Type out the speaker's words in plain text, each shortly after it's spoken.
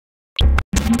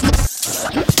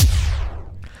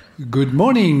Good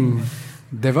morning,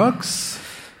 Devox.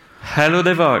 Hello,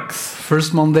 Devox.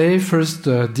 First Monday, first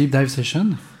deep dive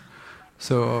session.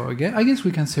 So again, I guess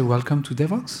we can say welcome to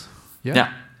Devox.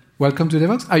 Yeah. Welcome to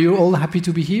Devox. Are you all happy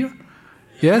to be here?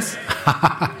 Yes?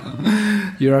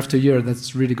 Year after year,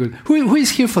 that's really good. Who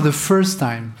is here for the first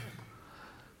time?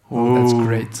 Oh, that's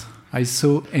great. I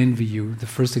so envy you. The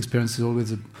first experience is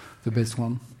always the best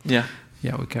one. Yeah.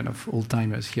 Yeah, we're kind of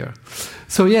old-timers here.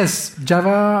 So yes,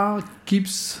 Java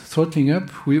keeps throttling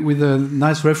up with a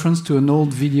nice reference to an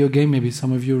old video game. Maybe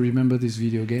some of you remember this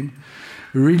video game.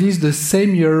 Released the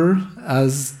same year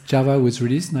as Java was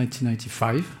released,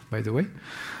 1995, by the way,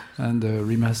 and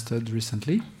remastered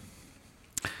recently.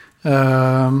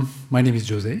 My name is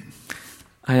Jose.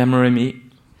 I am Remy.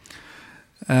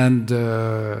 And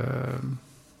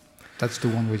that's the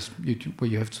one where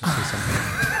you have to say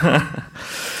something.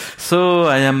 So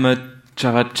I am a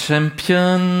Java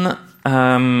champion.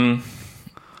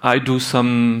 I do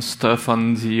some stuff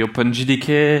on the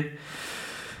OpenJDK,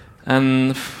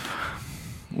 and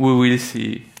we will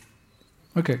see.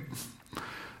 Okay.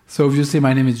 So obviously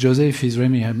my name is Jose. If he's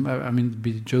Remy, I mean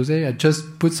be Jose. I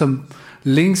just put some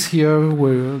links here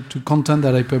to content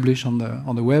that I publish on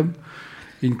the web,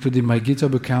 including my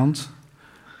GitHub account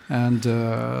and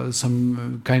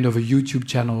some kind of a YouTube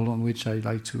channel on which I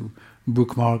like to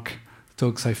bookmark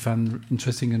talks I find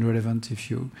interesting and relevant if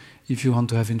you want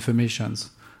to have informations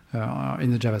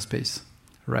in the Java space.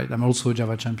 Right. I'm also a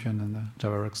Java champion and a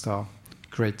Java rockstar.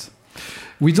 Great.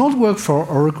 We don't work for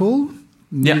Oracle,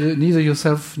 neither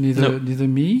yourself, neither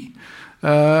me.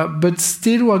 But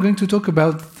still, we're going to talk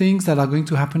about things that are going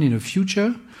to happen in the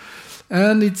future.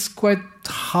 And it's quite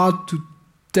hard to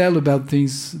tell about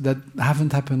things that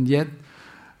haven't happened yet.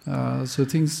 So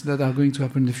things that are going to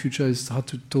happen in the future, it's hard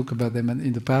to talk about them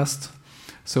in the past.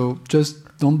 So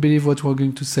just don't believe what we're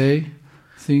going to say.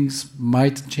 Things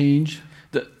might change.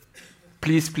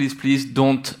 Please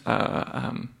don't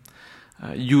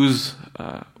use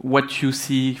what you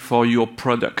see for your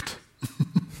product.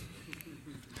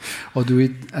 Or do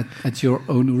it at your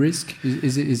own risk?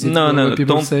 Is it what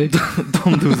people say?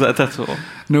 Don't do that at all.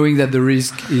 Knowing that the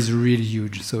risk is really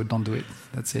huge, so don't do it.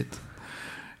 That's it.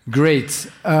 Great.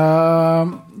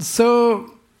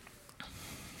 So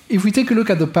if we take a look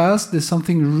at the past, there's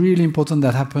something really important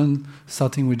that happened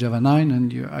starting with Java 9,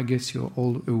 and I guess you're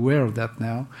all aware of that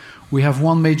now. We have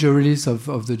one major release of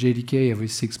the JDK every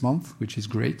 6 months, which is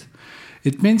great.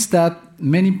 It means that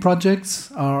many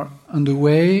projects are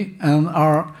underway and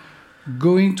are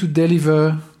going to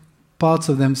deliver parts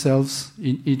of themselves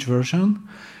in each version,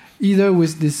 either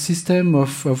with this system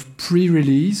of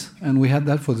pre-release, and we had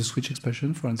that for the switch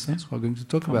expression, for instance. We're going to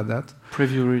talk about that.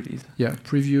 Preview release. Yeah,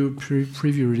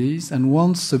 preview release. And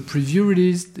once a preview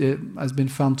release has been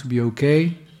found to be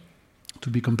okay, to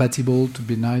be compatible, to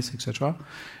be nice, etc.,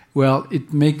 well,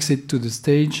 it makes it to the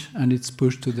stage and it's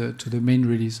pushed to the main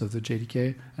release of the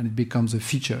JDK, and it becomes a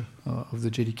feature of the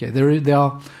JDK. There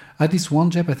are at least one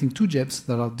JEP, I think 2 JEPs,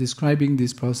 that are describing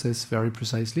this process very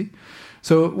precisely.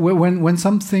 So when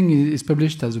something is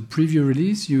published as a preview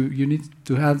release, you need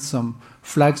to add some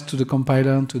flags to the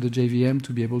compiler and to the JVM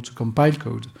to be able to compile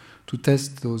code, to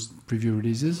test those preview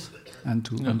releases and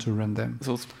to run them.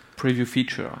 Those preview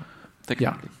feature,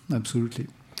 technically. Yeah, absolutely.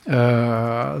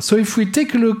 So if we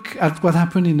take a look at what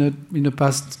happened in the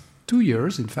past 2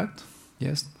 years, in fact,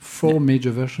 yes, 4 major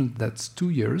versions, that's 2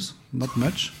 years, not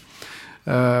much.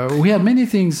 We had many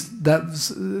things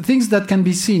that can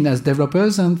be seen as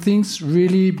developers and things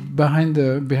really behind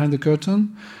the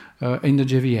curtain in the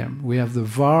JVM. We have the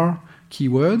var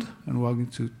keyword, and we're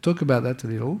going to talk about that a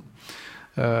little.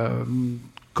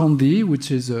 Condy,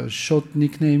 which is a short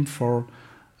nickname for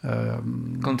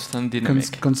constant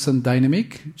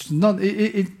dynamic. It's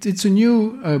a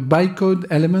new bytecode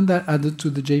element that added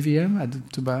to the JVM.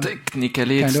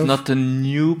 Technically, it's not a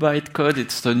new bytecode.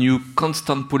 It's the new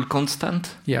constant pull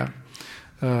constant. Yeah,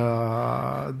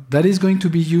 that is going to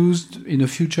be used in the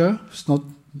future. It's not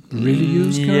really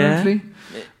used currently,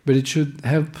 but it should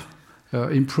help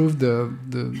improve the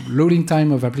loading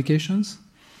time of applications.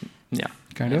 Yeah,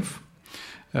 kind of.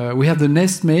 We have the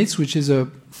nest mates, which is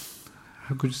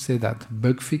how could you say that?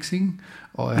 Bug fixing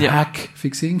or hack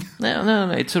fixing?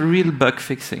 No, it's a real bug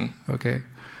fixing. Okay.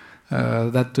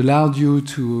 That allowed you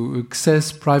to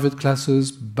access private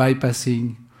classes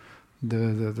bypassing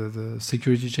the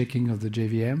security checking of the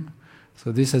JVM.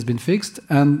 So this has been fixed.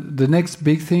 And the next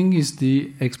big thing is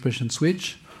the expression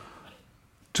switch.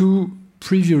 2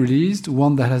 preview released,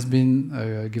 one that has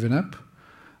been given up,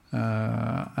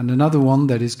 and another one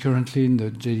that is currently in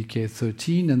the JDK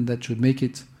 13, and that should make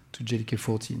it to JDK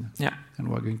 14. Yeah. And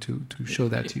we're going to show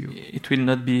that to you. It will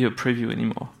not be a preview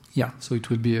anymore. Yeah, so it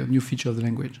will be a new feature of the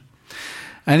language.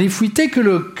 And if we take a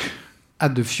look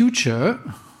at the future,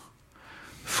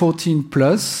 14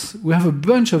 plus, we have a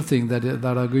bunch of things that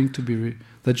are going to be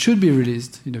that should be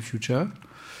released in the future.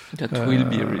 That will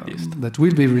be released. That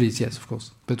will be released, yes, of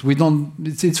course. But we don't.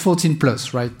 It's 14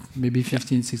 plus, right? Maybe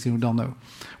 15, 16. We don't know.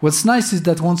 What's nice is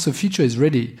that once a feature is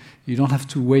ready, you don't have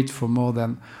to wait for more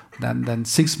than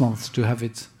 6 months to have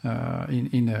it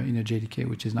in a JDK,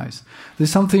 which is nice.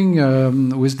 There's something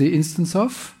with the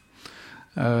instanceof,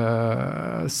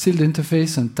 sealed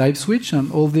interface, and type switch,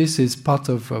 and all this is part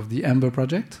of the Amber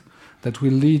project that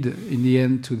will lead in the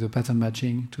end to the pattern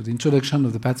matching, to the introduction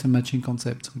of the pattern matching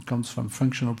concept. It comes from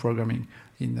functional programming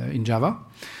in Java.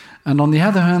 And on the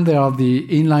other hand, there are the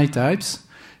inline types.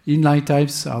 Inline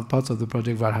types are part of the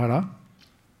project Valhalla,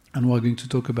 and we're going to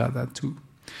talk about that too.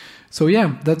 So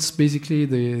yeah, that's basically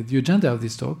the agenda of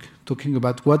this talk, talking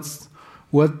about what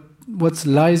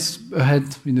lies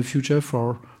ahead in the future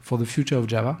for the future of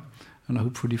Java, and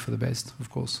hopefully for the best,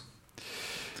 of course.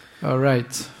 All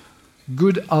right.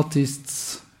 Good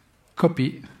artists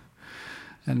copy,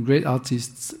 and great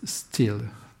artists steal.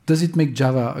 Does it make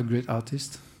Java a great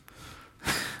artist?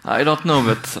 I don't know,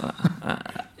 but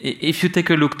if you take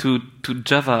a look to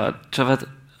Java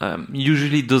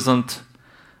usually doesn't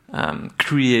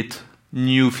create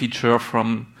new feature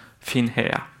from thin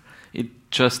air. It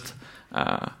just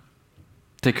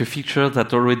take a feature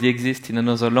that already exists in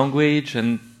another language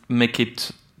and make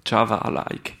it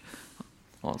Java-like,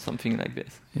 or something like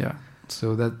this. Yeah.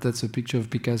 So that's a picture of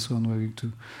Picasso, and we're going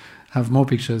to have more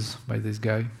pictures by this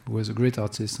guy who was a great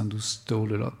artist and who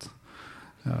stole a lot.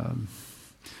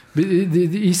 But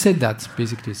he said that,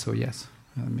 basically, so yes.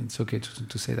 I mean, it's okay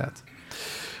to say that.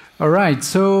 All right,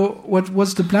 so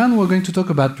what's the plan? We're going to talk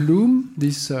about Loom,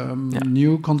 this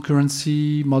new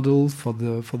concurrency model for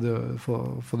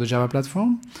the Java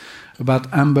platform,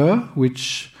 about Amber,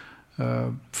 which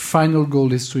final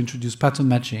goal is to introduce pattern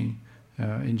matching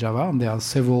in Java, and there are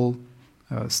several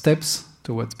steps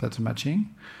towards pattern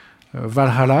matching.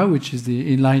 Valhalla, which is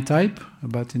the inline type,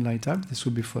 about inline type. This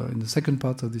will be in the second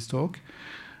part of this talk.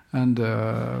 And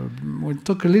we'll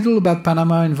talk a little about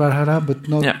Panama in Valhalla, but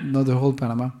not the whole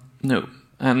Panama. No.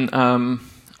 And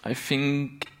I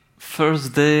think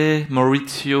Thursday,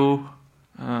 Maurizio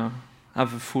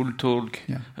have a full talk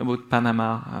about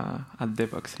Panama at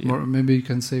Devox here. Maybe you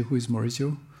can say who is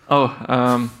Maurizio?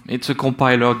 Oh, it's a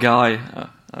compiler guy,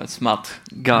 a smart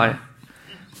guy.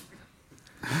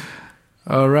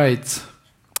 All right.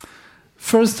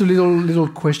 First, a little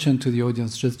question to the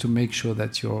audience, just to make sure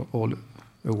that you're all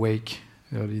awake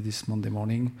early this Monday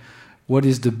morning. What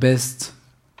is the best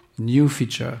new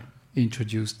feature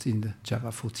introduced in the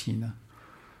Java 14?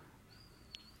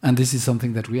 And this is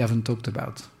something that we haven't talked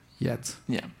about yet.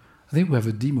 Yeah. I think we have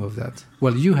a demo of that.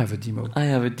 Well, you have a demo. I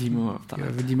have a demo of that. You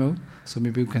have a demo? So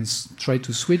maybe we can try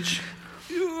to switch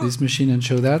this machine and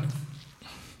show that.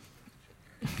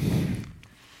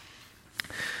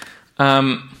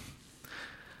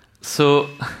 So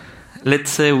let's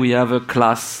say we have a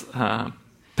class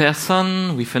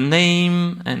person with a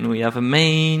name, and we have a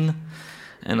main,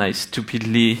 and I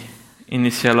stupidly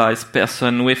initialize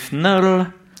person with null.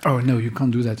 Oh no, you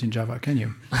can't do that in Java, can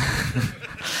you?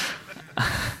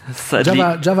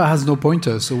 Java has no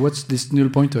pointer, so what's this null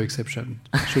pointer exception?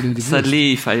 Shouldn't exist.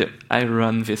 Sadly, if I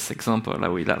run this example, I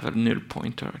will have a null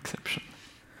pointer exception.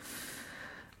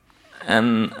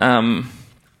 And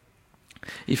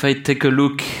if I take a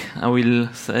look, I will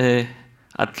say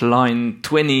at line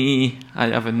 20, I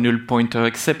have a null pointer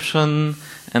exception,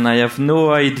 and I have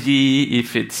no idea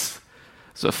if it's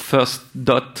the first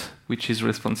dot which is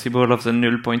responsible of the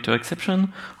null pointer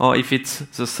exception, or if it's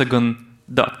the second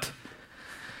dot.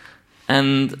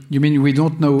 And you mean we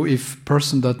don't know if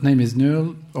person.name is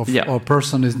null or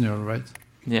person is null, right?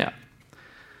 Yeah.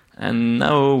 And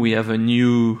now we have a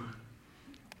new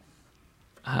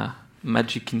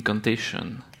magic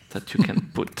incantation that you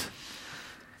can put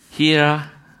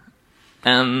here,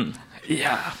 and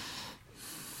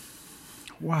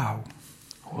Wow.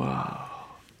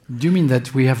 Do you mean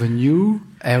that we have a new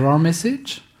error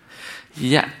message?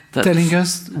 Yeah. Telling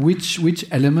us which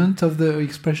element of the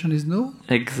expression is null?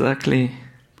 Exactly.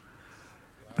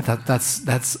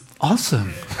 That's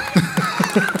awesome.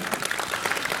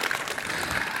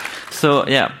 So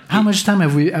yeah. How much time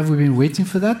have we been waiting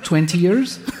for that? 20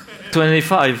 years?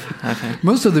 25, I think.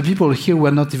 Most of the people here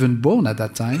were not even born at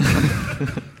that time.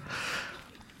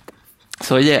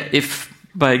 So yeah, if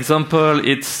by example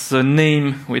it's the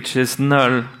name which is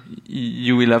null,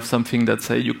 you will have something that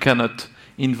say you cannot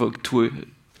invoke to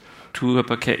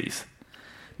uppercase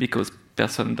because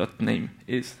person.name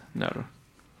is null.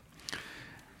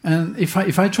 And if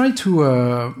I try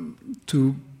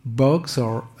to box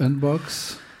or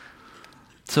unbox,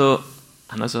 so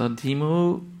another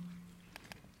demo,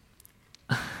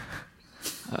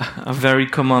 a very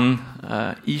common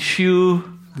issue.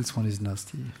 This one is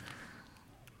nasty.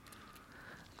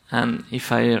 And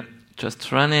if I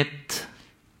just run it,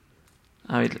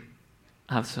 I will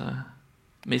have the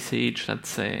message that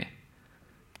say.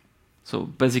 So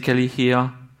basically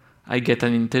here, I get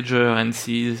an integer and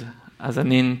sees as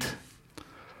an int.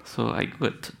 So I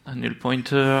got a null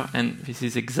pointer, and this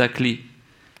is exactly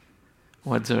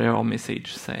what the error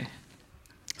message say.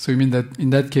 So you mean that in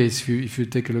that case, if you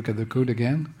take a look at the code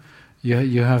again,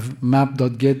 you have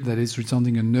map.get that is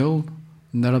returning a null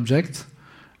object,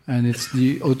 and it's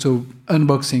the auto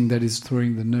unboxing that is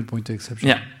throwing the null pointer exception.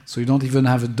 Yeah. So you don't even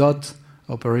have a dot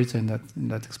operator in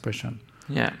that expression.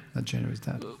 Yeah. That generates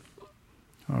that.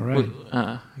 All right.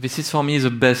 Well, this is for me the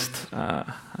best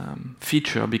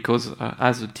feature, because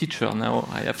as a teacher now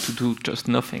I have to do just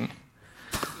nothing,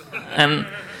 and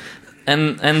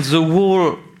the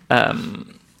whole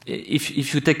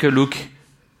if you take a look,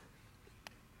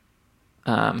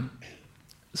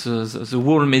 the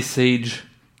whole message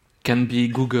can be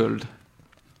Googled.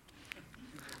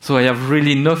 So I have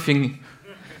really nothing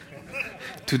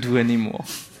to do anymore.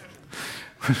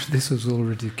 This was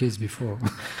already the case before.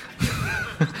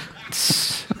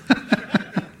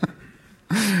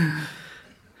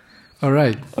 All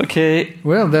right. Okay.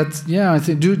 Well, that's I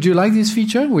think. Do you like this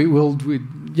feature?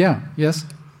 Yes,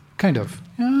 kind of.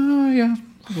 Yeah,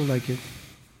 we'll like it.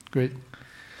 Great.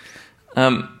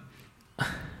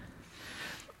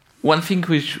 One thing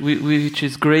which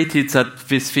is great is that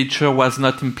this feature was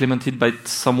not implemented by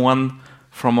someone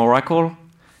from Oracle.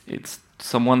 It's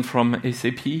someone from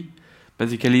SAP.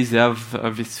 Basically, they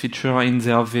have this feature in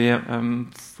their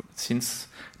VM since,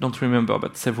 I don't remember,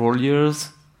 but several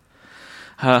years.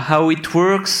 How it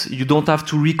works, you don't have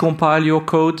to recompile your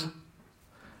code.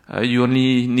 You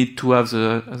only need to have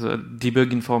the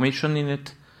debug information in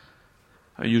it.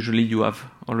 Usually you have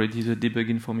already the debug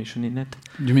information in it.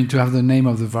 You mean to have the name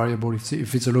of the variable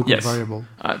if it's a local variable?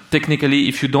 Technically,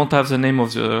 if you don't have the name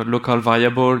of the local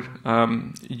variable,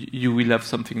 you will have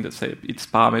something that says it's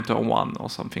parameter 1 or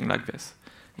something like this,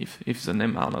 if the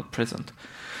name are not present.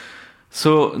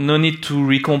 So no need to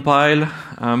recompile.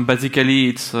 Basically,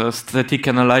 it's a static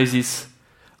analysis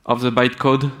of the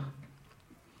bytecode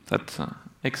that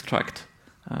extract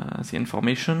the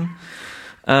information.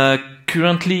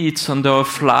 Currently, it's under a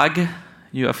flag.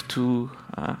 You have to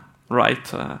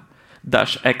write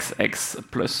 -XX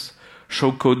plus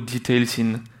show code details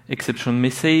in exception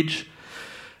message.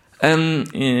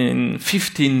 And in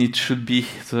 15, it should be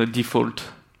the default.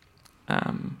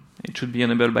 It should be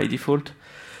enabled by default.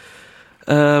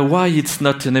 Why it's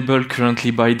not enabled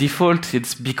currently by default?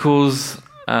 It's because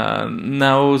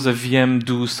now the VM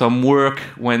do some work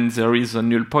when there is a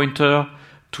null pointer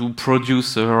to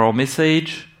produce a error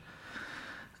message,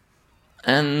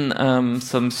 and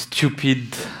some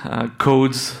stupid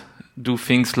codes do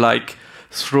things like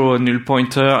throw a null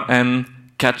pointer and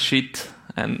catch it,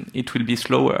 and it will be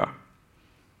slower.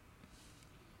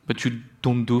 But you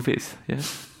don't do this,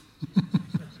 yes?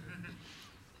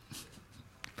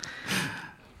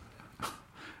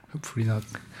 Hopefully not.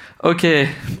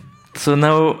 Okay, so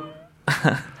now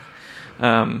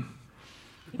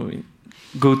we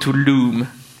go to Loom.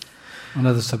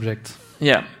 Another subject.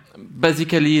 Yeah,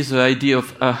 basically the idea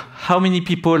of how many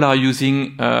people are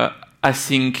using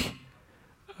async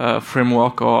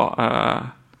framework or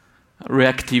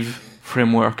reactive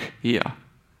framework here.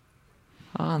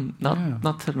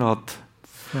 Not a lot.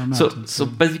 So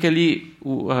basically,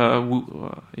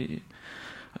 we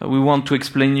want to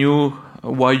explain you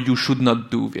why you should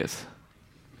not do this.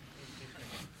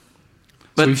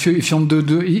 But so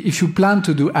if you plan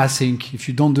to do async, if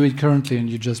you don't do it currently and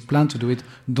you just plan to do it,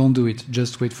 don't do it.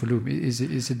 Just wait for Loom. Is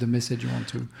it the message you want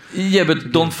to? Yeah,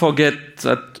 but don't forget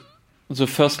that the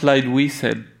first slide we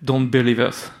said, don't believe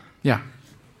us. Yeah.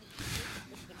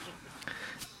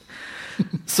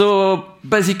 So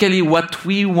basically, what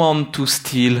we want to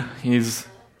steal is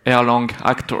Erlang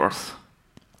actors.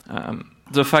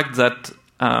 The fact that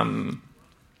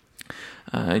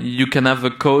you can have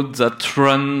a code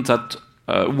that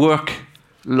work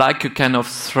like a kind of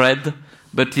thread,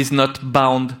 but is not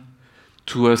bound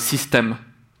to a system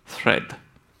thread.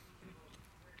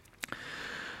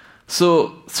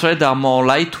 So threads are more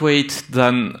lightweight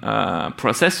than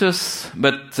processors,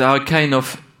 but they are kind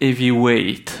of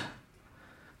heavyweight.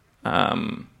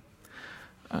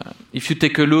 If you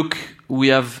take a look, we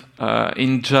have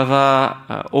in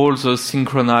Java all the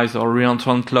synchronized or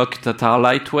reentrant lock that are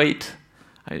lightweight.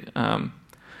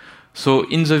 So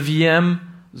in the VM,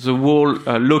 the whole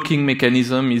locking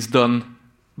mechanism is done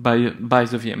by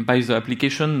the VM, by the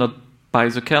application, not by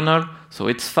the kernel. So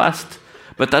it's fast,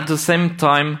 but at the same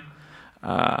time,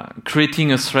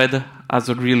 creating a thread has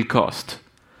a real cost.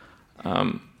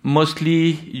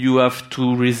 Mostly, you have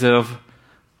to reserve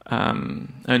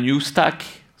a new stack,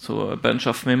 so a bunch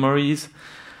of memories,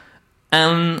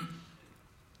 and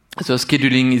the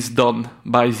scheduling is done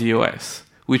by the OS,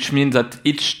 which means that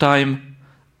each time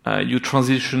you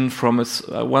transition from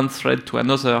one thread to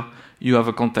another, you have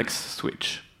a context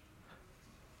switch.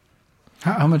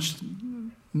 How much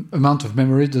amount of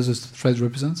memory does a thread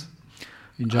represent?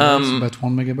 In Java, it's about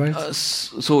 1 megabyte?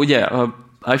 So yeah,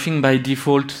 I think by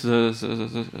default, the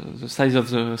size of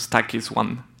the stack is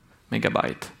 1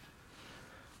 megabyte.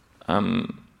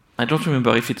 I don't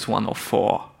remember if it's 1 or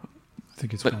 4. I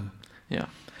think it's 1. Yeah,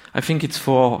 I think it's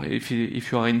 4 if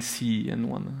you are in C and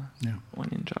 1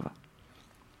 in Java.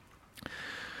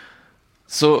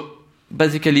 So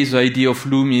basically, the idea of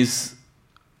Loom is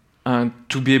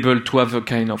to be able to have a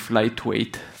kind of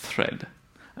lightweight thread.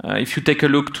 If you take a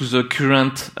look to the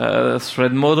current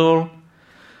thread model,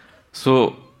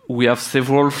 so we have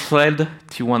several threads,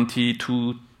 T1,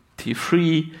 T2,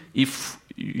 T3. If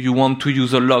you want to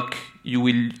use a lock, you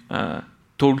will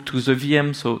talk to the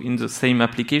VM, so in the same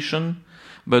application,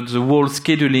 but the whole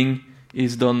scheduling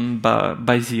is done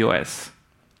by the OS.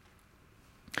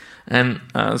 And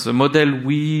the model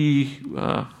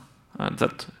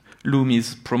that Loom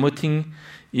is promoting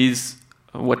is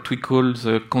what we call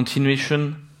the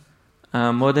continuation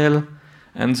model.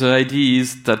 And the idea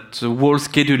is that the whole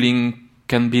scheduling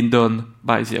can be done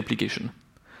by the application.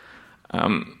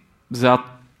 There are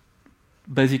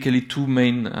basically two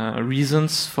main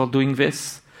reasons for doing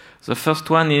this. The first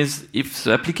one is if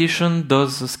the application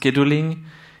does the scheduling,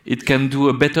 it can do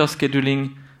a better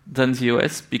scheduling than the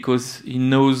OS because it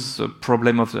knows the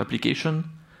problem of the application.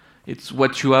 It's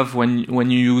what you have when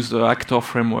you use the actor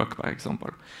framework, for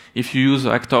example. If you use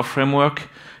the actor framework,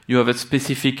 you have a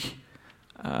specific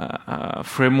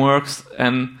frameworks,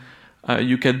 and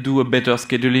you can do a better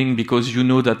scheduling because you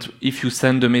know that if you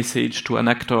send a message to an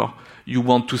actor, you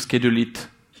want to schedule it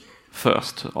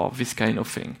first, or this kind of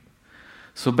thing.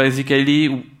 So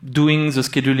basically, doing the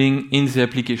scheduling in the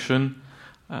application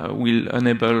will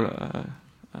enable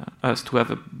us to have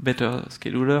a better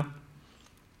scheduler.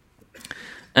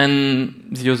 And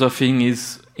the other thing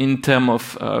is in terms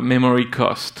of memory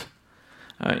cost.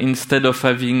 Instead of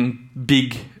having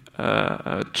big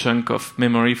chunk of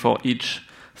memory for each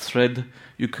thread,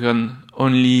 you can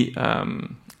only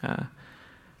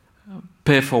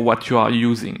pay for what you are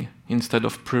using instead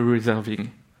of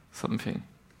pre-reserving something.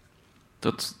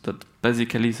 That's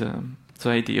basically the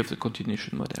idea of the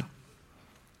continuation model.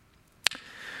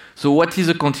 So what is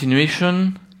a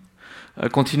continuation? A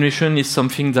continuation is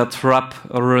something that wraps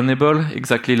a runnable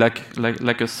exactly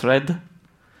like a thread.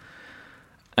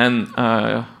 And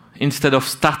instead of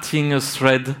starting a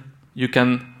thread, you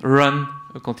can run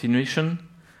a continuation.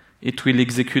 It will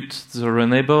execute the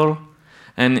runnable.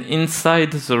 And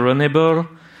inside the runnable,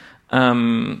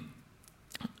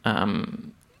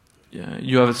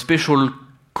 you have a special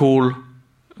call,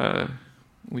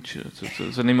 which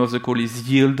the name of the call is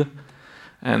yield.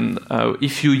 And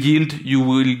if you yield, you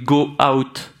will go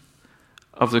out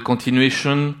of the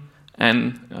continuation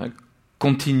and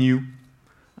continue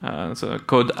the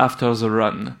code after the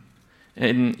run.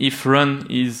 And if run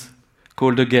is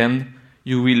called again,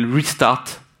 you will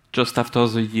restart just after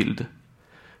the yield.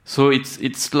 So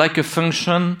it's like a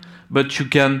function, but you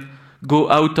can go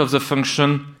out of the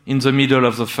function in the middle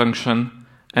of the function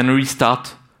and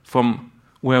restart from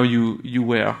where you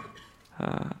were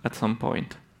at some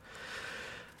point.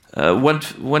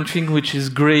 One thing which is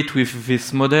great with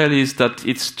this model is that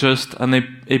it's just an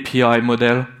API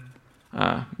model.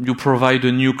 You provide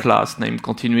a new class named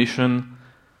continuation,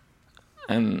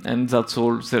 and that's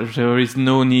all. There is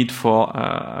no need for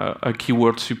a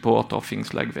keyword support or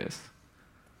things like this.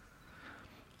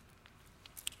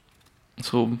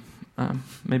 So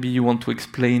maybe you want to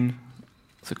explain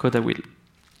the code. I will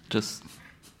just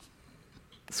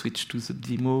switch to the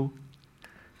demo.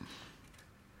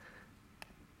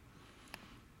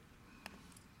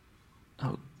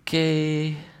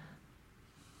 Okay.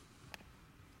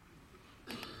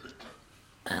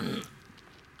 And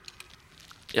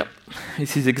yep,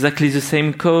 this is exactly the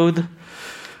same code.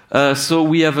 So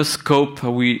we have a scope.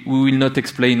 We will not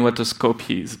explain what a scope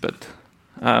is, but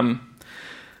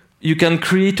you can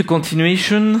create a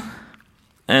continuation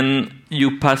and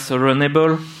you pass a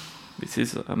runnable. This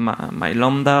is my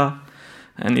lambda,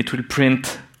 and it will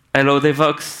print hello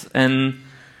devox and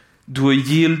do a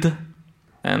yield,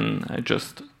 and I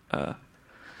just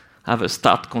have a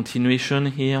start continuation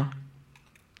here.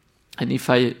 And if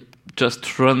I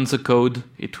just run the code,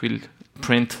 it will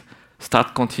print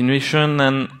start continuation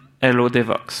and hello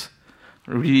devox.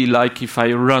 Really like if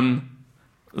I run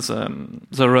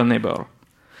the runnable.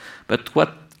 But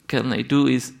what can I do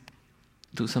is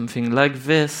do something like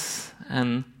this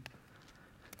and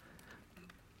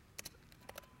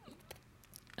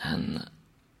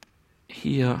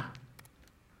here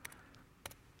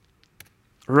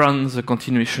run the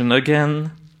continuation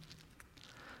again.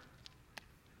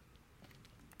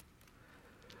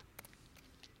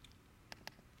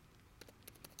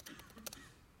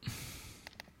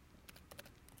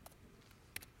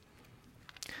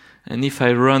 And if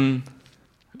I run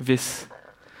this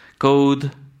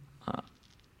code,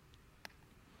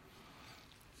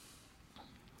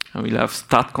 I will have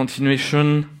start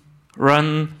continuation,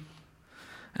 run,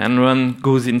 and run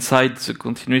goes inside the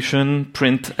continuation,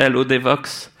 print hello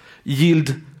devox,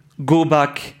 yield, go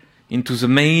back into the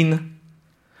main,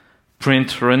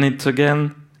 print run it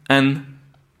again, and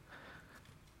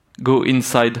go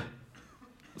inside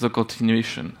the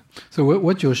continuation. So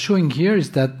what you're showing here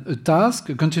is that a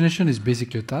continuation is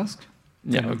basically a task.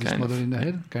 Yeah, this kind model of. in the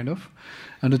head, kind of.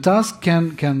 And a task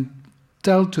can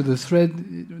tell to the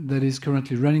thread that is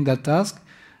currently running that task,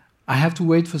 I have to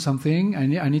wait for something,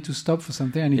 I need to stop for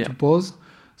something, I need to pause.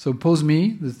 So pause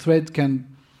me, the thread can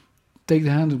take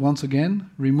the hand once again,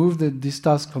 remove this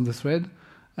task from the thread,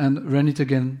 and run it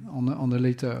again on a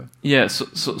later... Yeah,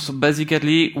 so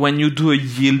basically, when you do a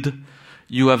yield,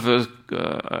 you have a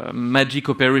magic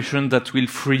operation that will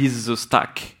freeze the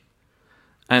stack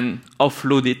and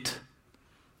offload it.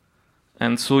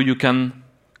 And so you can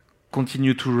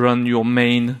continue to run your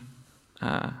main.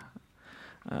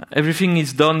 Everything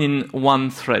is done in one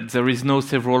thread. There is no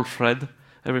several thread.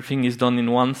 Everything is done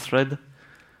in one thread.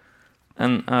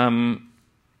 And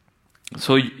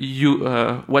so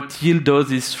what yield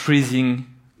does is freezing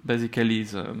basically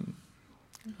the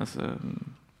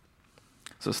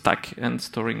stack and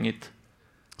storing it.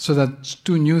 So that's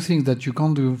two new things that you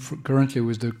can't do currently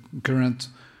with the current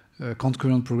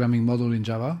concurrent programming model in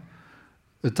Java.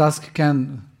 A task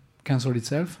can cancel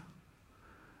itself,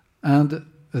 and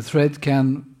a thread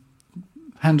can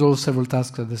handle several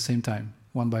tasks at the same time,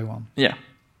 one by one. Yeah.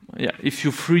 If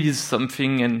you freeze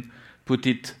something and put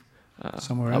it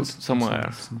somewhere else,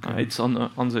 it's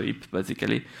on the heap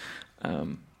basically.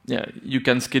 You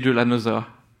can schedule another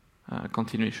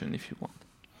continuation if you want.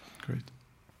 Great.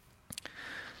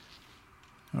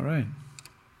 All right.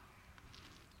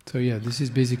 So yeah, this is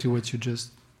basically what you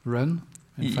just run.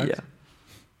 In fact.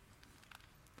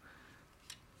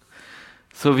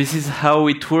 So this is how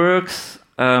it works.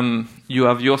 You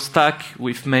have your stack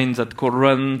with main that call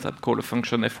run, that call a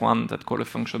function f1, that call a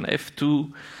function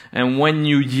f2, and when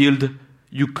you yield,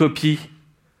 you copy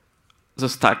the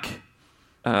stack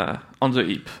on the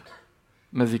heap,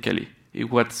 basically.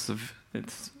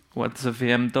 It's what the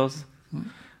VM does.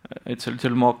 It's a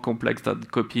little more complex than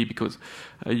copy because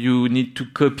you need to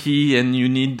copy and you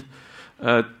need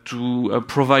to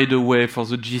provide a way for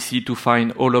the GC to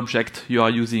find all objects you are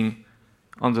using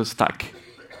on the stack.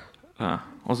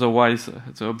 Otherwise,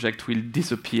 the object will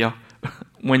disappear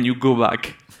when you go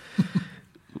back,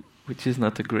 which is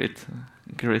not a great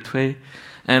way.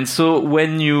 And so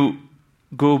when you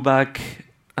go back,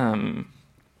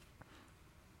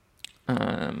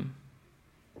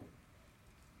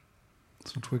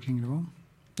 it's not working at all?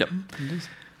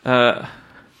 Yep.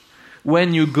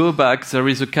 When you go back, there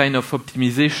is a kind of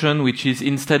optimization, which is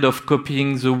instead of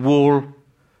copying the whole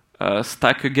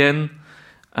stack again,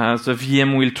 the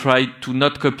VM will try to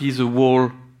not copy the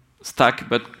whole stack,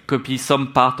 but copy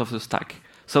some part of the stack,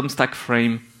 some stack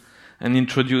frame, and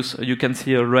introduce, you can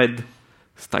see a red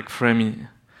stack frame,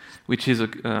 which is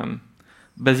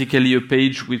basically a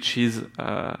page which is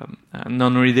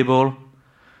non-readable.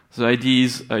 The idea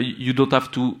is you don't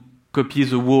have to copy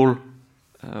the whole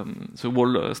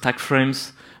stack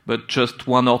frames, but just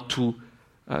one or two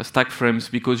stack frames,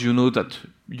 because you know that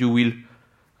you will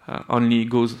only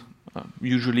goes.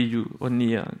 Usually you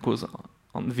only goes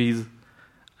on this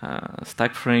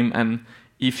stack frame, and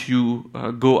if you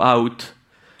go out,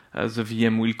 the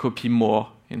VM will copy more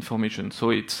information. So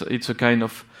it's a kind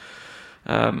of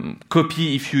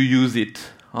copy if you use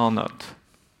it or not.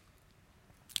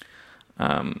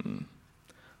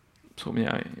 So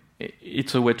yeah,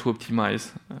 it's a way to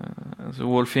optimize the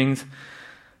whole things,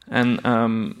 and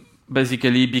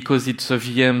basically because it's a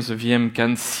VM, the VM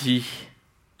can see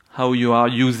how you are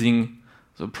using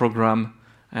the program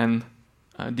and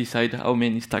decide how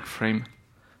many stack frame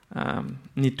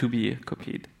need to be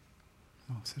copied.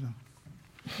 Oh, c'est là.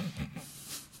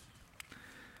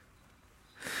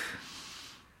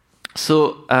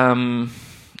 So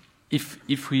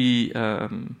if we try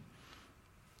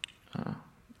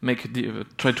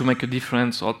to make a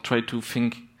difference, or try to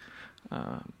think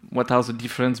what are the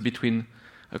difference between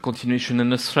a continuation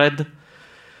and a thread,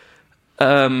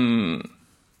 the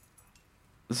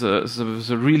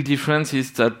real difference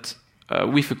is that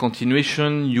with a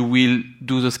continuation, you will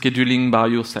do the scheduling by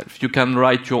yourself. You can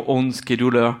write your own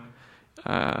scheduler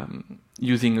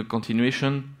using a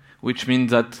continuation, which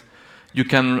means that you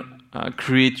can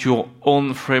create your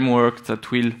own framework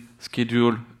that will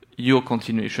schedule your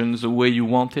continuation the way you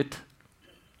want it.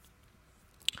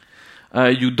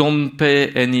 You don't pay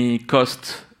any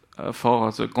cost for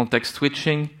the context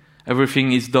switching.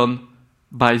 Everything is done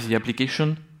by the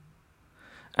application.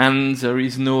 And there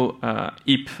is no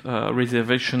heap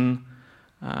reservation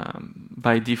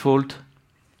by default.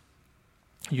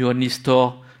 You only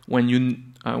store when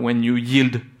you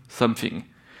yield something,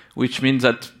 which means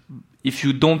that if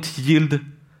you don't yield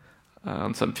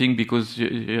on something because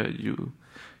you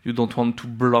don't want to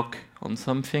block on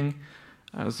something,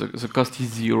 the cost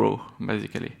is 0,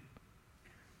 basically.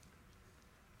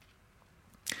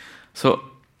 So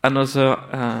another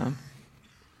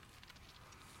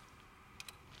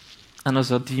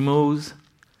demos.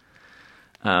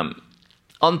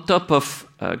 On top of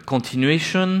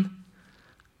continuation,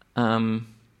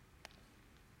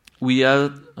 we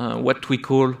have what we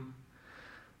call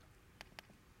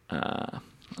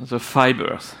the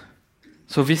fibers.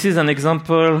 So this is an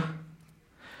example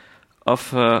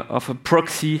of a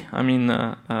proxy. I mean,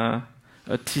 a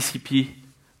TCP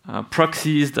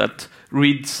proxies that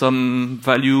read some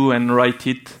value and write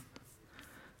it.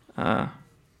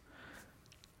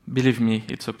 Believe me,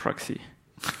 it's a proxy.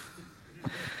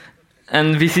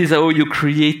 And this is how you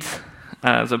create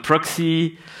the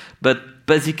proxy. But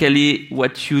basically,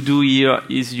 what you do here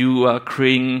is you are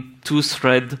creating 2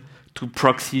 threads to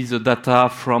proxy the data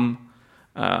from,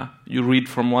 you read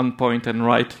from one point and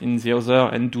write in the other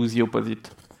and do the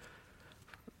opposite.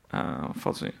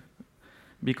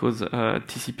 Because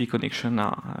TCP connections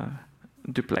are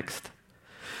duplexed.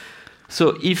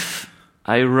 So if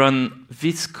I run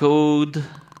this code,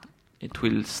 it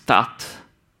will start.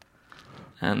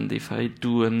 And if I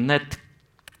do a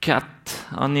netcat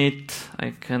on it,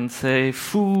 I can say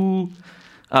foo.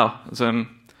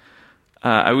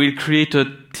 I will create a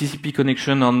TCP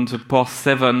connection on the port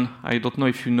 7. I don't know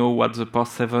if you know what the port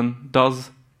 7 does.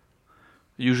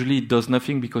 Usually it does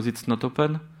nothing because it's not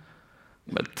open.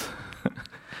 But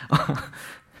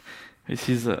this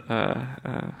is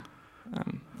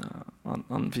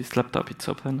on this laptop it's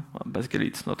open. Well, basically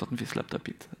it's not on this laptop,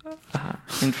 it's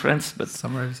in France, but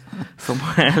somewhere else.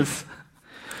 Somewhere else.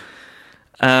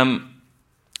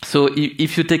 So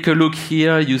if you take a look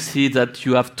here, you see that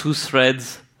you have 2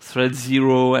 threads, thread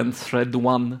 0 and thread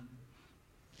 1,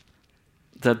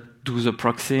 that do the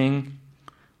proxying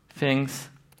things.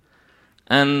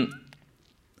 And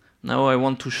now I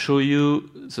want to show you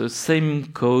the same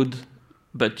code,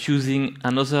 but using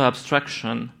another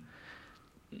abstraction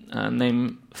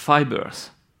named fibers.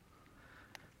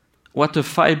 What a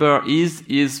fiber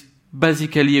is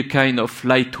basically a kind of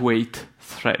lightweight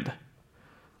thread.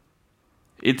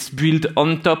 It's built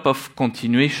on top of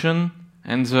continuation,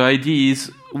 and the idea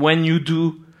is when you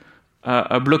do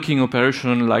a blocking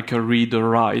operation like a read, a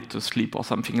write, a sleep, or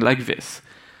something like this,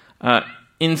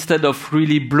 instead of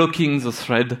really blocking the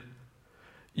thread,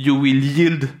 you will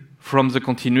yield from the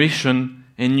continuation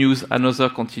and use another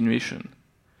continuation.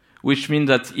 Which means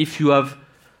that if you have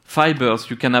fibers,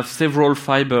 you can have several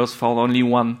fibers for only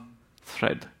one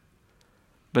thread.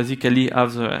 Basically,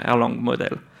 have the Erlang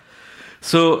model.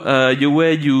 So the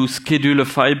way you schedule a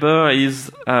fiber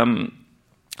is,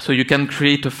 so you can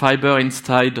create a fiber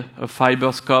inside a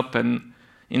fiber scope, and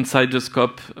inside the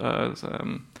scope,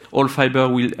 all fiber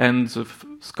will end the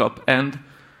scope end.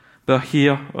 But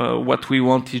here, what we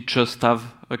want is just have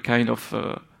a kind of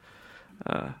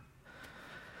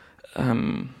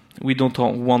we don't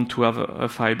want to have a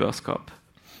fiber scope.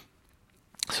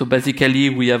 So basically,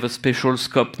 we have a special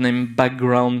scope named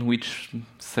background, which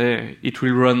say it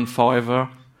will run forever.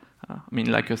 I mean,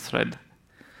 like a thread.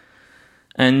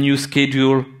 And you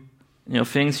schedule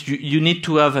things. You need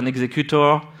to have an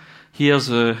executor. Here,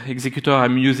 the executor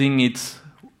I'm using, it's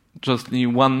just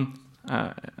one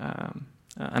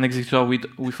an executor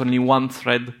with only one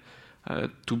thread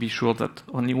to be sure that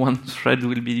only one thread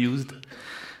will be used.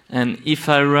 And if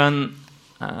I run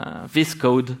this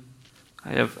code, I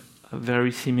have a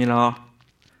very similar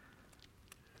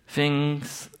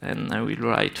things, and I will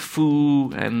write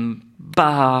foo and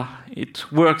ba.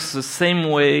 It works the same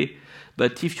way,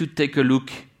 but if you take a look,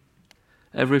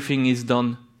 everything is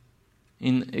done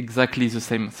in exactly the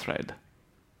same thread.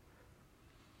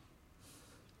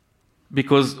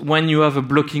 Because when you have a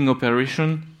blocking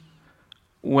operation,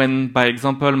 when, by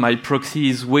example, my proxy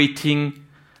is waiting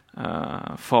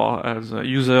for the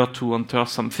user to enter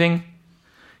something,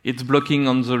 it's blocking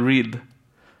on the read,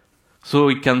 so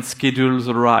it can schedule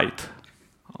the write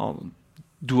or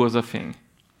do other thing.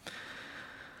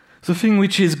 The thing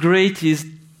which is great is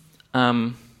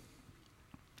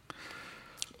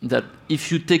that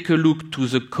if you take a look to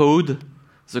the code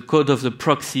of the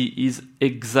proxy is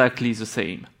exactly the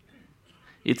same.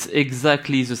 It's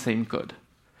exactly the same code.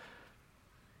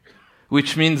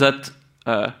 Which means that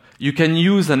you can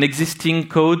use an existing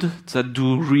code that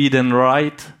do read and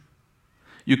write.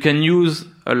 You can use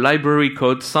a library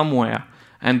code somewhere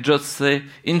and just say,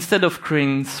 instead of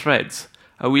creating threads,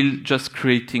 I will just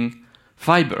creating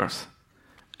fibers.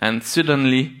 And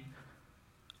suddenly,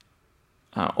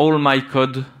 all my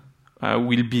code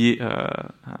will be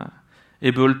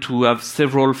able to have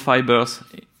several fibers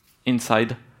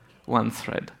inside one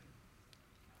thread.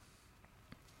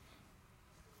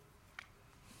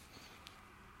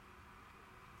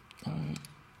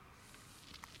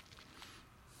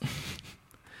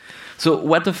 So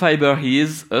what a fiber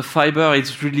is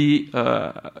really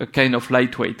a kind of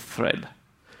lightweight thread.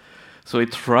 So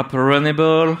it's wrapper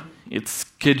runnable, it's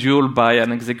scheduled by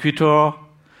an executor.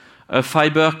 A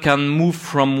fiber can move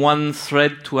from one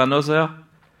thread to another.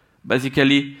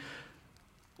 Basically,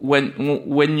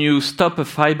 when you stop a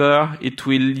fiber, it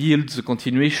will yield the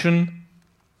continuation,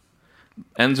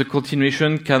 and the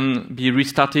continuation can be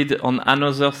restarted on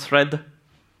another thread.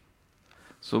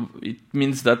 So it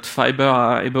means that fibers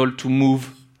are able to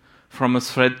move from a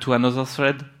thread to another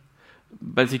thread.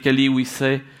 Basically, we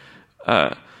say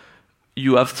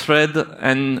you have thread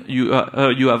and you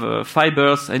have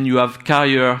fibers and you have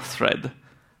carrier thread.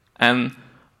 And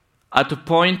at a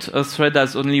point, a thread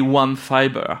has only one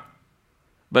fiber.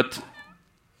 But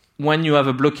when you have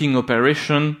a blocking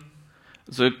operation,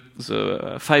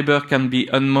 the fiber can be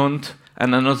unmounted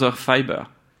and another fiber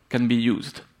can be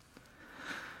used.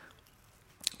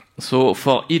 So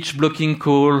for each blocking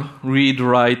call, read,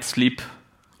 write, sleep,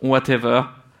 whatever,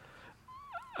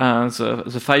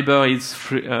 the fiber is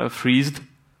freezed,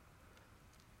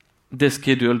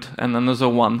 descheduled, and another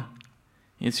one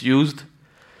is used.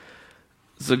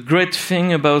 The great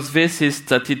thing about this is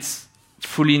that it's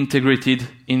fully integrated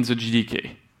in the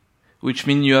JDK, which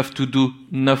means you have to do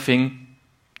nothing,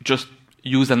 just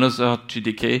use another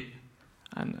JDK,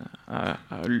 and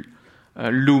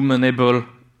a Loom-enable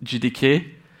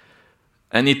JDK,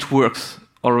 and it works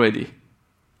already.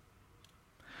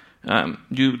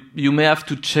 You may have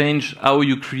to change how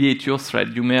you create your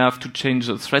thread. You may have to change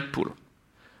the thread pool,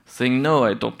 saying, no,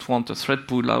 I don't want a thread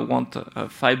pool, I want a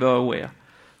fiber-aware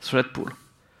thread pool.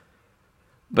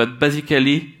 But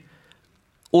basically,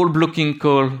 all blocking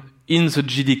calls in the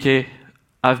JDK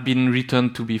have been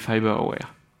written to be fiber-aware.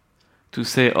 To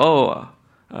say, oh,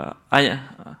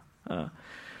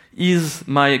 is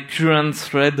my current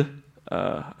thread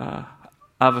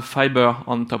have a fiber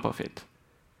on top of it?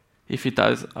 If it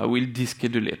has, I will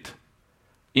deschedule it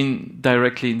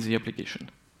directly in the application.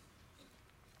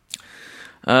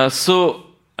 So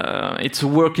it's a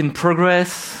work in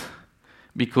progress,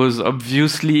 because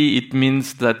obviously it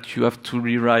means that you have to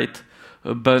rewrite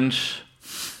a bunch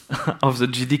of the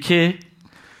JDK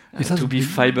to be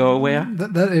fiber aware.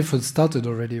 That effort started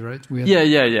already, right? We had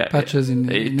yeah. patches in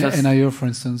NIO, for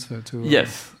instance.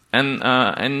 Yes,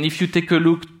 and if you take a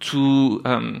look to,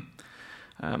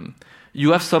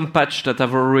 you have some patch that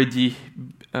have already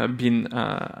been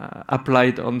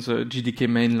applied on the JDK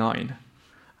mainline.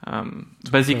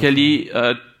 Basically,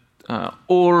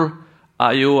 all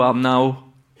I/O are now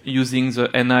using the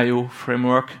NIO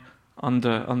framework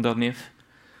underneath,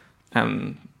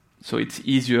 and so it's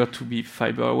easier to be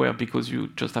fiber aware because you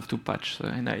just have to patch the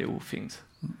NIO things,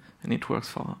 and it works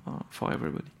for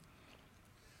everybody.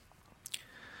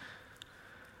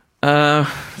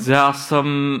 There are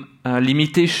some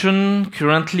limitations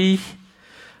currently.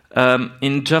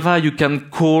 In Java, you can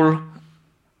call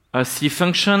a C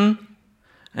function,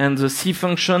 and the C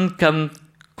function can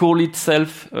call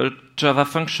itself a Java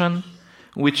function,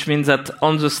 which means that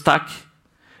on the stack,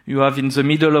 you have in the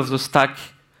middle of the stack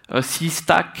a C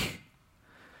stack,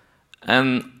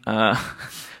 and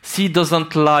C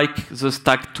doesn't like the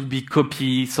stack to be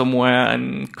copied somewhere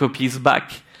and copies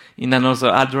back in another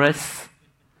address.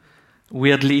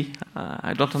 Weirdly,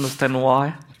 I don't understand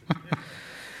why.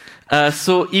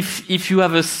 So if you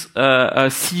have a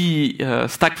C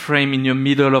stack frame in your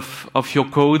middle of your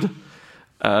code,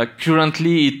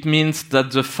 currently it means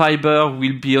that the fiber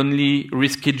will be only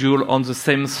rescheduled on the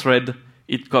same thread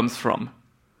it comes from.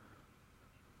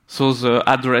 So the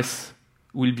address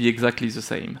will be exactly the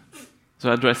same.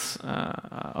 The address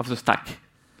of the stack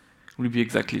will be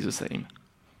exactly the same.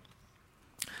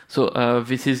 So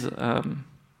this is a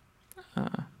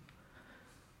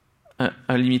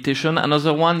limitation.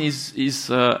 Another one is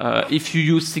if you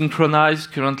use synchronize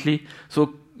currently.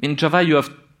 So in Java you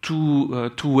have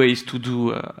two ways to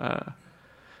do a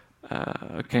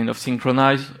kind of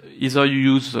synchronize. Either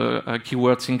you use a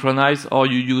keyword synchronize or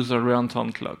you use a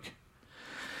reentry lock.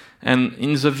 And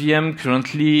in the VM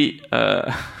currently,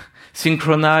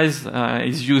 synchronize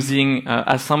is using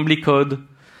assembly code,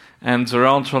 and the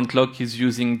reentry lock is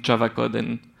using Java code,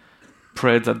 and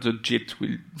pray that the JIT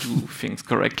will do things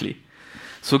correctly.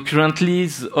 So currently,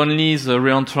 only the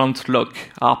reentry lock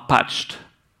are patched.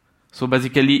 So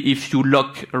basically, if you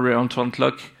lock a reentry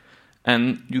lock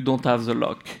and you don't have the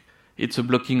lock, it's a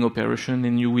blocking operation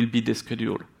and you will be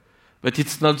descheduled. But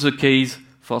it's not the case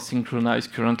for synchronize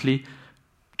currently,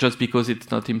 just because it's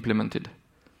not implemented.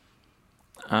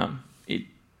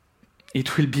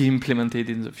 It will be implemented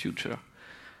in the future.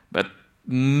 But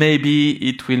maybe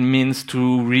it will mean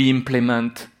to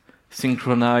re-implement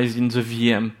synchronize in the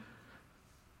VM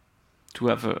to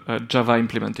have a Java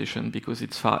implementation, because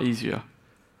it's far easier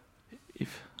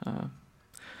if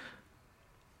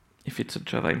it's a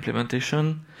Java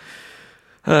implementation.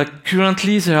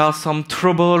 Currently, there are some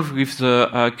trouble with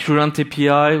the current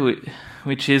API,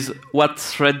 which is what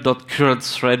thread.current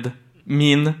thread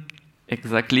mean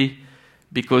exactly,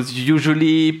 because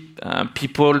usually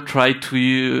people try to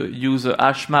use a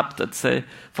hash map that say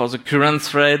for the current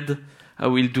thread I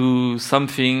will do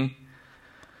something.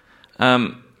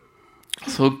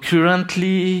 So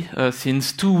currently,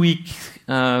 since 2 weeks,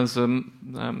 the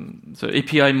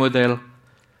API model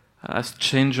has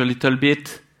changed a little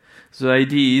bit. The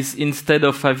idea is, instead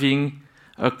of having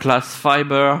a class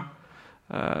fiber,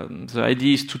 the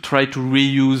idea is to try to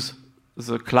reuse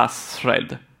the class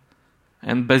thread.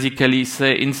 And basically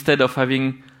say, instead of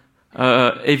having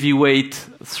a heavyweight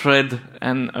thread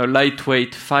and a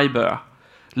lightweight fiber,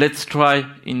 let's try,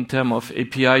 in terms of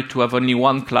API, to have only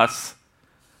one class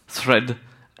thread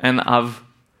and have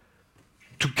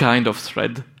two kinds of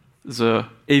thread. The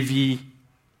heavy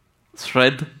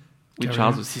thread, which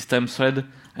are the system thread,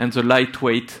 and the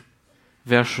lightweight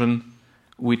version,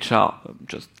 which are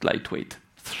just lightweight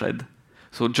thread.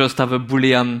 So just have a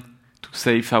boolean to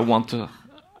say if I want an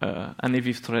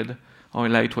heavy thread or a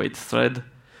lightweight thread.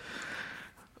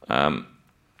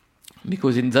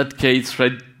 Because in that case,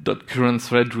 thread.current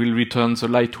thread will return the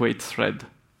lightweight thread,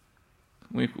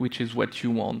 which is what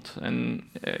you want. And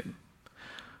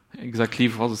exactly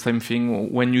for the same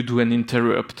thing, when you do an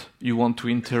interrupt, you want to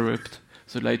interrupt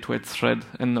the lightweight thread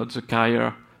and not the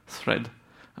carrier thread.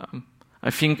 I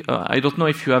think I don't know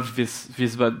if you have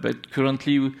this bug, but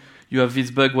currently you have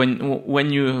this bug when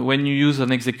you use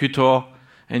an executor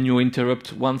and you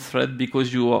interrupt one thread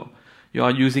because you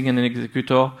are using an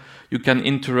executor. You can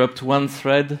interrupt one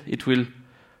thread. It will,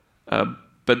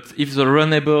 but if the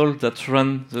runnable that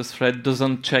runs the thread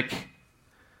doesn't check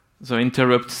the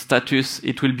interrupt status,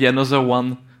 it will be another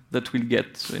one that will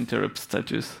get the interrupt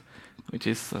status, which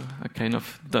is a kind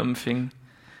of dumb thing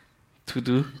to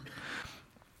do.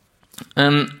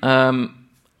 And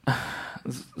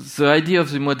the idea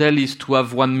of the model is to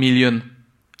have 1 million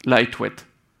lightweight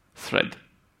thread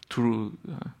to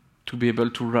be able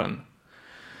to run.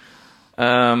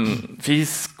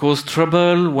 This causes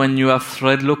trouble when you have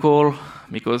thread local,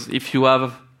 because if you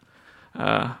have,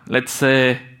 let's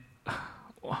say,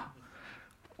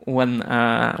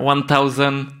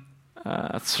 1,000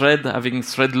 thread having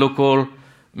thread local, I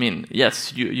mean,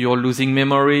 yes, you're losing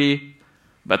memory,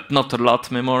 but not a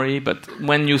lot memory. But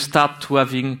when you start to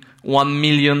having 1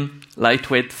 million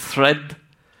lightweight thread,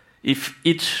 if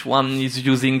each one is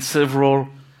using several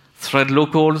thread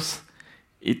locals,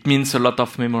 it means a lot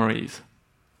of memories.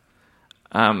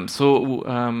 In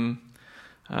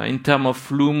terms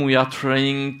of Loom, we are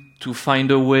trying to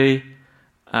find a way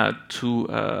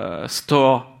to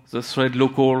store the thread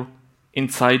local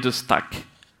inside the stack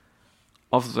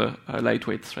of the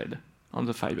lightweight thread on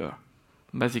the fiber,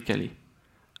 basically,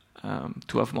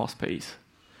 to have more space.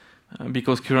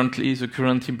 Because currently, the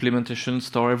current implementation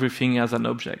store everything as an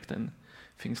object and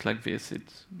things like this.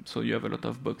 So you have a lot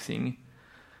of boxing.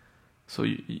 So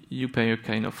you pay a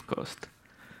kind of cost.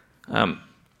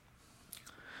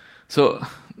 So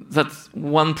that's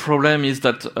one problem, is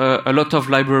that a lot of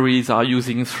libraries are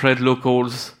using thread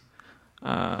locals,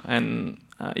 and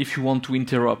if you want to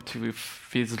interrupt with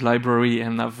this library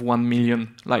and have 1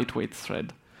 million lightweight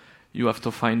thread, you have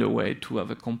to find a way to have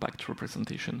a compact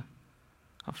representation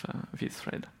of this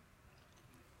thread.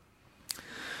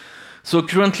 So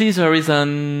currently there is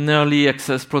an early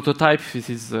access prototype. This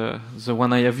is the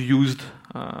one I have used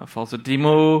for the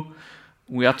demo.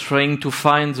 We are trying to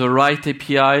find the right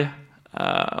API.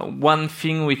 One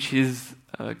thing which is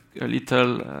a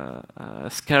little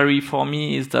scary for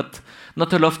me is that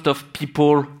not a lot of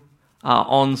people are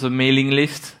on the mailing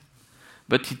list,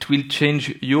 but it will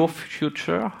change your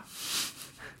future.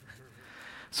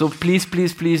 So please,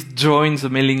 please, please join the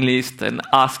mailing list and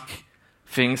ask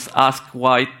things, ask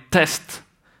why, test.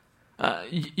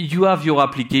 You have your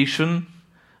application.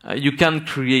 You can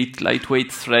create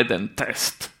lightweight thread and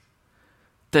test.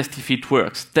 Test if it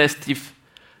works. Test if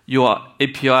your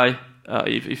API,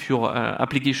 if your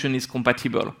application is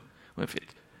compatible with it.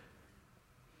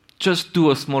 Just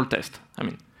do a small test. I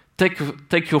mean,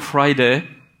 take your Friday,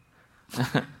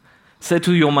 say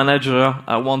to your manager,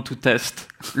 I want to test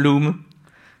Loom.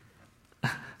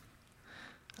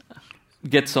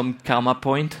 Get some karma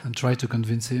point. And try to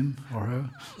convince him or her.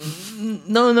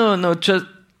 No. Just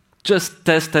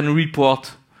test and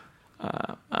report.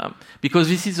 Because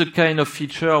this is a kind of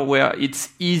feature where it's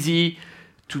easy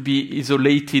to be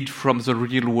isolated from the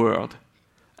real world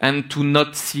and to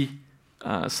not see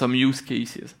some use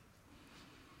cases.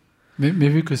 Maybe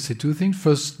we could say two things.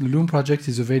 First, the Loom project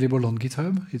is available on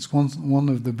GitHub. It's one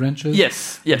of the branches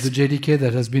yes. of the JDK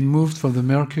that has been moved from the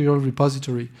Mercurial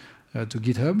repository to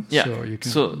GitHub. Yeah. So you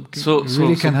can so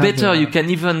better you can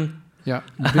even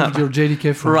build your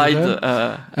JDK from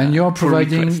GitHub. And you're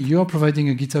providing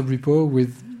a GitHub repo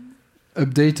with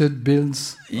updated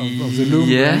builds of the Loom.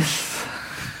 Yes.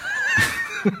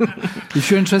 If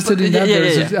you're interested in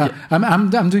that,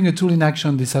 I'm doing a tool in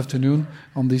action this afternoon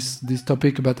on this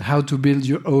topic about how to build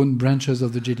your own branches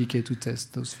of the JDK to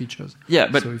test those features. Yeah,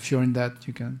 but so if you're in that,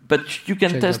 you can. But you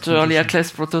can test the early access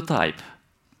prototype,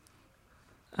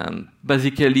 and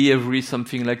basically every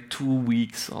something like 2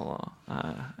 weeks, or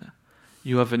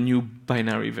you have a new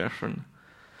binary version,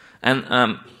 and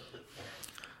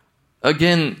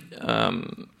again,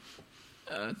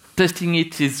 testing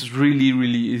it is really,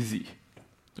 really easy.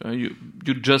 You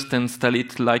just install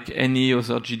it like any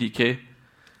other JDK,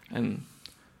 and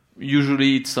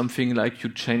usually it's something like you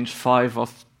change 5 or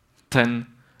 10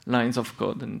 lines of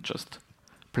code and just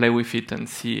play with it and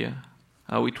see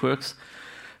how it works.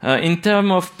 In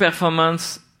terms of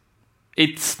performance,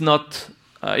 it's not.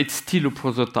 It's still a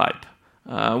prototype.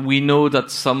 We know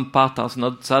that some parts are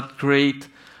not that great.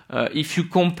 If you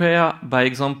compare, by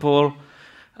example,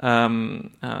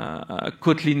 Kotlin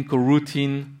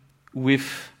coroutine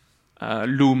with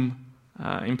Loom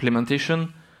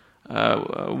implementation.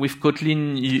 With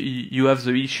Kotlin, you have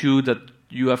the issue that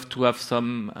you have to have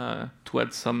some to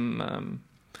add some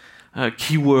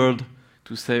keyword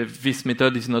to say this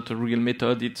method is not a real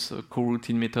method; it's a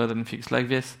coroutine method and things like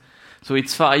this. So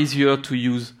it's far easier to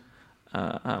use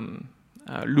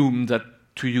Loom than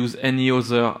to use any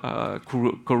other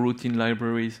coroutine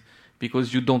libraries,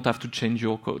 because you don't have to change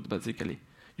your code basically.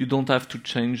 You don't have to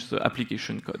change the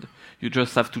application code. You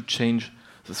just have to change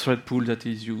the thread pool that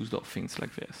is used or things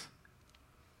like this.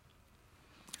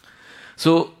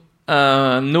 So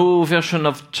no version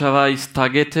of Java is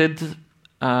targeted,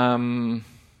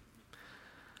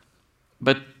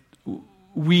 but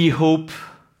we hope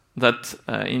that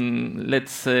in,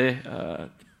 let's say,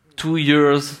 2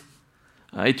 years,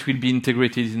 it will be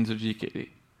integrated in the JDK.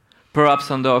 Perhaps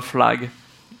under a flag,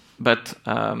 but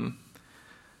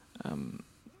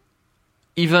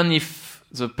even if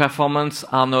the performance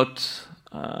are not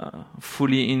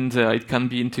fully in there, it can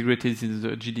be integrated in the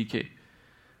JDK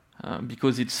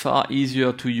because it's far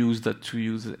easier to use than to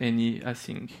use any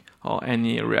async or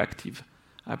any reactive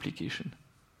application.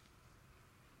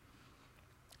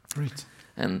 Great.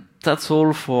 And that's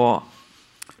all for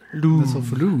Loom. That's all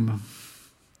for Loom.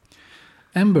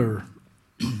 Ember.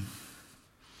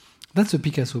 That's a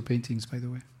Picasso paintings, by the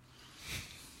way.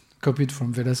 Copied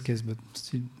from Velázquez, but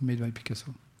still made by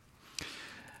Picasso.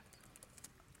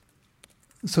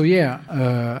 So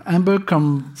Ember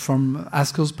comes from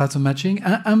Haskell's pattern matching.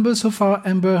 Ember, so far,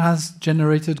 Ember has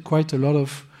generated quite a lot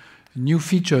of new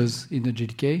features in the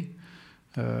JDK,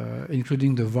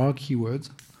 including the var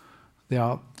keywords. There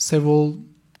are several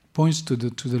points to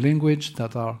the language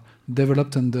that are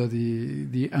developed under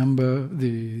the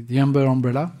Ember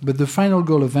umbrella. But the final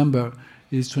goal of Ember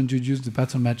is to introduce the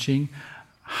pattern matching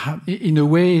in a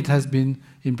way it has been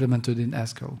implemented in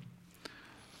Haskell.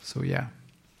 So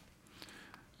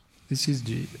this is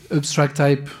the abstract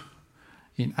type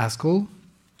in Haskell.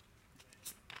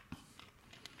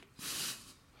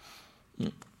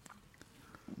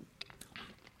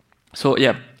 So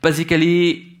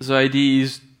basically the idea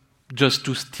is just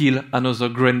to steal another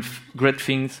great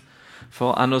things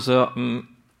for another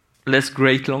less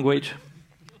great language.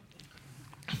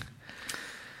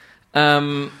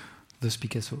 The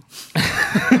Picasso.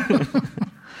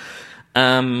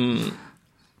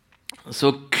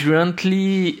 So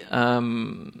currently,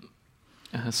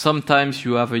 sometimes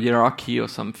you have a hierarchy or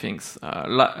some things,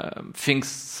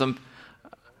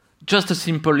 just a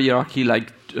simple hierarchy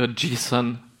like a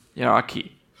JSON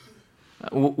hierarchy.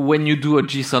 When you do a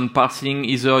JSON parsing,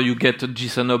 either you get a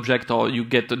JSON object or you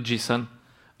get a JSON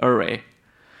array.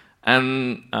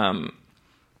 And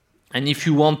if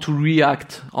you want to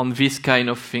react on this kind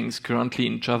of things, currently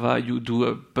in Java, you do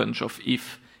a bunch of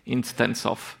if instance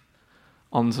of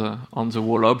on the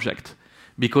whole object,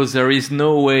 because there is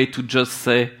no way to just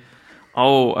say,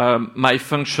 oh, my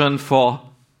function for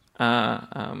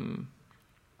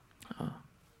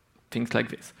things like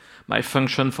this, my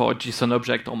function for a JSON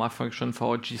object or my function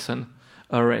for a JSON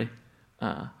array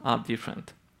are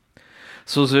different.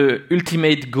 So the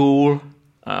ultimate goal,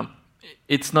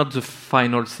 it's not the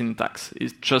final syntax.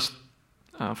 It's just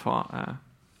for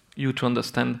you to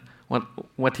understand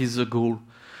what is the goal.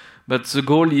 But the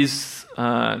goal is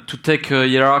to take a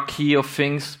hierarchy of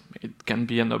things. It can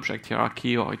be an object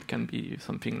hierarchy, or it can be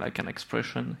something like an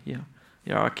expression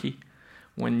hierarchy.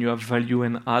 When you have value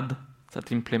and add,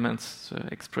 that implements the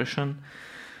expression.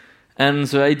 And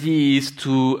the idea is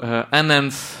to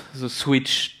enhance the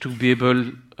switch to be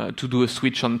able to do a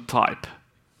switch on type,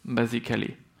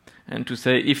 basically. And to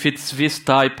say, if it's this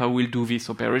type, I will do this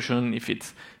operation. If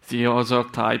it's the other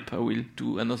type, I will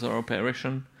do another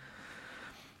operation.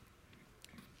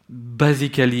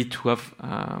 Basically, to have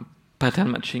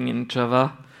pattern matching in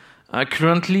Java.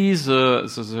 Currently,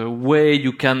 the way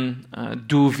you can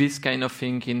do this kind of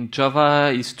thing in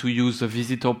Java is to use a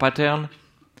visitor pattern.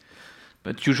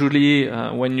 But usually,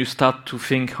 when you start to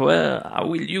think, well, I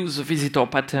will use a visitor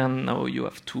pattern, now you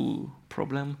have two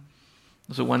problems.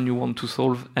 The one you want to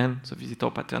solve and the visitor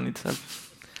pattern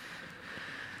itself.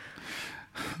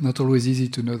 Not always easy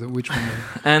to know which one.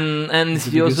 And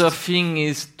the other thing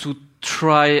is to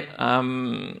try.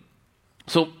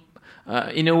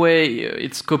 In a way,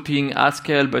 it's copying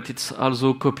Haskell, but it's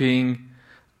also copying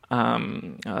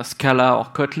Scala or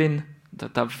Kotlin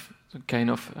that have a kind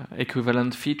of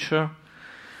equivalent feature.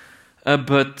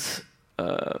 But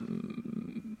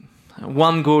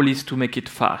one goal is to make it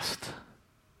fast.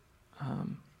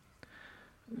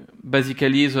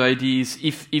 Basically, the idea is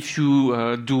if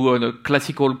you do a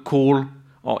classical call,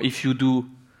 or if you do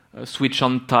a switch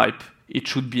on type, it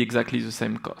should be exactly the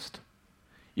same cost.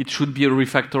 It should be a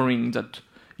refactoring that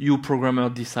you programmer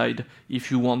decide if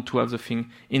you want to have the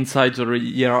thing inside the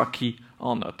hierarchy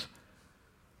or not.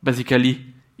 Basically,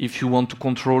 if you want to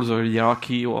control the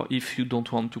hierarchy or if you don't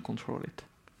want to control it.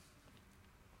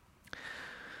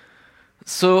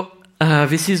 So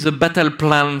this is the battle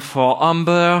plan for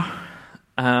Amber.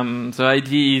 The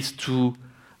idea is to,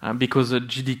 because the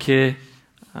GDK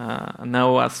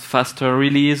now has faster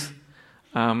release,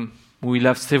 we'll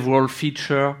have several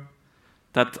features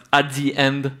that at the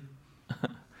end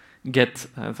get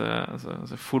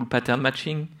the full pattern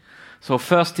matching. So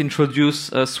first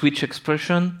introduce a switch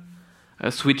expression,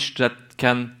 a switch that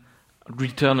can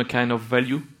return a kind of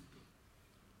value.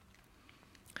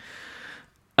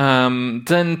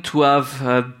 Then to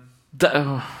have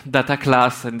data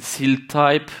class and seal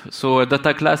type. So a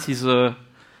data class is a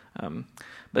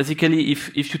basically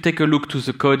if you take a look to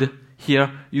the code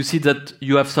here, you see that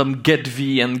you have some get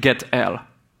v and get l.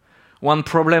 One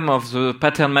problem of the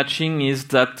pattern matching is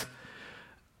that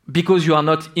because you are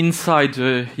not inside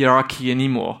the hierarchy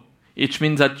anymore, it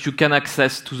means that you can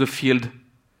access to the field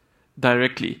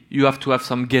directly. You have to have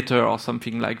some getter or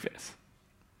something like this.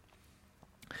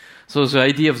 So the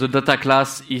idea of the data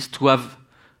class is to have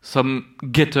some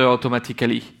getter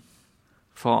automatically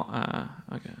for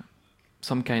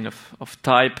some kind of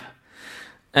type,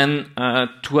 and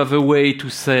to have a way to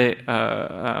say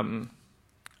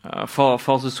for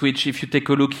the switch, if you take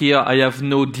a look here, I have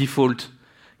no default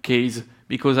case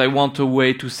because I want a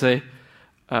way to say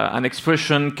an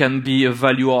expression can be a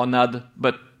value or an add,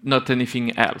 but not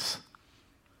anything else.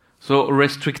 So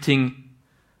restricting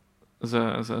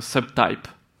the subtype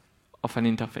of an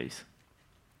interface.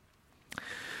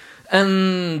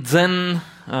 And then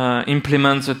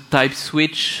implement the type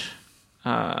switch.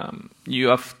 You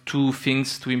have two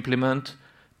things to implement.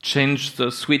 Change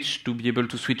the switch to be able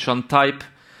to switch on type,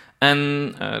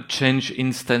 and change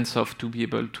instanceof to be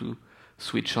able to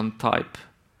switch on type.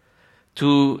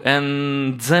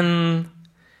 And then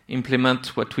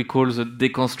implement what we call the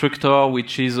deconstructor,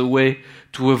 which is a way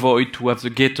to avoid to have the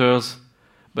getters,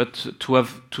 but to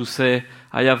have to say,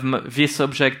 I have this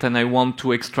object and I want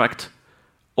to extract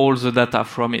all the data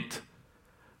from it.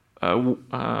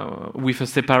 with a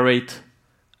separate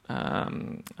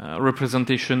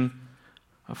representation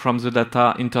from the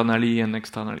data internally and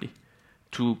externally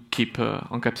to keep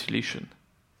encapsulation.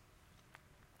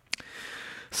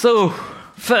 So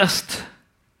first,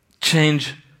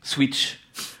 change switch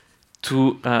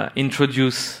to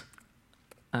introduce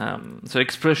the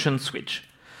expression switch.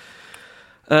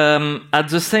 At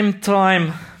the same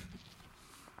time,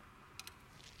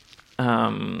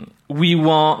 we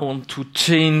want to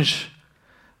change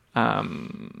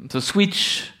the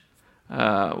switch.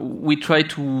 We try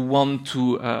to want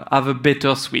to have a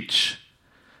better switch.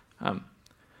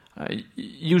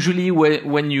 Usually,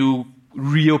 when you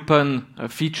reopen a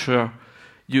feature,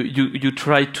 you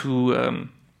try to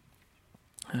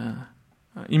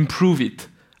improve it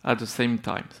at the same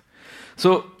time.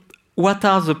 So, what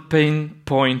are the pain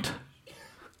points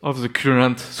of the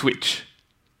current switch?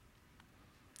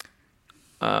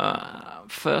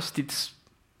 First, it's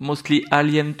mostly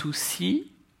alien to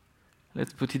C.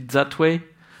 Let's put it that way.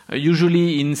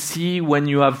 Usually in C, when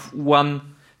you have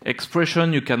one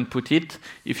expression, you can put it.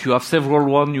 If you have several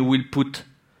ones, you will put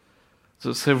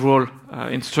the several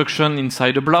instruction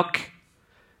inside a block.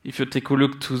 If you take a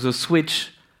look to the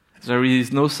switch, there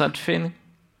is no such thing.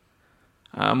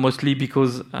 Mostly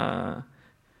because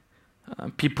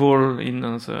people in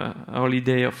the early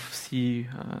day of C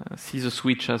see the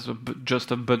switch as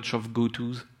just a bunch of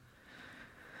go-tos.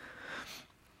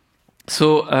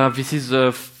 So this is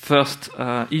the first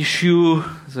issue.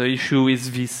 The issue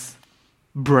is this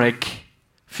break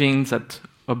thing that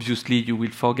obviously you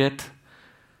will forget.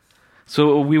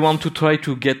 So we want to try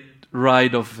to get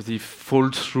rid of the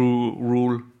fall-through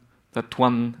rule that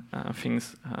one thing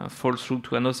falls through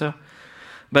to another.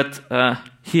 But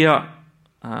here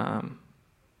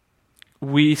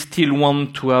we still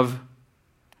want to have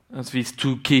these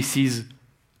two cases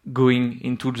going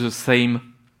into the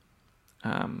same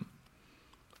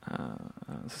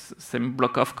same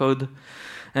block of code.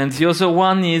 And the other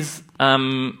one is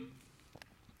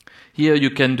here you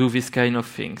can do this kind of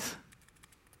things.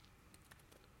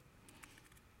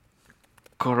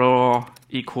 Color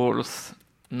equals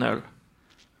null.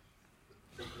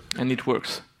 And it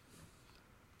works.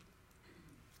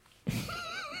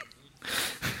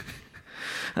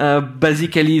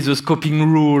 Basically, the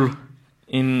scoping rule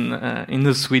in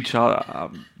the switch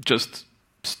are just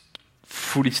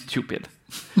fully stupid.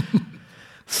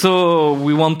 So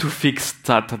we want to fix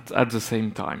that at the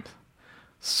same time.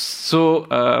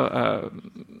 So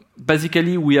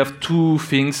basically, we have two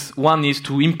things. One is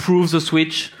to improve the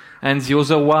switch, and the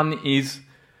other one is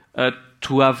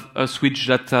to have a switch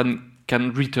that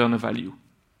can return a value.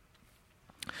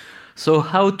 So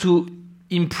how to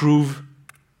improve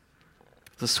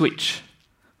the switch?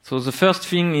 So the first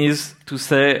thing is to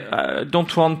say, I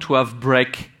don't want to have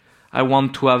break, I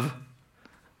want to have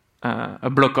a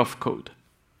block of code.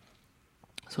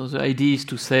 So the idea is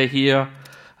to say here,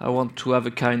 I want to have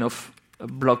a kind of a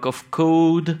block of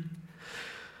code.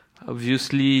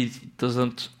 Obviously, it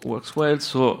doesn't work well,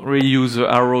 so reuse the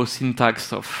arrow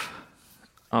syntax of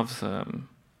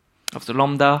the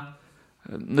lambda.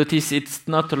 Notice it's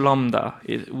not a lambda.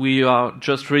 We are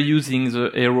just reusing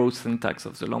the arrow syntax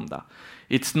of the lambda.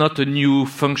 It's not a new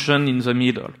function in the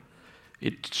middle.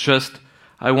 It's just,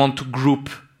 I want to group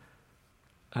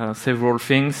several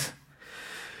things.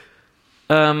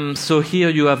 So here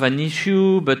you have an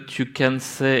issue, but you can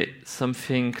say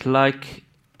something like,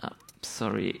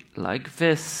 like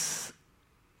this.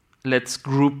 Let's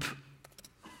group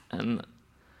and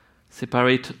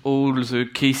separate all the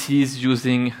cases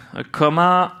using a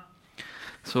comma.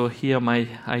 So here my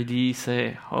ID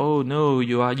say, oh no,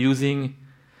 you are using,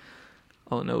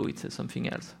 oh no, it says something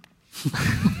else.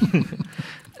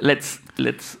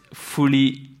 Let's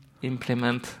fully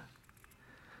implement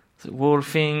the whole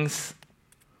things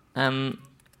and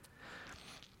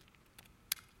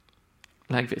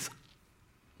like this.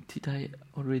 Did I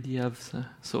already have the,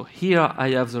 so here I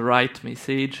have the right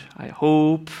message, I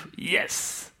hope,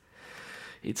 yes.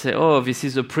 It says, oh, this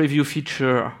is a preview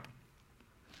feature.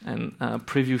 And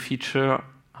preview feature,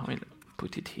 I will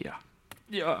put it here.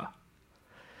 Yeah.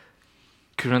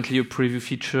 Currently a preview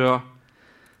feature.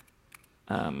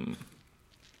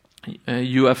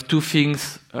 You have two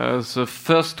things. The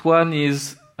first one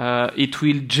is it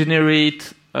will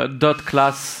generate a dot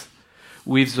class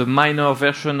with the minor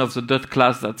version of the dot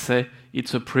class that say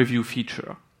it's a preview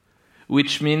feature,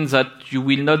 which means that you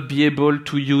will not be able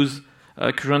to use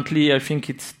currently, I think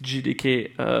it's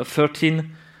JDK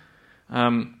 13.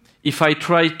 If I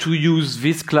try to use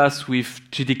this class with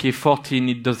JDK 14,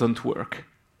 it doesn't work.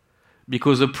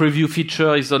 Because the preview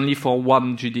feature is only for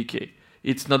one JDK.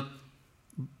 It's not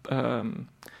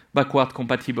backward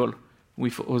compatible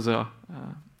with other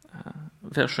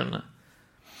version.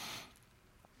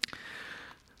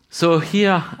 So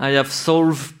here I have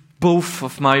solved both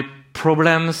of my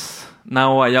problems.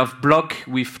 Now I have block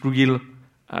with real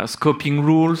scoping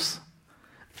rules,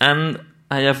 and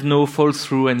I have no fall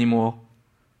through anymore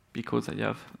because I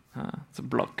have the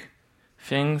block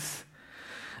things.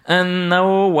 And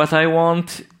now what I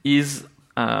want is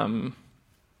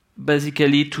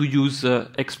basically to use the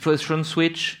expression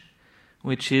switch,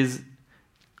 which is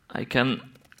I can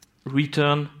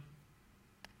return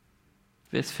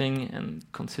this thing and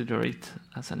consider it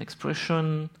as an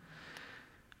expression,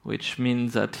 which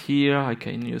means that here I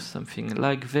can use something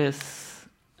like this,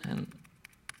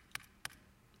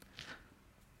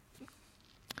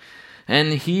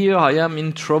 and here I am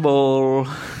in trouble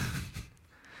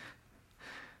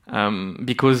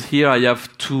because here I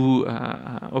have two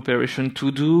operations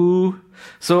to do.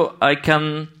 So I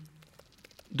can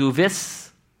do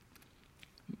this.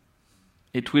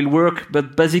 It will work,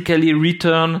 but basically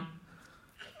return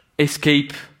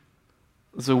escape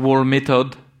the whole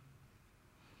method.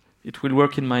 It will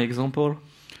work in my example.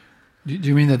 Do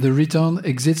you mean that the return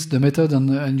exits the method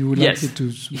and you would yes. like it to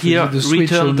here the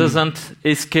switch return only? Doesn't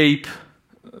escape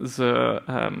the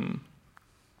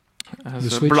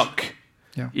switch block.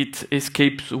 Yeah. It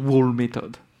escapes the whole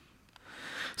method.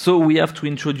 So we have to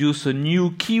introduce a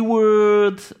new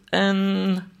keyword,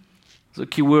 and the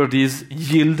keyword is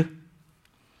yield.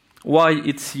 Why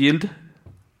it's yield?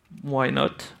 Why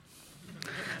not?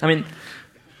 I mean,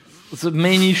 the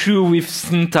main issue with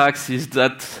syntax is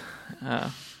that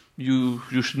you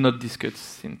should not discuss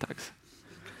syntax.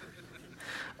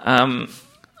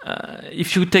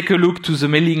 If you take a look to the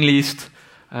mailing list,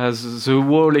 the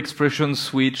whole expression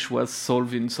switch was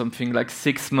solved in something like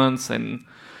 6 months, and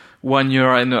 1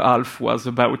 year and a half was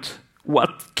about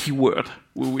what keyword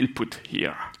we will put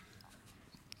here.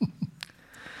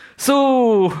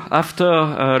 So, after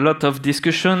a lot of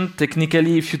discussion,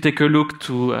 technically, if you take a look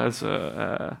to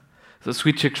the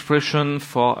switch expression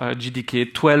for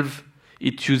GDK 12,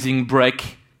 it's using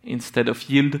break instead of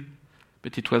yield,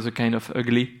 but it was a kind of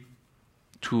ugly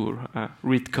to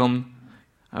retcon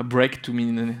break to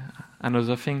mean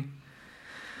another thing.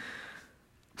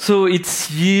 So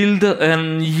it's yield,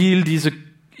 and yield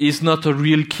is not a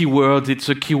real keyword. It's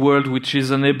a keyword which is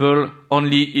enabled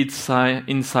only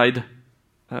inside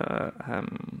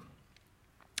an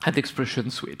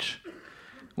expression switch,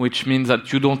 which means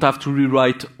that you don't have to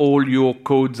rewrite all your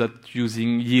code that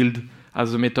using yield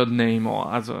as a method name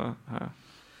or as a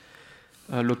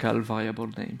local variable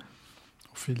name.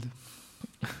 Field.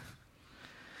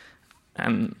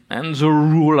 And the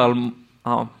rules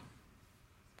are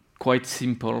quite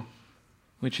simple,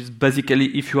 which is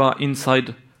basically if you are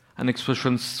inside an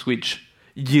expression switch,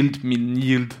 yield means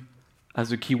yield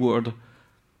as a keyword.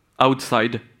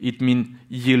 Outside, it means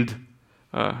yield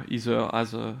either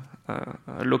as a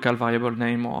local variable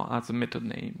name or as a method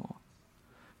name or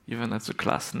even as a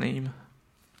class name.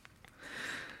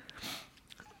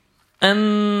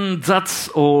 And that's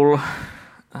all.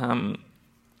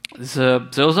 The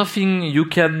other thing you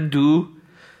can do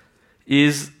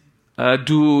is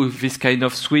do this kind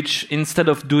of switch. Instead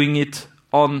of doing it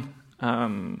on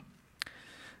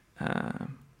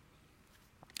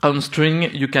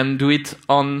string, you can do it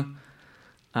on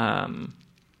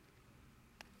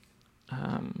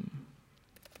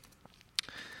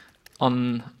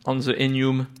the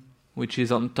enum, which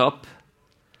is on top.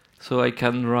 So I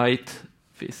can write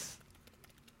this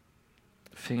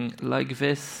thing like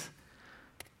this.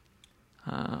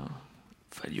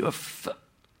 Value of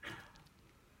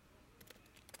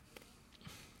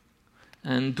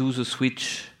and do the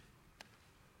switch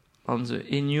on the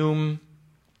enum.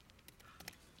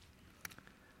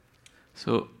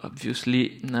 So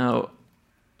obviously now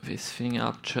these things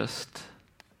are just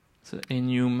the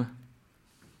enum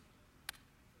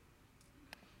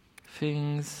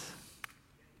things,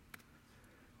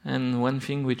 and one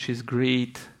thing which is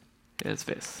great is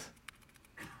this.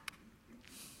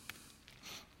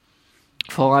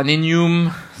 For an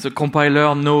enum, the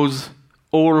compiler knows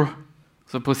all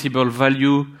the possible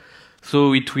value,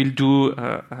 so it will do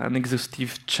an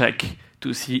exhaustive check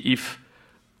to see if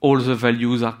all the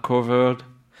values are covered.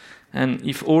 And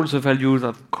if all the values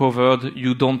are covered,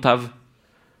 you don't have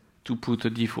to put a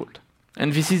default.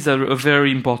 And this is a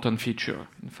very important feature,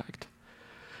 in fact.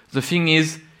 The thing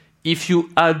is, if you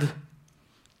add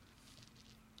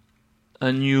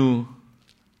a new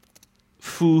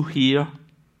foo here,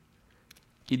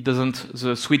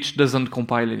 the switch doesn't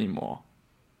compile anymore,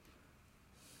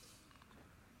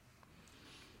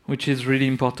 which is really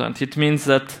important. It means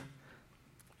that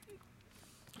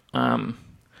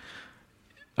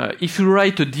if you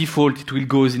write a default, it will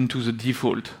go into the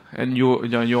default, and your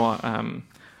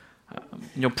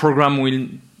program will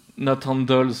not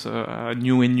handle the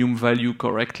new enum value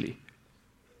correctly.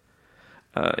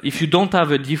 If you don't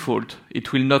have a default,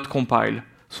 it will not compile,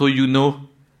 so you know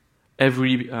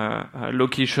every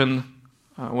location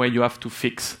where you have to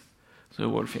fix the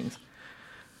whole things.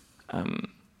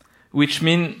 Which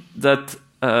means that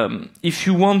if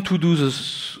you want to do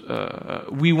this,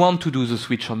 we want to do the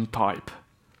switch on type.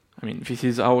 I mean, this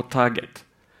is our target.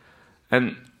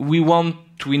 And we want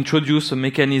to introduce a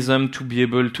mechanism to be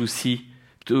able to see,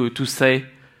 to say,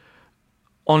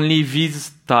 only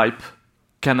this type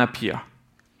can appear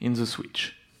in the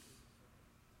switch.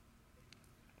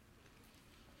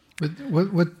 But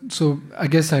so I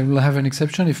guess I will have an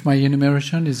exception if my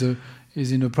enumeration is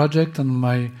in a project and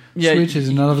my switch is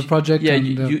in another project. Yeah,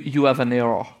 and, you have an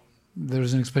error. There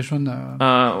is an expression.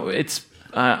 It's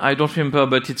I don't remember,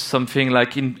 but it's something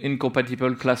like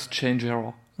incompatible class change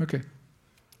error. Okay.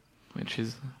 Which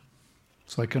is.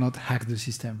 So I cannot hack the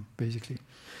system, basically.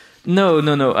 No.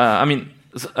 I mean,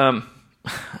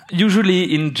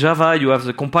 usually in Java you have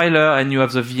the compiler and you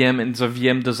have the VM, and the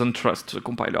VM doesn't trust the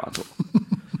compiler at all.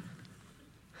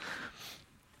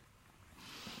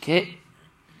 Okay.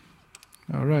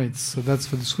 All right. So that's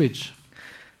for the switch.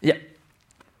 Yeah.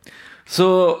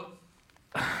 So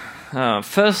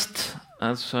first,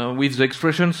 with the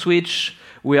expression switch,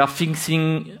 we are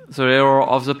fixing the error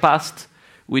of the past,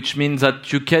 which means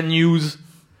that you can use.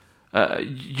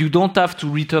 You don't have to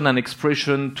return an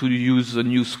expression to use a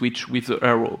new switch with the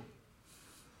arrow.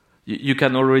 You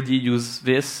can already use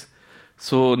this.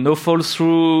 So no fall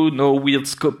through, no weird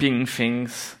scoping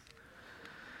things.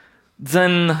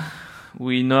 Then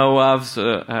we now have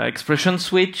the expression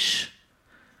switch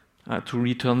to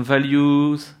return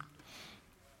values.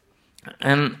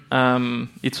 And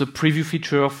it's a preview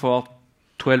feature for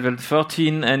 12 and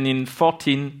 13, and in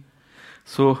 14,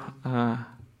 so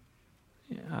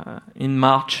in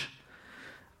March,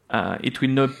 it will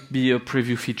not be a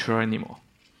preview feature anymore.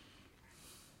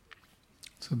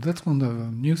 So that's one of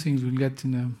the new things we'll get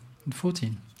in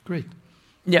 14. Great.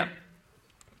 Yeah.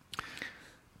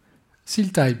 Seal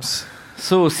types.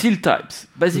 So seal types.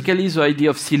 Basically, the idea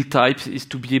of seal types is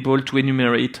to be able to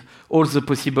enumerate all the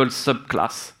possible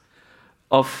subclass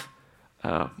of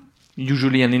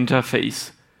usually an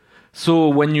interface. So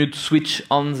when you switch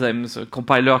on them, the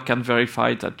compiler can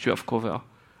verify that you have covered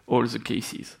all the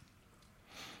cases.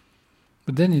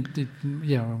 But then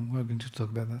yeah, we're going to talk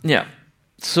about that. Yeah.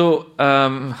 So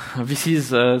this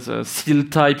is the seal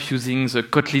type using the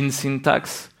Kotlin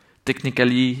syntax.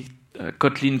 Technically,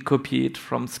 Kotlin copied it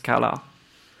from Scala.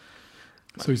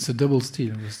 So it's a double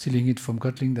steal. We're stealing it from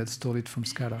Kotlin that stole it from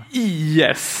Scala.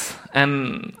 Yes.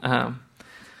 And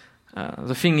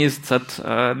the thing is that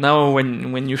now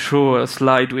when you show a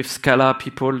slide with Scala,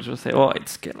 people just say, oh,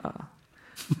 it's Scala.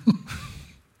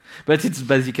 But it's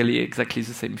basically exactly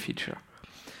the same feature.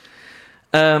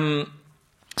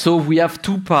 So we have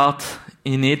two parts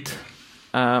in it.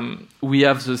 We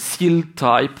have the seal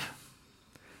type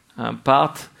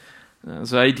part.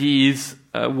 The idea is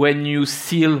when you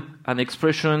seal an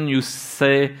expression, you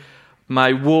say,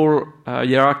 my whole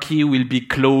hierarchy will be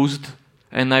closed,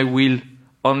 and I will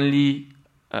only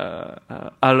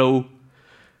allow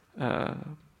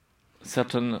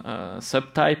certain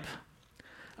subtype.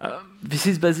 This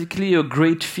is basically a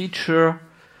great feature.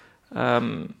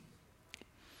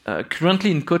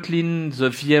 Currently in Kotlin, the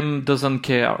VM doesn't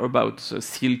care about the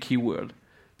seal keyword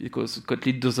because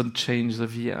Kotlin doesn't change the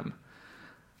VM.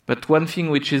 But one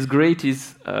thing which is great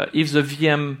is if the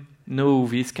VM knows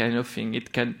this kind of thing,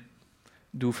 it can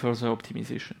do further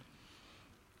optimization.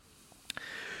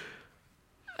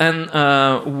 And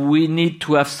we need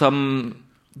to have some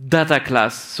data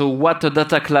class. So what a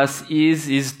data class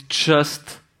is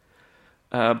just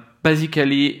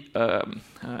basically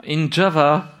in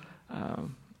Java,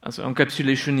 the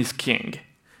encapsulation is king,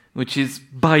 which is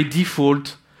by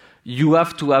default, you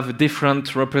have to have a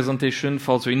different representation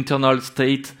for the internal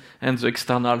state and the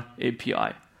external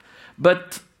API.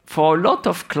 But for a lot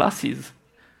of classes,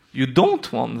 you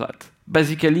don't want that.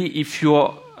 Basically, if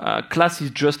your class is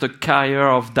just a carrier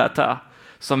of data,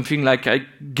 something like I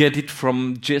get it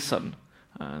from JSON,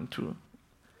 to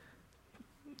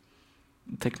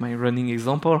take my running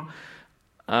example,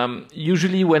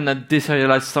 usually when I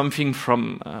deserialize something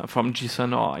from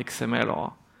JSON or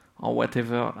XML or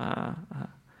whatever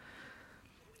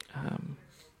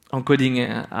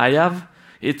encoding I have,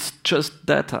 it's just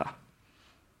data.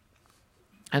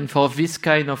 And for this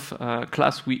kind of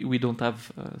class, we don't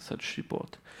have such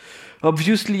support.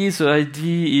 Obviously, the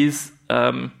idea is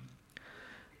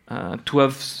to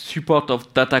have support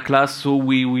of data class, so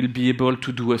we will be able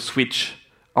to do a switch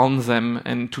on them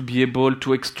and to be able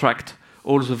to extract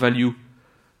all the value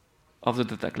of the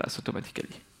data class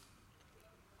automatically.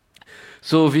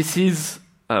 So this is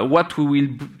what we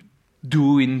will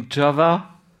do in Java.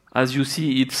 As you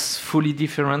see, it's fully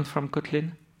different from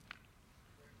Kotlin.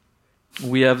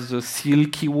 We have the seal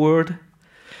keyword.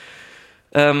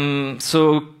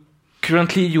 So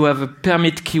currently you have a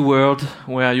permit keyword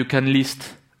where you can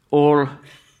list all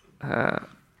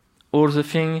the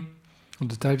thing. All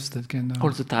the types that can...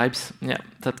 all the types, yeah,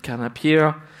 that can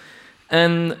appear.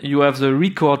 And you have the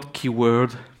record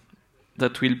keyword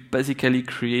that will basically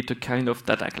create a kind of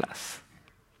data class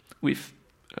with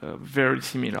very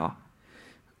similar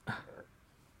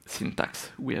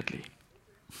syntax, weirdly.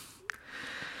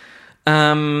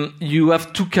 You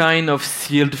have two kinds of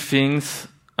sealed things.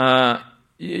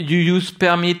 You use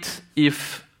permit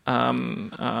if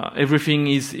everything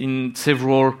is in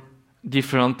several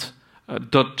different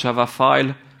 .java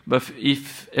file, but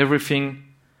if everything,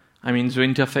 I mean the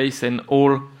interface and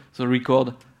all the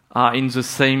record are in the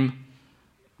same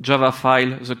Java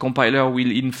file, the compiler will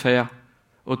infer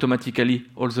automatically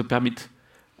all the permit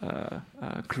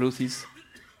clauses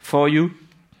for you.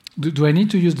 Do I need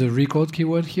to use the record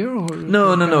keyword here? Or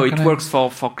no. It works for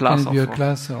class. Can it be a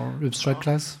class or abstract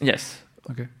class? Yes.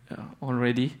 Okay.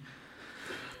 Already.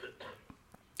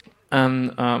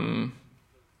 And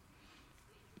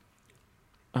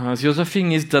the other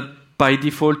thing is that by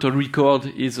default a record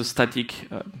is a static.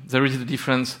 There is a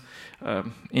difference.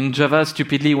 In Java,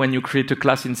 stupidly, when you create a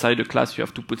class inside a class, you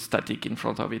have to put static in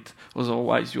front of it.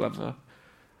 Otherwise, you have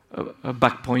a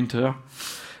back pointer.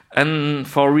 And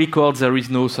for record, there is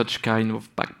no such kind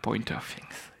of back pointer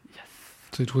things. Yes.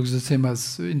 So it works the same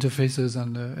as interfaces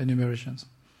and enumerations.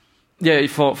 Yeah,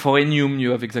 for enum,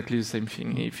 you have exactly the same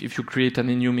thing. If you create an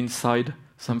enum inside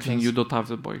something, you don't have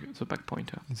the back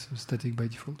pointer. It's static by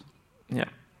default. Yeah.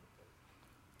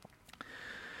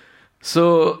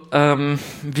 So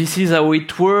this is how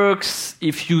it works.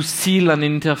 If you seal an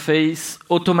interface,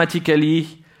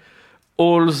 automatically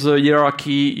all the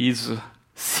hierarchy is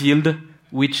sealed,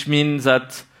 which means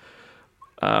that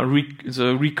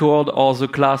the record or the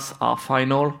class are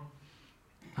final.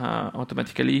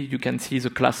 Automatically, you can see the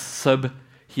class sub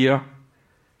here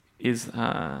is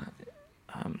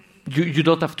you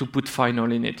don't have to put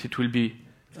final in it. It will be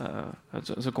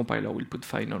the compiler will put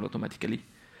final automatically.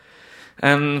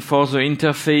 And for the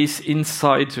interface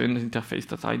inside the interface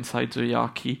that are inside the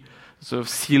hierarchy, the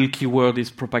seal keyword is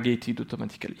propagated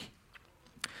automatically,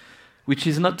 which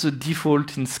is not the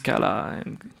default in Scala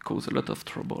and cause a lot of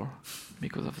trouble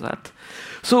because of that.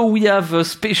 So we have a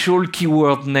special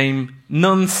keyword named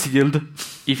non-sealed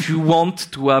if you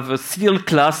want to have a sealed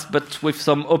class but with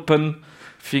some open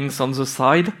things on the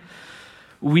side.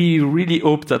 We really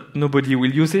hope that nobody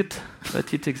will use it,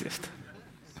 but it exists.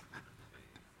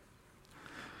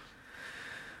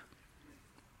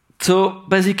 So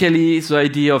basically, the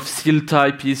idea of seal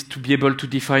type is to be able to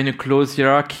define a closed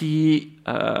hierarchy.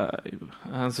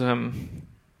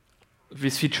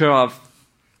 This feature have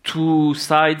two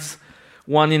sides,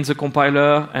 one in the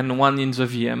compiler and one in the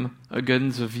VM. Again,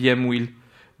 the VM will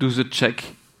do the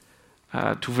check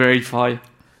to verify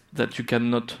that you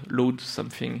cannot load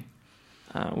something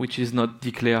which is not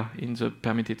declared in the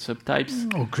permitted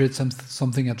subtypes. Or create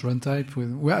something at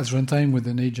runtime with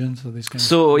an agent or this kind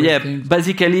so of yeah, things.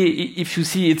 Basically, if you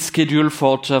see it's scheduled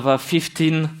for Java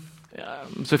 15,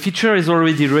 the feature is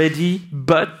already ready,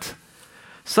 but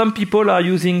some people are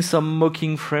using some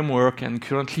mocking framework, and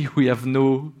currently we have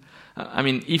no... I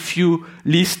mean, if you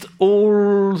list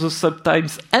all the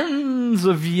subtypes and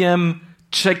the VM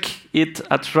check it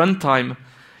at runtime,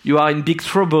 you are in big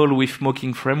trouble with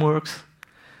mocking frameworks.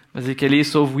 Basically,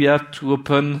 so we have to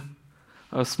open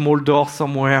a small door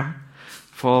somewhere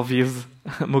for this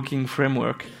mocking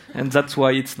framework. And that's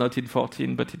why it's not in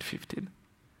 14, but in 15.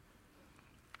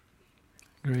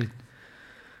 Great.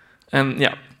 And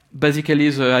yeah, basically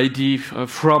the idea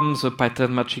from the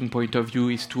pattern matching point of view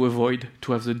is to avoid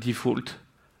to have the default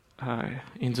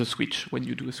in the switch when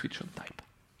you do a switch on type.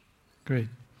 Great.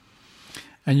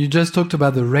 And you just talked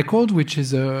about the record, which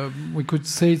is we could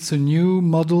say it's a new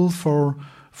model for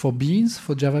beans,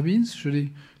 for Java beans.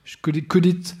 Could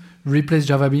it replace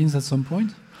Java beans at some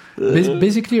point?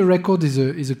 Basically, a record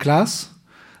is a class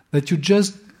that you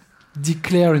just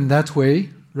declare in that way.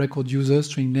 Record user,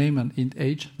 string name, and int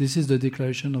age. This is the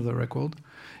declaration of the record.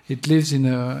 It lives in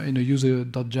a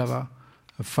user.java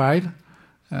file,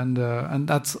 and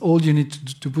that's all you need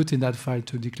to put in that file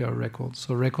to declare a record.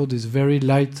 So record is very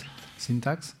light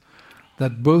syntax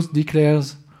that both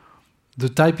declares the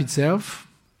type itself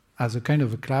as a kind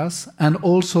of a class, and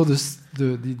also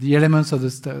the elements of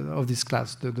of this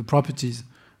class, the properties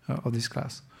of this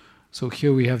class. So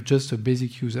here we have just a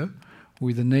basic user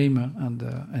with a name and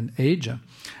an age,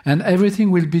 and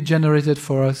everything will be generated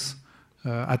for us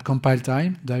at compile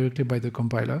time directly by the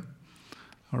compiler.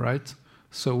 All right.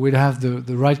 So we'll have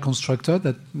the right constructor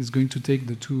that is going to take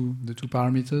the two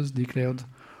parameters declared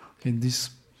in this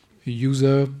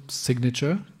user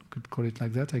signature. Could call it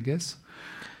like that, I guess.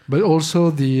 But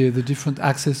also the different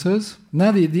accessors.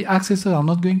 Now the accessors are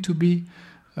not going to be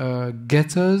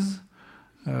getters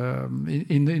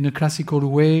in a classical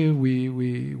way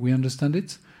we understand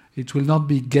it. It will not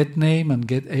be get name and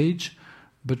get age,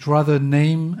 but rather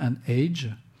name and age.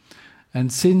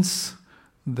 And since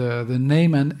the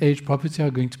name and age property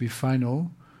are going to be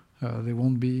final, there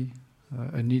won't be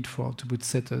a need to put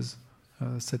setters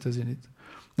in it.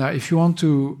 Now, if you want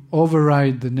to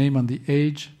override the name and the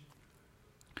age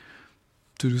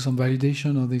to do some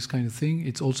validation or this kind of thing,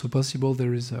 it's also possible.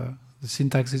 There is the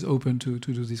syntax is open to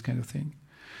do this kind of thing.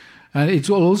 And it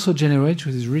will also generate,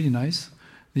 which is really nice,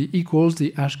 the equals,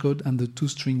 the hashcode, and the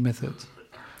toString method.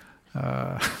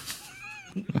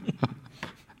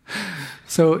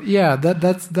 So yeah,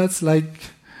 that's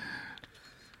like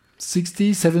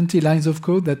 60, 70 lines of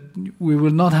code that we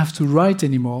will not have to write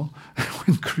anymore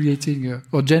when creating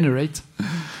or generate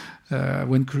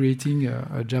when creating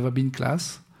a Java Bean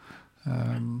class.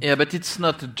 Yeah, but it's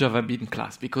not a Java Bean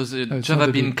class, because a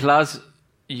Java Bean class,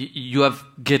 you have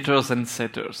getters and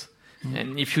setters. Mm.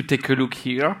 And if you take a look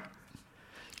here,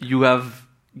 you have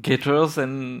getters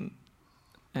and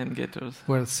getters.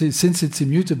 Well, since it's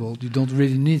immutable, you don't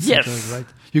really need setters, right?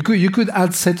 You could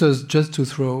add setters just to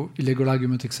throw illegal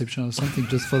argument exception or something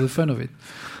just for the fun of it.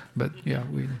 But yeah,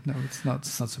 it's not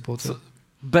supported. So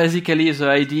basically, the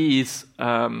idea is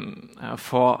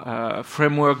for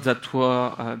framework that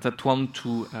want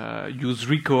to use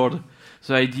record.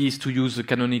 The idea is to use the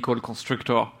canonical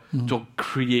constructor to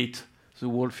create the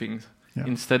whole things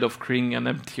instead of creating an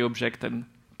empty object and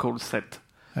call set.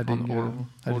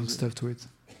 Adding stuff to it.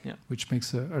 Yeah, which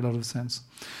makes a lot of sense.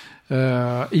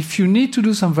 If you need to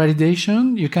do some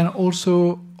validation, you can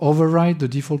also override the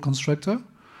default constructor.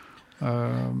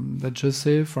 That just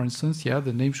say, for instance,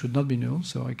 the name should not be null,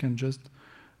 so I can just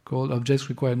call objects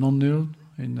require non-null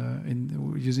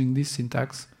in using this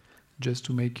syntax, just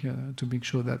to make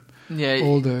sure that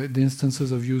all the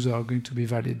instances of user are going to be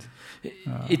valid.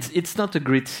 It's not a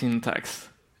great syntax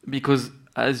because,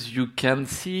 as you can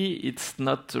see, it's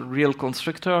not a real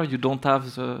constructor. You don't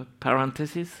have the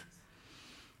parentheses.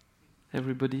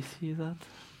 Everybody see that?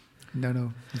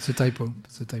 No, it's a typo.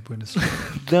 It's a typo in the string.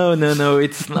 No,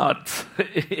 it's not.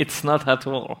 It's not at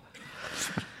all.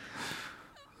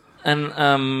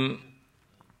 And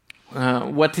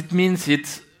what it means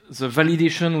is the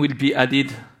validation will be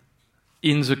added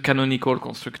in the canonical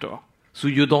constructor. So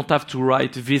you don't have to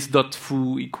write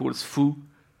this.foo equals foo.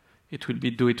 It will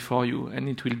do it for you, and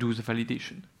it will do the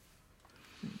validation.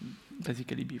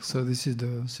 Basically, before. So this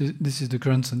is the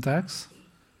current syntax.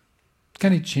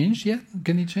 Can it change yet?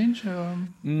 Can it change?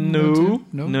 No.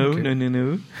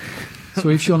 So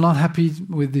if you're not happy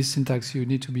with this syntax, you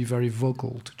need to be very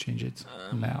vocal to change it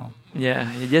now.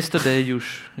 Yeah, yesterday you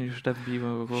should have been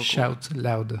vocal. Shout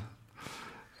loud.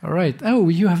 All right. Oh,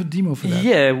 you have a demo for that.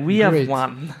 Yeah, we have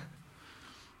one.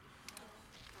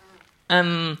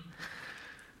 And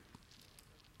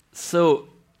so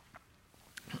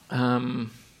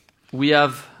we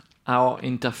have our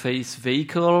interface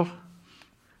vehicle,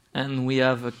 and we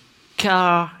have a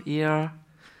car here.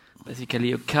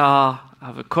 Basically, a car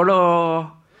have a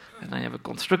color, and I have a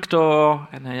constructor,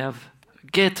 and I have a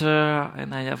getter,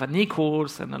 and I have an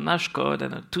equals, and an hashcode,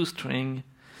 and a toString.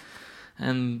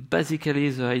 And basically,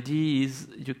 the idea is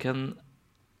you can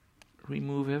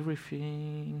remove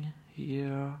everything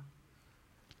here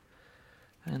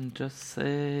and just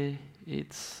say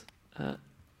it's a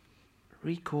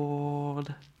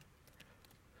record.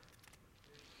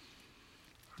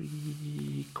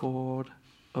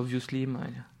 Obviously, my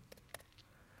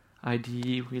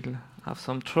IDE will have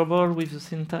some trouble with the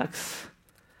syntax.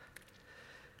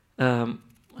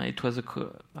 It was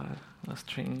a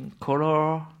string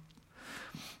color.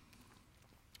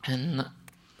 And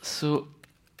so,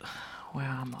 where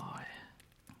am I?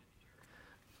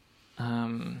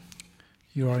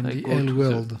 You are in the L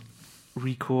world.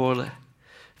 Record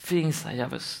things. I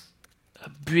have a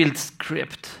build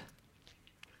script.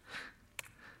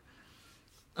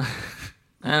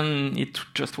 And it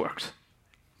just works.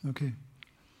 Okay.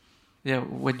 Yeah,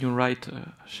 when you write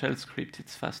a shell script,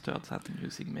 it's faster than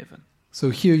using Maven. So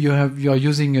here you are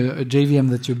using a JVM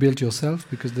that you built yourself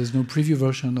because there's no preview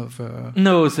version of.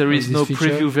 No, there is no feature.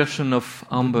 preview version of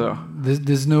Amber.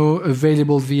 There's no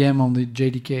available VM on the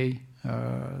JDK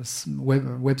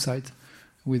website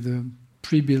with a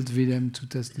pre-built VM to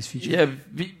test this feature. Yeah,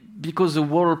 because the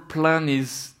whole plan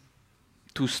is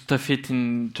to stuff it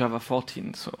in Java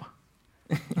 14, so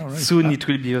soon it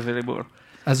will be available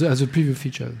as a preview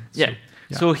feature. Yeah.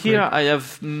 So here great. I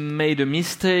have made a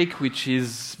mistake, which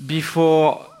is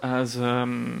before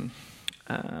the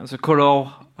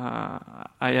color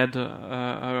I had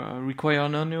a require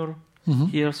null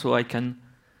here, so I can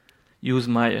use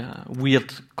my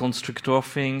weird constructor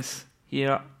things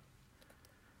here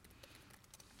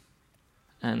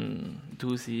and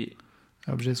do the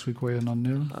objects require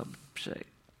non-null.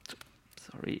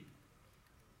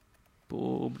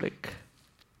 Public.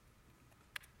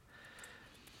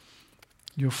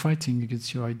 You're fighting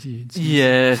against your ID.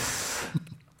 Yes.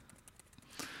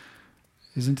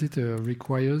 Isn't it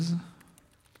requires?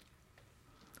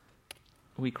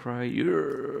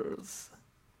 Requires.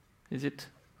 Is it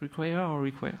require or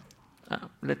require?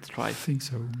 Let's try. I think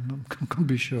so. Can't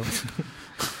be sure.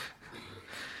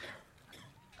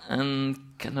 And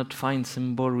cannot find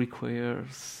symbol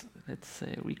requires. Let's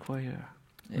say require.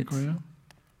 Require?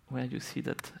 Where you see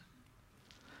that.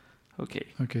 Okay.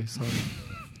 Okay, sorry.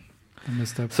 I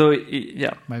messed up. So,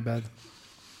 yeah. My bad.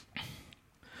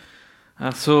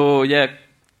 So, yeah,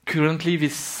 currently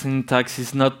this syntax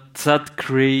is not that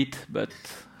great, but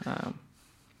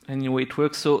anyway, it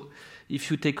works. So, if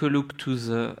you take a look to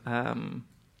the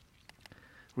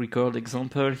record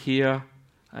example here,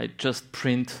 I just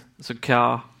print the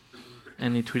car,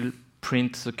 and it will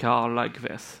print the car like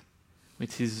this,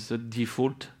 which is the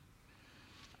default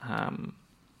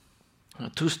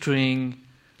toString,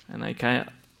 and I can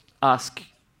ask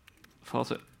for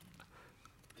the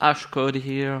hash code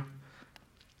here,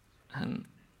 and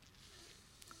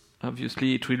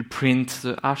obviously it will print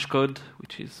the hash code,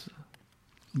 which is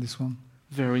this one.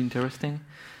 Very interesting.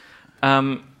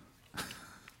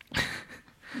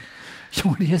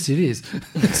 Yes, it is.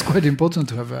 It's quite important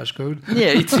to have a hash code. Yeah,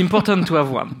 it's important to have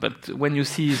one, but when you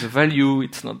see the value,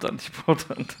 it's not that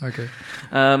important. Okay.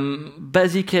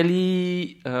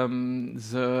 Basically,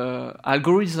 the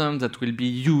algorithm that will be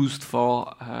used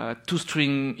for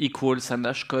toString equals and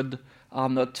hash code are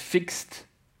not fixed.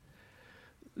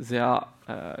 They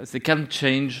can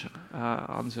change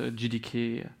on the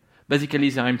JDK. Basically,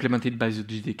 they are implemented by the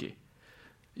JDK.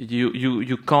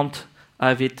 You can't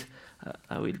have it.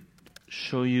 I will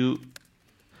show you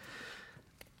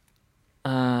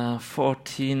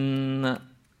 14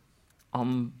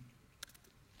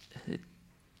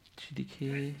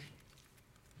 JDK.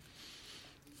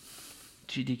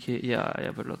 Yeah, I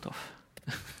have a lot of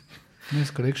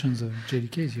nice collections of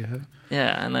JDKs you have.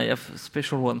 Yeah, and I have a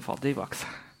special one for Devox.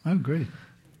 Oh, great.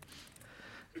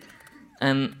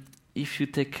 And if you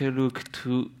take a look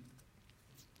to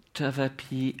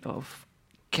JavaP of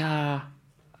car,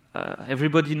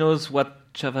 everybody knows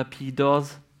what JavaP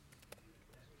does.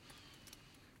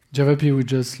 JavaP would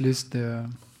just list the...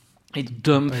 It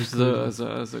dumps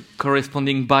the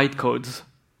corresponding bytecodes.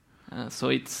 So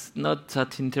it's not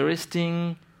that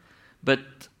interesting, but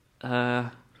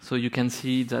so you can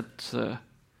see that the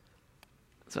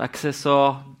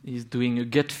accessor is doing a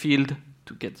get field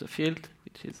to get the field,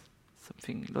 which is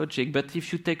something logic. But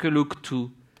if you take a look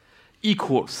to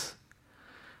equals,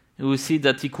 you will see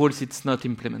that equals, it's not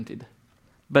implemented.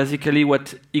 Basically,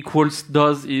 what equals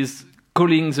does is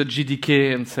calling the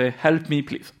JDK and say, help me,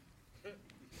 please.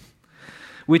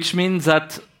 Which means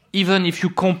that even if you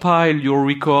compile your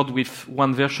record with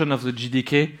one version of the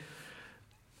JDK,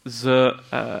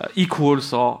 the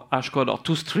equals or hashcode or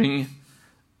toString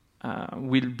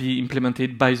will be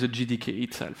implemented by the JDK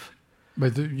itself.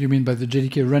 You mean by the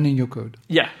JDK running your code?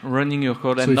 Yeah, running your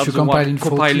code, so and not the one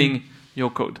compiling your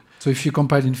code. So if you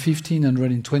compile in 15 and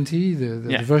run in 20,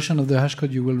 the version of the hash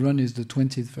code you will run is the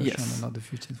 20th version and not the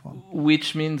 15th one.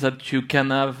 Which means that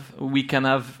we can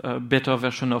have a better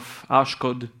version of hash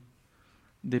code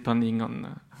depending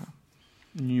on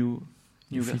new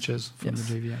features from the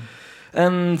JVM.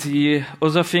 And the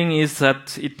other thing is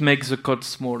that it makes the code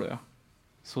smaller.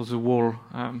 So the whole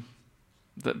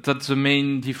that's the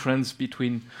main difference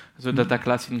between the data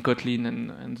class in Kotlin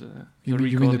and the you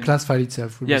mean the class file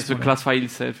itself? Yes, the class file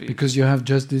itself. Because you have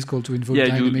just this call to invoke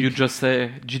dynamic. You just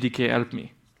say JDK help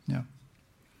me. Yeah.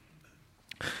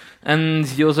 And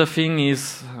the other thing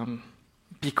is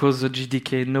because the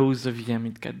JDK knows the VM,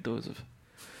 it can do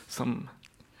some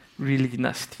really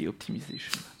nasty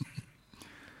optimization.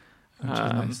 Which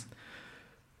is nice.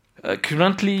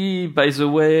 Currently, by the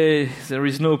way, there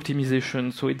is no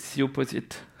optimization, so it's the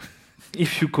opposite.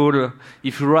 If you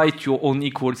write your own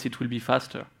equals, it will be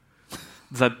faster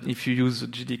than if you use the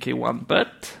GDK one,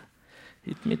 but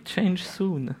it may change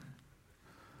soon.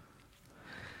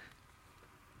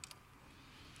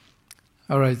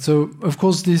 All right. So of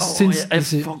course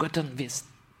I've forgotten this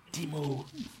demo.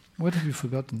 What have you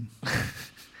forgotten?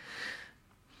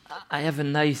 I have a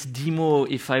nice demo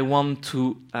if I want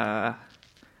to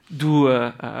do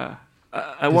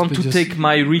I want to take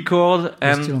my record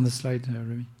and... You're still on the slide,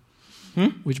 Remi.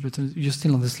 Which button? You're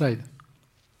still on the slide.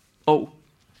 Oh.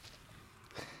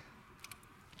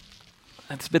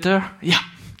 That's better? Yeah.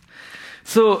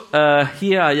 So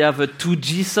here I have a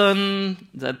 2JSON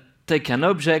that take an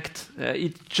object.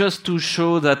 It's just to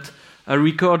show that a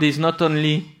record is not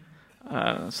only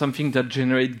something that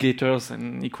generates getters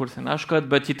and equals and hashcode,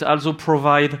 but it also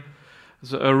provides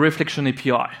a reflection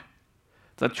API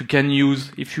that you can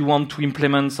use if you want to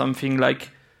implement something like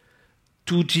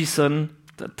 2JSON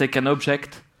that take an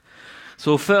object.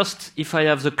 So first, if I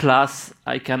have the class,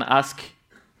 I can ask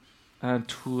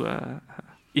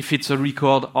if it's a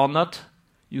record or not,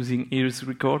 using here's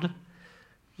record,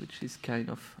 which is kind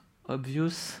of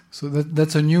obvious. So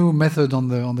that's a new method on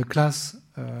the class.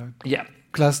 Yeah.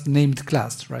 Class named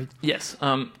class, right? Yes.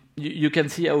 You can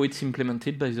see how it's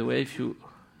implemented, by the way, if you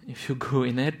go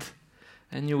in it,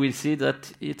 and you will see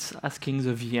that it's asking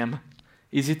the VM,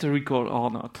 is it a record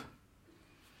or not?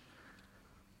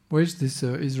 Where is this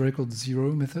is record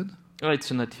 0 method? Oh, it's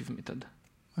a native method.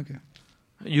 Okay.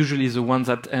 Usually the one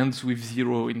that ends with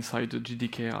 0 inside the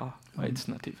GDKR. It's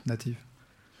native. Native.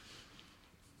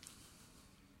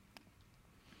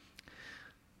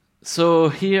 So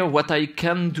here what I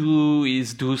can do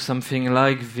is do something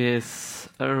like this.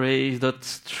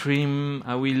 Array.stream.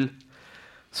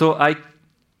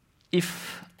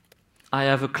 If I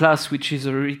have a class which is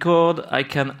a record, I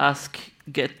can ask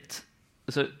get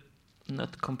the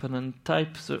not component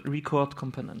type, the record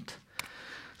component.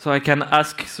 So I can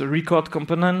ask the record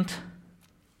component.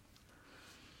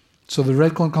 So the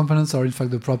record components are in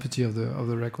fact the property of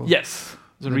the record. Yes,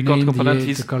 the record name, component the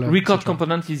is color, record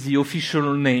component is the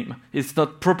official name. It's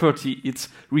not property. It's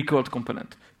record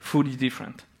component, fully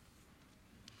different.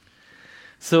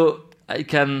 So I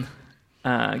can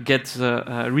get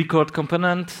the record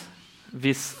component,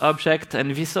 this object,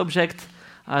 and this object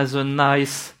has a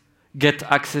nice get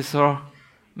accessor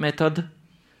method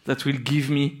that will give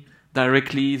me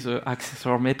directly the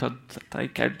accessor method that I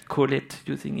can call it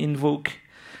using invoke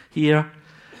here.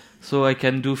 So I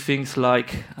can do things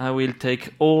like I will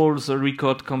take all the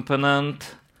record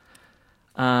component,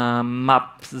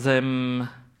 map them,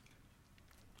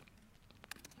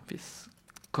 this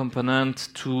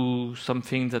component to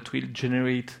something that will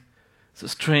generate the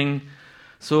string.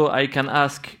 So I can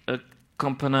ask a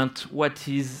component, what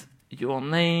is your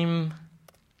name,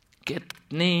 get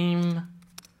name,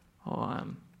 or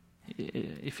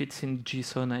if it's in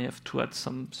JSON, I have to add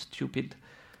some stupid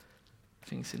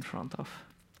things in front of.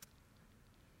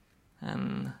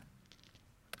 And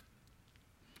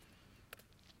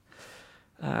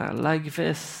like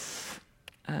this,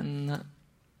 and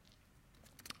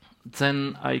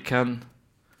then I can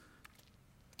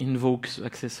invoke the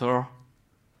accessor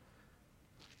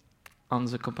on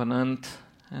the component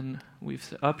and with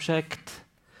the object,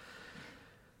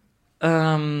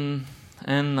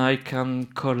 and I can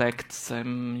collect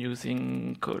them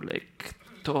using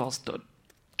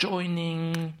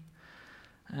collectors.joining.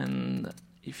 And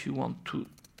if you want to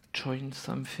join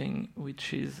something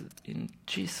which is in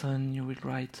JSON, you will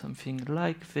write something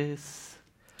like this.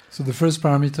 So the first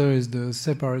parameter is the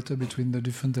separator between the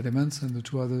different elements, and the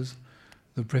two others,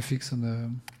 the prefix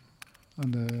and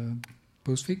the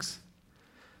postfix.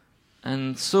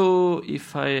 And so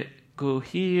if I go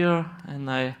here and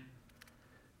I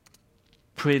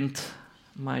print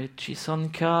my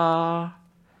JSON car,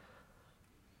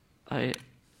 it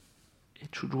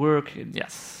should work. And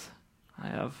yes, I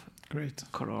have great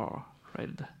color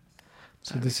red.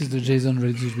 So this is the JSON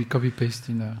ready to be copy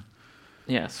pasted in a.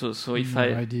 Yeah. So if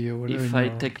I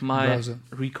take my browser.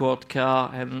 record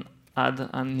car and add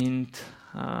an int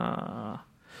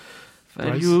value.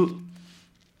 Price.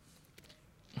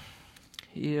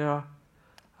 Here,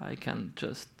 I can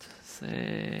just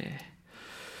say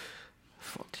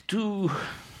 42.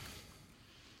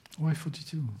 Why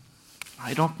 42?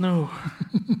 I don't know.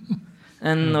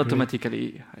 And Oh,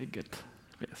 automatically I get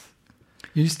yes.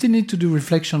 You still need to do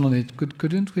reflection on it.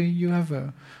 Couldn't you have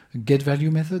a get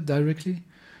value method directly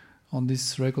on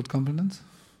this record component?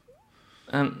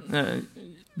 And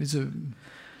It's a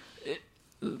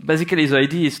basically the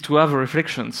idea is to have a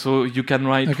reflection, so you can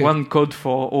write Okay. one code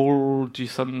for all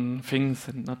JSON things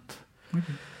and not.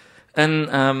 Okay.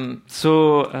 And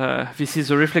so this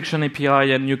is a reflection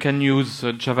API, and you can use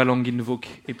Java long invoke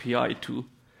API too,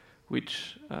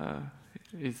 which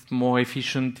is more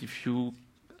efficient if you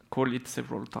call it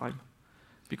several times,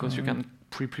 because you can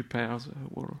prepare the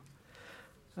whole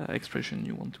expression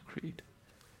you want to create.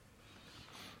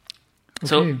 Okay.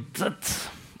 So that's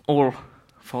all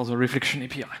for the reflection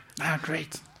API. Ah,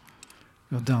 great.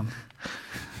 You're done.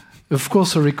 Of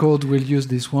course, a record will use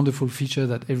this wonderful feature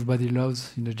that everybody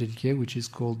loves in the JDK, which is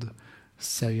called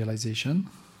serialization.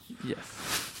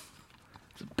 Yes.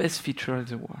 The best feature in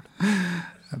the world.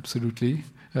 Absolutely.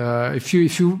 If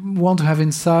you want to have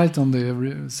insight on the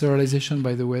serialization,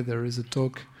 by the way, there is a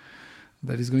talk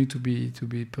that is going to be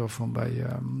performed by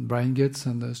Brian Getz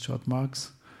and Stuart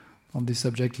Marks on this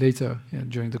subject later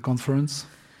during the conference.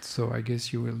 So I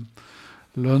guess you will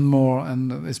learn more,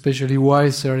 and especially why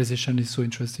serialization is so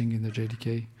interesting in the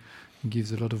JDK. It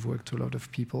gives a lot of work to a lot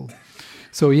of people.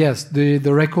 So yes,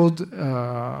 the record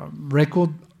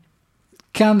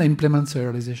can implement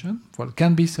serialization. Well,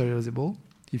 can be serializable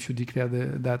if you declare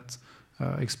that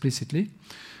explicitly.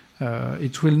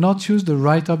 It will not use the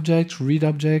write object, read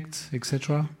object,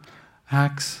 etc.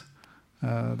 hacks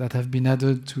that have been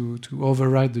added to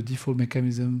override the default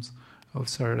mechanisms of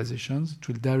serializations. It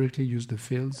will directly use the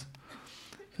fields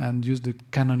and use the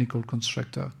canonical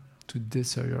constructor to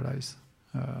deserialize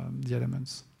the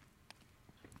elements.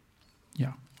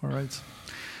 Yeah, all right.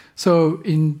 So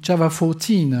in Java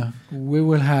 14, we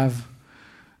will have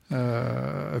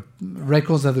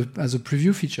records as a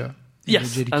preview feature.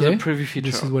 Yes, the JDK. as a preview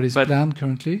feature. This is what is planned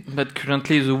currently. But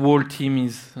currently the whole team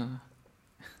is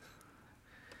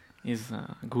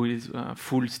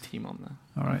full steam on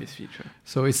this feature.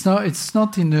 So it's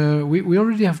not in we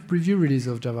already have preview release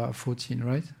of Java 14,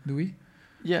 right? Do we?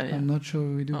 Yeah. I'm not sure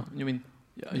we do. Oh, you mean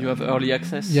you have early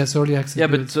access? Yes, early access. Yeah,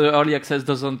 but early access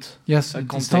doesn't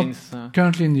contain. It's not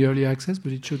currently in the early access,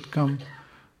 but it should come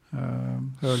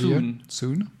earlier.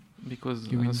 Soon. Because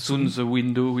soon the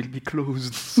window will be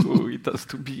closed, so it has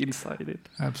to be inside it.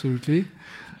 Absolutely.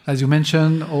 As you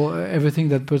mentioned, everything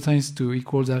that pertains to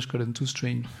equals hashcode and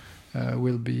toString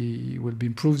will be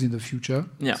improved in the future.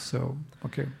 Yeah. So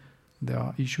there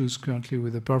are issues currently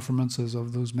with the performances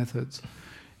of those methods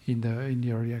in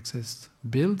the early access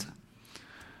build.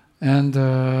 And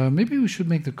maybe we should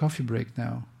make the coffee break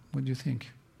now. What do you think?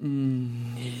 I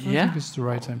think it's the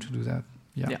right time to do that.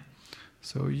 Yeah.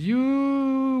 So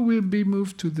you will be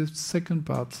moved to the second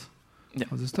part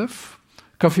of the stuff.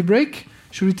 Coffee break.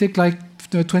 Should we take like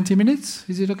 20 minutes?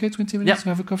 Is it okay, 20 minutes to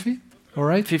have a coffee? All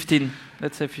right. 15.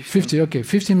 Let's say 15. 50, okay.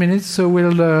 15 minutes. So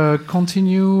we'll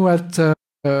continue at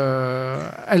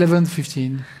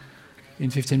 11:15 in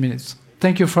 15 minutes.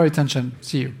 Thank you for your attention.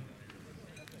 See you.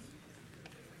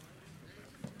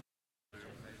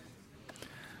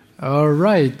 All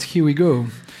right, here we go.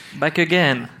 Back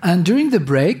again. And during the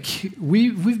break,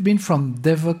 we've been from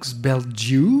Devox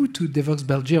Belgium to Devox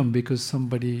Belgium because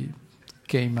somebody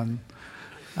came and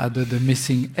added the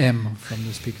missing M from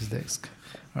the speaker's desk.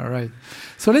 All right.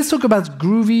 So let's talk about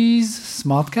Groovy's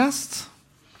Smartcast.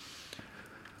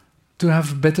 To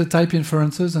have better type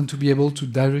inferences and to be able to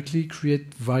directly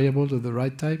create variables of the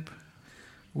right type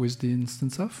with the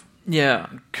instanceof. Yeah,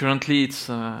 currently it's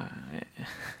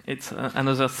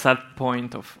another sad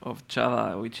point of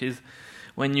Java, which is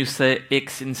when you say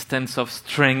X instance of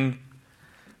string,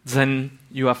 then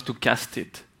you have to cast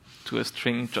it to a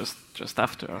string just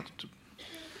after.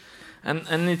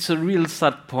 And it's a real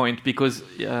sad point because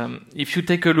if you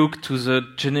take a look to the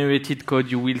generated code,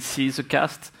 you will see the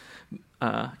cast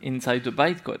inside the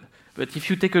bytecode. But if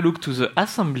you take a look to the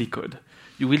assembly code,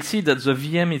 you will see that the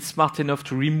VM is smart enough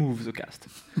to remove the cast.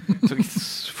 So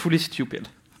it's fully stupid.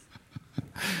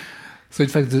 So in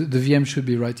fact, the VM should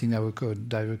be writing our code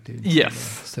directly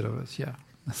instead of us. Yeah.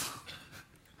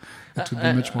 It would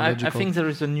be much more logical. I think there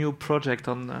is a new project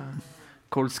on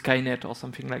called Skynet or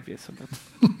something like this.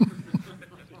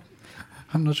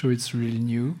 I'm not sure it's really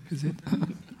new, is it?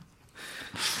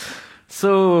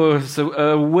 So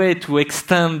a way to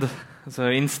extend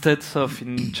the instanceof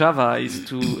in Java is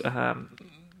to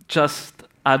just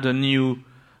add a new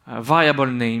variable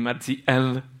name at the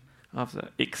end of the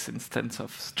X instance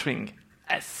of string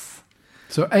S.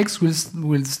 So X will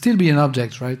still be an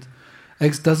object, right?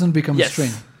 X doesn't become a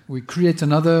string. We create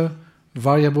another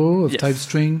variable of type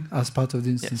string as part of the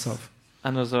instance of.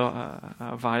 Another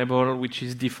variable which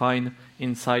is defined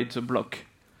inside the block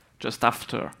just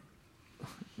after.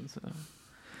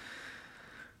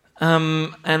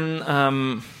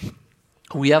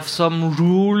 We have some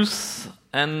rules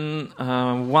And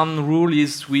one rule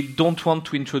is we don't want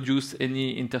to introduce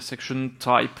any intersection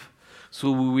type,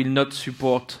 so we will not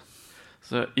support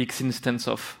the X instance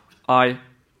of I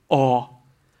or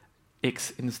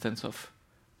X instance of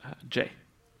J.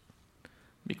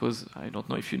 Because I don't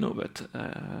know if you know, but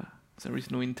there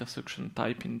is no intersection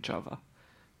type in Java.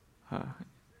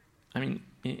 I mean,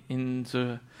 in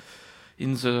the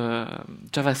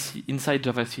Java C, inside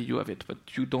Java C you have it, but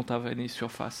you don't have any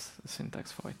surface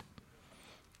syntax for it.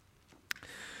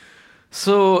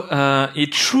 So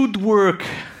it should work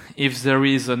if there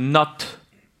is a not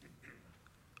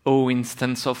O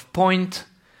instance of point,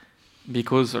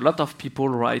 because a lot of people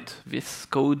write this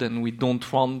code and we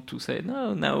don't want to say,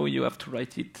 no, now you have to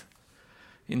write it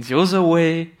in the other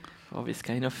way, or this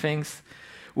kind of things,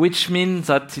 which means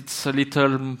that it's a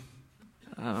little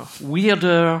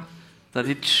weirder than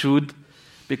it should,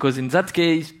 because in that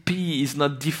case, P is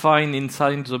not defined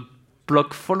inside the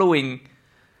block following,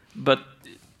 but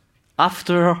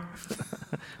after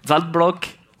that block,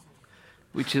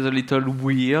 which is a little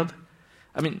weird.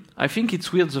 I mean, I think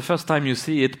it's weird the first time you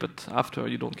see it, but after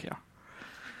you don't care.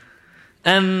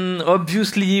 And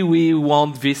obviously we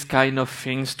want this kind of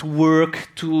things to work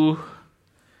too,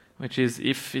 which is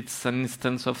if it's an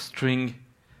instance of string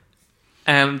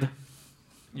and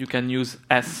you can use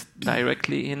S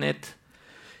directly in it.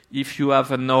 If you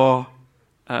have an OR,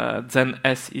 then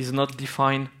S is not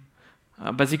defined.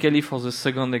 Basically, for the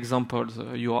second example,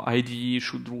 your IDE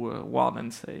should warn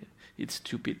and say it's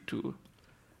stupid to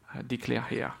declare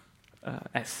here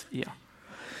S here.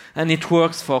 And it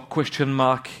works for question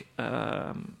mark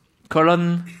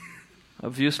colon,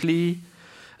 obviously.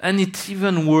 And it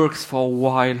even works for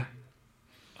while,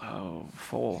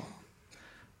 for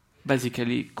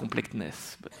basically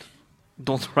completeness. But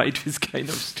don't write this kind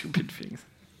of stupid things.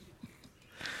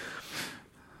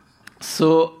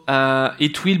 So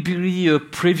it will be a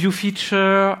preview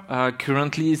feature.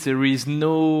 Currently there is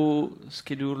no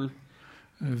schedule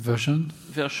version,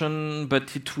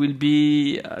 but it will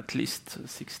be at least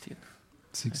 16.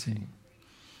 16.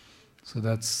 So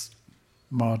that's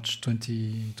March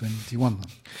 2021.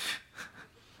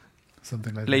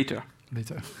 Something like Later. that.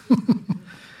 Later.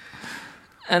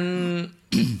 And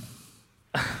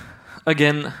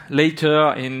again,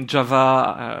 later in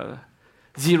Java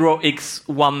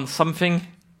 0x1 something.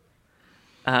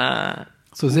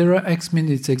 So 0x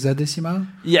means it's hexadecimal?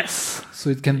 Yes. So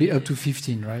it can be up to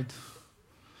 15, right?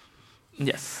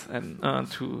 Yes, and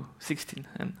to 16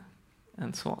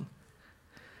 and so on.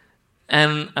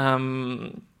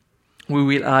 And we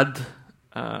will add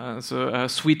the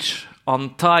switch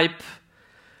on type.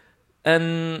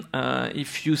 And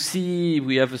if you see,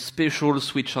 we have a special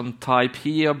switch on type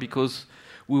here because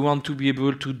we want to be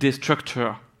able to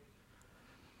destructure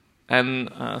and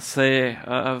say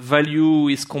value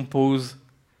is composed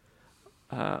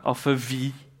of a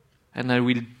V, and I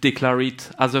will declare it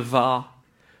as a var.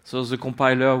 So the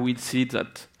compiler will see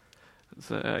that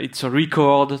it's a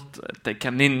record, take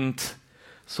an int,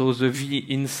 so the V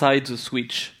inside the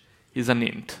switch is an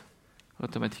int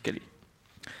automatically.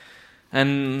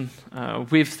 And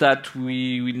with that,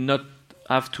 we will not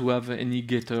have to have any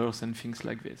getters and things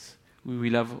like this. We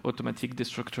will have automatic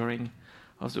destructuring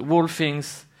of the whole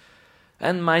things.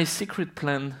 And my secret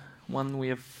plan, one we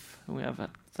have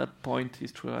at that point,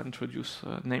 is to introduce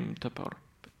a name tuple.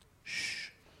 Shh.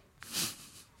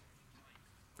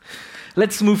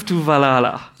 Let's move to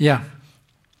Valhalla. Yeah.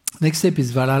 Next step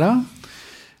is Valhalla.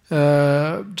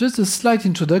 Just a slight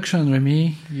introduction,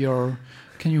 Remi.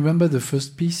 Can you remember the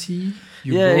first PC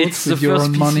you bought it's with the your first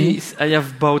own PC money? I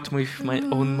have bought with my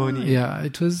own money. Yeah,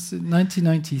 it was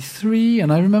 1993,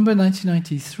 and I remember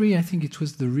 1993. I think it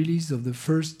was the release of the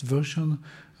first version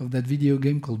of that video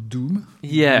game called Doom.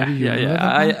 Yeah.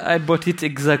 I I bought it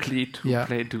exactly to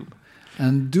play Doom.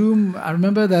 And Doom, I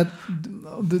remember that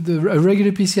a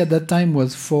regular PC at that time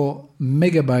was 4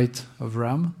 megabytes of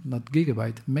RAM, not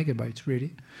gigabyte, megabyte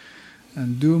really.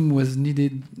 And Doom was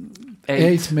needed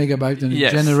 8 megabytes, and it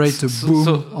generates a boom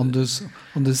on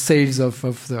the sales of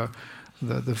the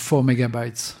 4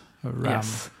 megabytes of RAM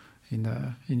in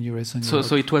US and Europe.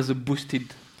 So it was a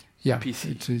boosted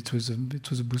PC. It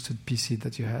was a boosted PC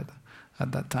that you had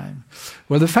at that time.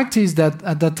 Well, the fact is that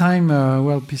at that time,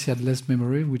 PC had less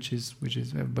memory, which is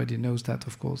everybody knows that,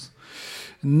 of course.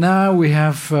 Now we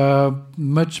have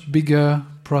much bigger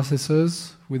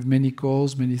processors with many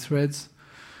cores, many threads,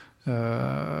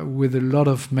 with a lot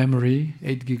of memory,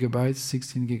 8 gigabytes,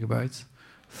 16 gigabytes,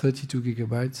 32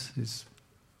 gigabytes is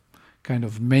kind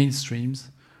of mainstreams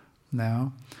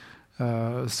now.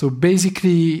 So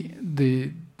basically,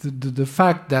 the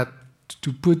fact that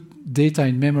to put data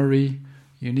in memory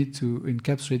you need to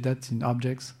encapsulate that in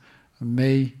objects,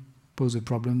 may pose a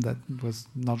problem that was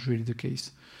not really the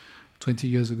case 20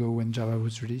 years ago when Java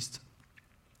was released.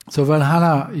 So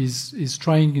Valhalla is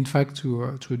trying, in fact,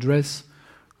 to address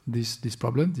this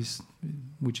problem,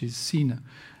 which is seen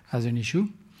as an issue.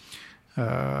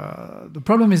 The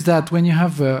problem is that when you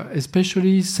have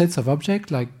especially sets of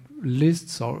objects like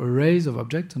lists or arrays of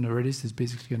objects, an array list is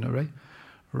basically an array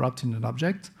wrapped in an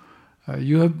object.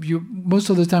 Most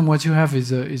of the time, what you have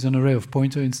is an array of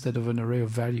pointer instead of an array of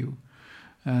value,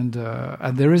 and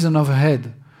there is an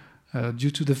overhead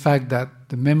due to the fact that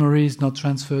the memory is not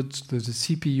transferred to the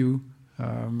CPU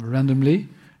randomly.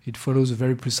 It follows a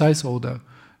very precise order,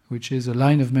 which is a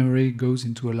line of memory goes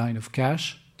into a line of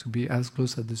cache to be as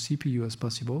close at the CPU as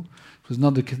possible. It was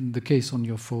not the case on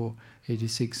your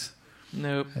 486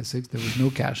 No. S6. There was no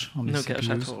cache on the No CPUs. cache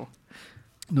at all.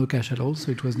 No cache at all,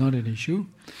 so it was not an issue.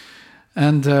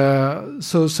 And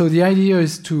so the idea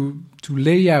is to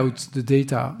lay out the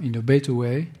data in a better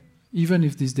way, even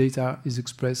if this data is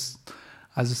expressed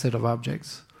as a set of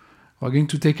objects. We're going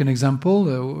to take an example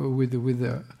with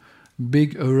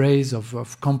big arrays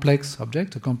of complex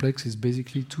objects. A complex is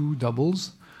basically two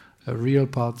doubles, a real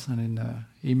part and an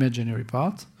imaginary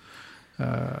part.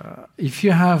 If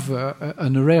you have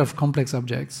an array of complex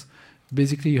objects,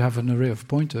 basically you have an array of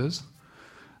pointers.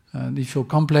 And if your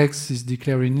complex is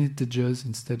declaring integers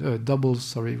instead,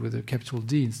 doubles, with a capital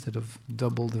D instead of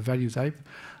double the value type,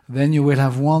 then you will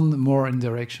have one more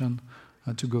indirection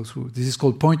to go through. This is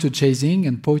called pointer chasing,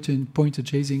 and pointer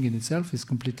chasing in itself is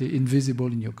completely invisible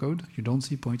in your code. You don't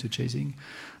see pointer chasing,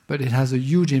 but it has a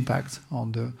huge impact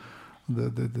on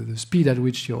the speed at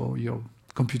which your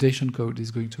computation code is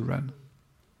going to run.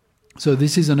 So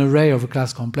this is an array of a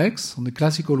class complex. On the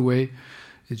classical way,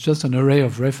 it's just an array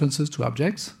of references to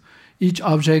objects. Each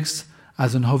object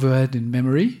has an overhead in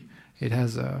memory. It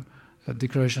has a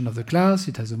declaration of the class.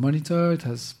 It has a monitor. It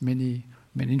has many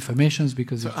informations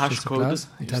because it's just a class.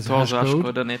 It has a hash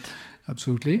code on it.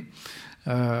 Absolutely.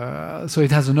 So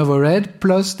it has an overhead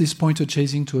plus this pointer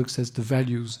chasing to access the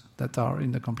values that are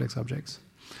in the complex objects.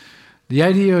 The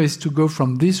idea is to go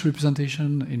from this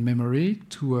representation in memory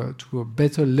to a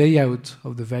better layout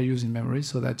of the values in memory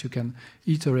so that you can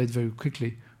iterate very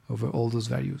quickly over all those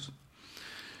values.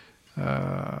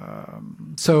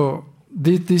 So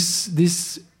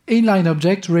this inline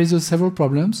object raises several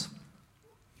problems.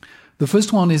 The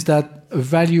first one is that a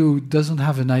value doesn't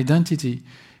have an identity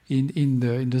in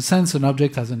the sense an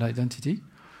object has an identity.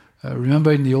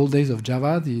 Remember, in the old days of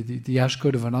Java, the hash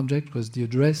code of an object was the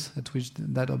address at which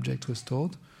that object was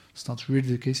stored. It's not really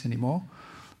the case anymore.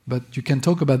 But you can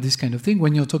talk about this kind of thing.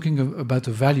 When you're talking about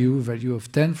a value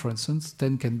of 10, for instance,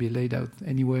 10 can be laid out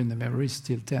anywhere in the memory, it's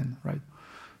still 10, right?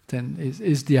 10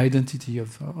 is the identity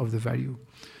of the value.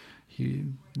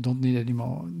 You don't need any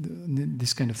more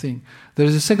this kind of thing. There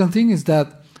is a second thing, is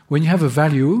that when you have a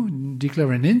value,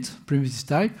 declare an int, primitive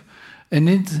type, an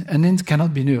int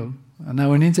cannot be null. And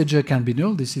now an integer can be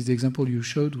null. This is the example you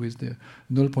showed with the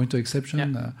null pointer exception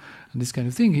and this kind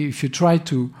of thing. If you try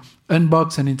to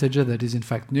unbox an integer that is in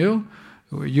fact null,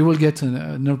 you will get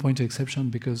a null pointer exception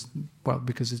because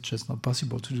it's just not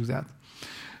possible to do that.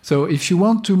 So if you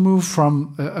want to move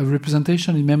from a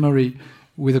representation in memory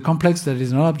with a complex that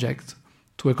is an object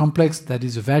to a complex that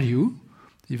is a value,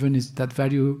 even if that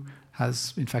value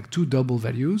has in fact two double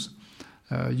values,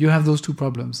 you have those two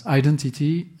problems,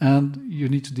 identity, and you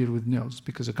need to deal with nulls,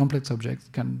 because a complex object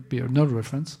can be a null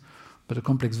reference, but a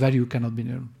complex value cannot be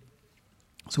null.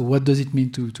 So what does it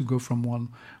mean to go from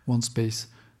one space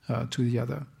to the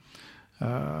other?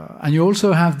 And you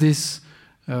also have this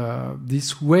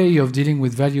way of dealing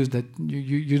with values that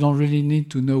you don't really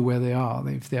need to know where they are.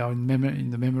 If they are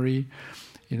in the memory,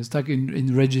 in a stack,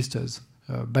 in registers.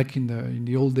 Back in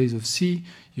the old days of C,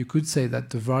 you could say that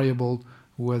the variable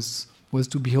was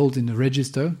to be held in a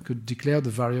register, could declare the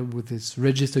variable with this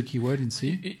register keyword in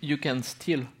C. You can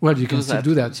still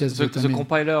do that. Yes, the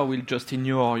compiler will just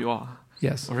ignore your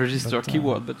register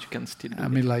keyword, but you can still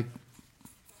do it. Like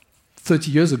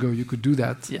 30 years ago, you could do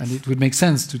that, and it would make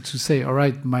sense to say, all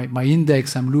right, my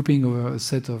index, I'm looping over a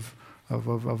set of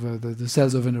the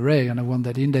cells of an array, and I want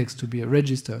that index to be a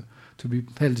register, to be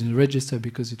held in a register,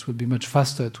 because it would be much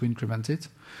faster to increment it.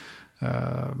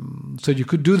 So you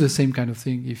could do the same kind of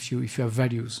thing if you have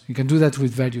values. You can do that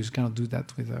with values. You cannot do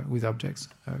that with objects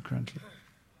currently.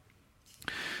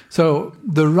 So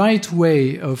the right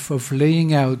way of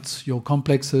laying out your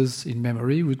complexes in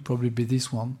memory would probably be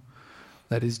this one.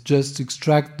 That is, just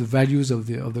extract the values of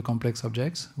the complex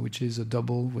objects, which is a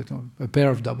double with a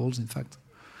pair of doubles, in fact,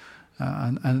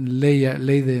 and lay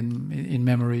them in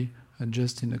memory,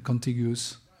 just in a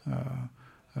contiguous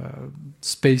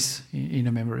space in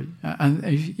a memory. And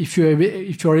if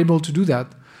you are able to do that,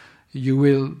 you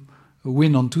will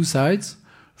win on two sides.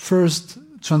 First,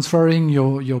 transferring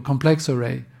your complex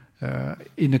array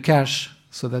in a cache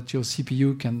so that your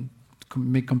CPU can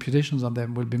make computations on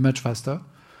them will be much faster.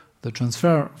 The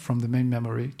transfer from the main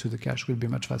memory to the cache will be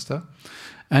much faster.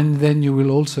 And then you will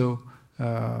also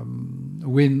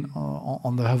win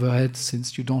on the overhead,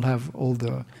 since you don't have all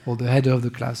the header of the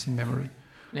class in memory.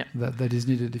 Yeah. That is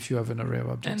needed if you have an array of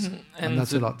objects. And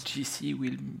that's a lot. GC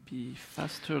will be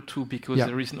faster too, because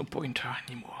there is no pointer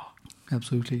anymore.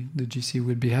 Absolutely. The GC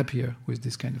will be happier with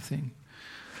this kind of thing.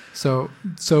 So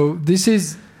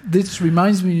this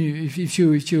reminds me, if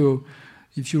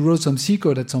you wrote some C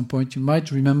code at some point, you might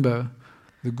remember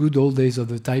the good old days of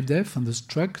the type def and the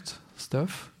struct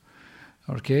stuff.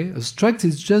 Okay, a struct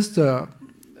is just a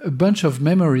bunch of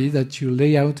memory that you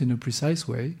lay out in a precise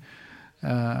way.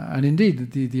 And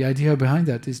indeed, the idea behind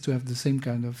that is to have the same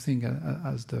kind of thing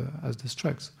as the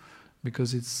structs,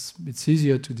 because it's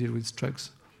easier to deal with structs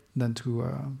than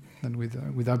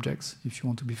with objects. If you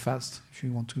want to be fast, if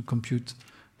you want to compute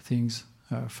things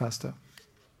faster.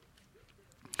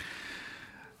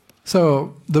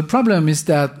 So the problem is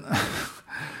that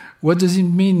what does it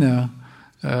mean?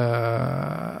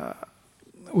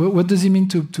 What does it mean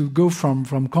to go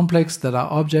from complex that are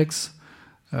objects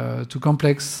to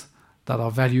complex that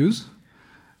are values?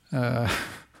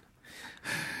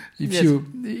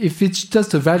 If it's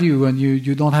just a value and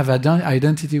you don't have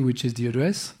identity, which is the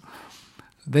address,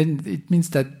 then it means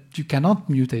that you cannot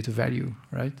mutate a value,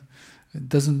 right? It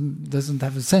doesn't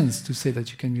have a sense to say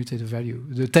that you can mutate a value.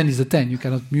 The 10 is a 10. You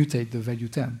cannot mutate the value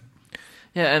 10.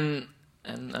 Yeah,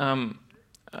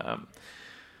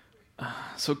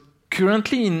 so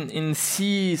currently in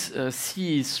C,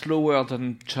 C is slower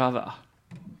than Java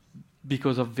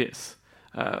because of this.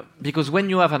 Because when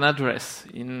you have an address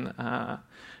in,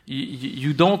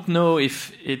 you don't know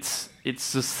if it's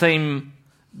the same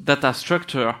data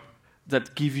structure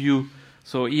that give you.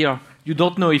 So here you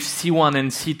don't know if C1 and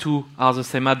C2 are the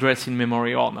same address in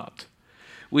memory or not,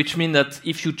 which means that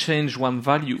if you change one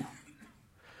value,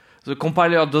 the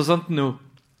compiler doesn't know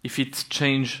if it's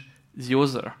changed the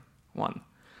other one.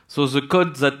 So the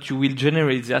code that you will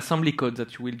generate, the assembly code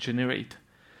that you will generate,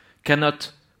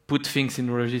 cannot put things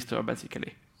in register,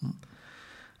 basically.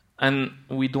 And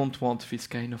we don't want this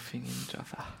kind of thing in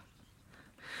Java.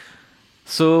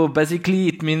 So basically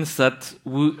it means that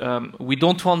we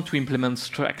don't want to implement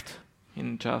struct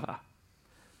in Java.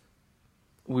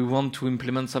 We want to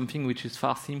implement something which is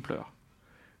far simpler,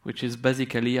 which is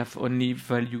basically have only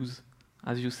values,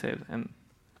 as you said, and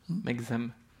make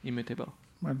them immutable.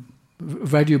 Well,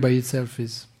 value by itself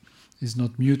is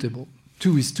not mutable.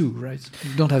 2 is 2, right?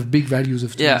 You don't have big values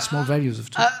of 2 and small values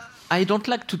of 2. I don't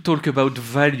like to talk about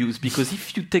values, because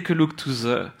if you take a look to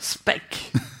the spec,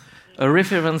 a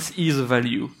reference is a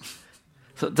value.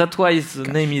 So that's why the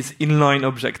name is inline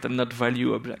object and not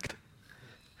value object.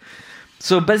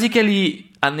 So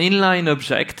basically, an inline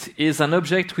object is an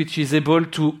object which is able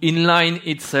to inline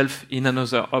itself in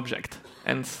another object.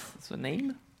 Hence the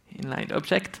name, inline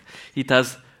object. It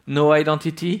has no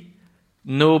identity,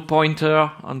 no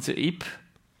pointer on the heap,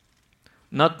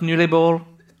 not nullable,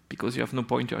 because you have no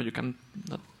pointer, you can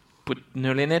not put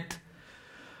null in it.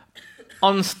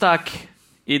 On stack,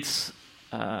 it's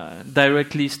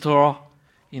directly stored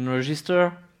in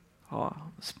register, or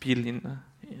spill in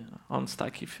on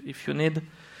stack if you need.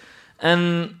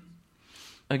 And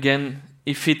again,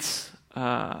 if it's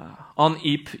on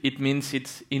heap, it means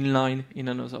it's inline in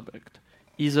another object,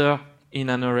 either in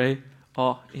an array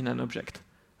or in an object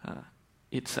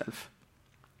itself.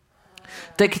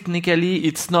 Technically,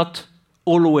 it's not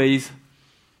always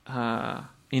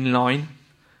inline.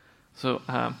 So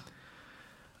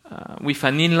with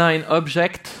an inline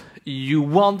object, you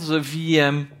want the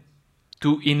VM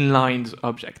to inline the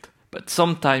object, but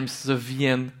sometimes the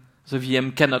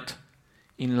VM cannot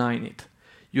inline it.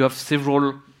 You have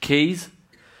several cases.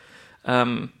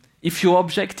 If your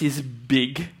object is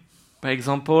big, for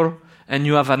example, and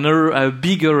you have a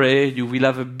big array, you will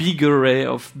have a big array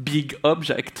of big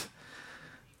objects.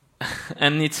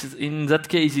 And it's in that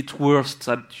case, it's worse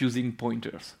than using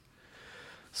pointers.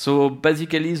 So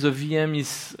basically, the VM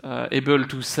is able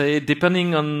to say,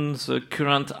 depending on the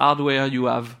current hardware you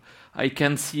have, I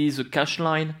can see the cache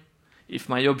line. If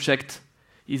my object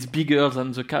is bigger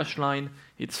than the cache line,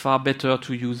 it's far better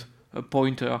to use a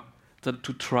pointer than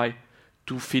to try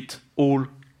to fit all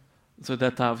the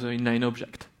data of the inline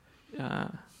object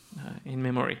in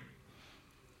memory.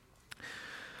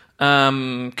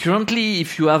 Currently,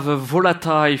 if you have a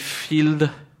volatile field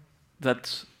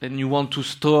and you want to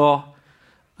store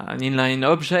an inline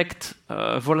object.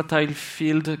 Volatile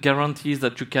field guarantees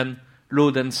that you can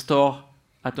load and store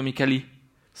atomically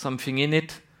something in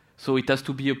it. So it has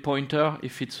to be a pointer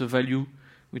if it's a value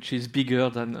which is bigger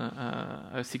than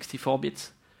 64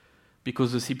 bits,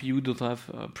 because the CPU don't have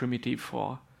a primitive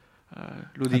for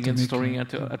loading and storing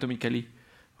atomically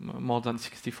more than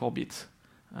 64 bits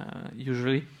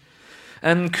usually.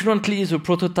 And currently the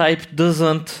prototype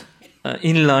doesn't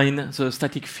inline the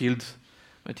static field,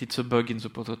 but it's a bug in the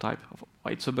prototype.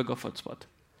 It's a bug of hotspot.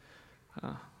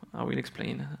 I will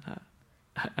explain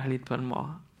a little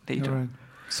more later. Right.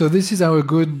 So this is our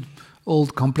good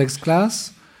old complex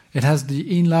class. It has the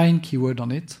inline keyword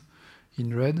on it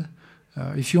in red.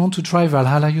 If you want to try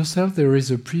Valhalla yourself, there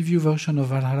is a preview version of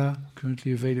Valhalla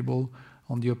currently available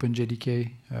on the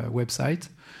OpenJDK website.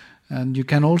 And you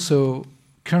can also,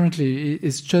 currently,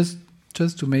 it's just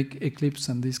to make Eclipse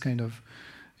and this kind of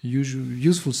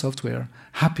useful software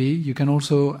happy. You can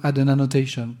also add an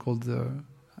annotation called the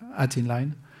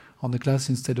 @inline on the class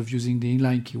instead of using the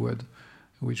inline keyword,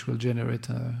 which will generate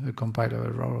a compiler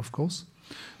error, of course.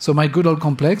 So my good old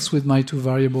complex with my two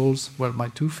variables, well, my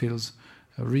two fields,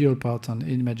 a real part and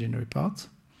imaginary part.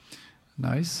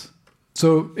 Nice.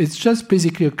 So it's just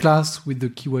basically a class with the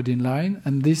keyword inline,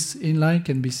 and this inline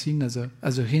can be seen as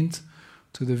a hint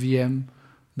to the VM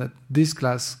that this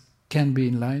class can be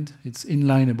inlined. It's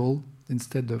inlineable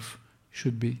instead of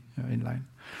should be inline.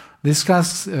 This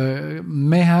class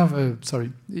may have,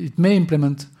 it may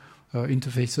implement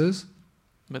interfaces.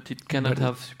 But it cannot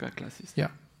have superclasses.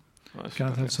 Yeah,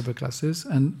 cannot have superclasses,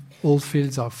 and all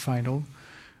fields are final.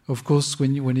 Of course,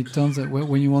 when you want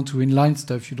to inline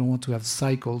stuff, you don't want to have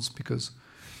cycles because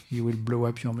you will blow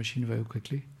up your machine very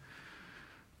quickly.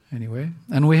 Anyway,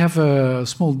 and we have a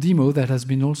small demo that has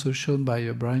been also shown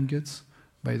by Brian Gutz,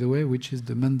 by the way, which is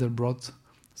the Mandelbrot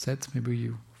set. Maybe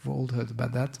you've all heard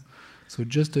about that. So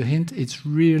just a hint, it's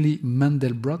really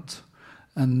Mandelbrot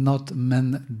and not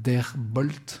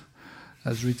Mandelbrot,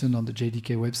 as written on the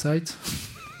JDK website.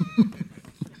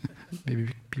 Maybe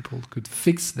people could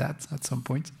fix that at some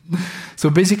point. So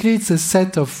basically, it's a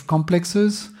set of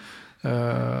complexes.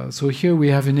 So here we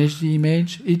have an HD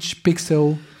image. Each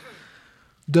pixel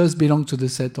does belong to the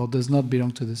set or does not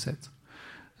belong to the set.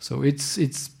 So its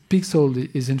pixel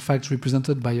is in fact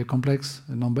represented by a complex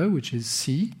number, which is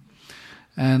C.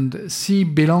 And C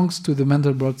belongs to the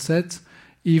Mandelbrot set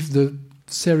if the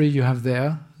series you have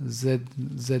there,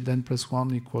 zn plus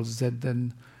 1 equals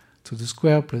zn to the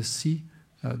square plus C,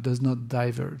 does not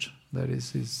diverge. That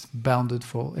is bounded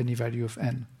for any value of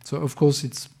n. So of course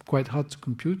it's quite hard to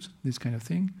compute this kind of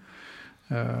thing.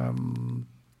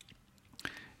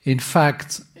 In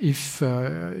fact, if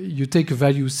you take a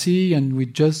value C and we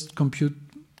just compute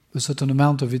a certain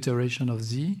amount of iteration of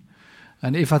Z,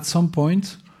 and if at some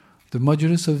point the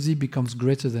modulus of Z becomes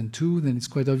greater than 2, then it's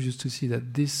quite obvious to see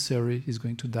that this series is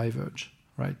going to diverge,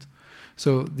 right?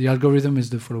 So the algorithm is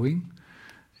the following.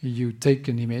 You take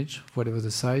an image, whatever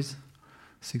the size,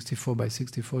 64 by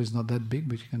 64 is not that big,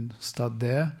 but you can start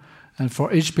there. And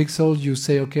for each pixel, you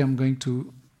say, okay, I'm going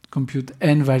to compute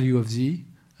n value of Z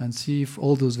and see if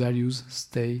all those values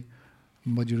stay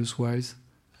modulus-wise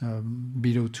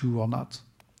below 2 or not.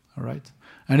 All right?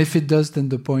 And if it does, then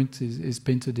the point is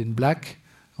painted in black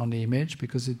on the image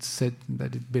because it's said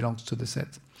that it belongs to the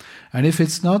set. And if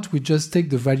it's not, we just take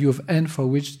the value of n for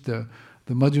which the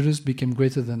modulus became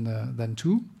greater than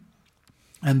 2.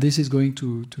 And this is going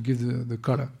to give the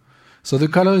color. So the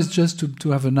color is just to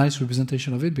have a nice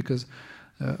representation of it because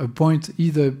a point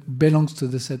either belongs to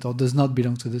the set or does not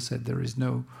belong to the set. There is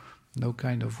no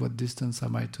kind of what distance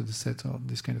am I to the set or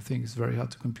this kind of thing. It's very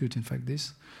hard to compute, in fact,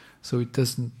 this. So it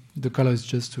doesn't. The color is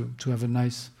just to have a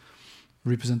nice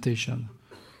representation,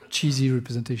 cheesy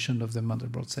representation of the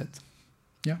Mandelbrot set.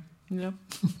 Yeah? Yeah.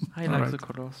 I like the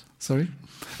colors. Sorry?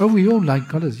 Oh, we all like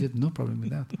colors. Yeah, no problem with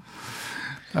that.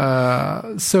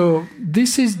 So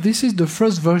this is the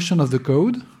first version of the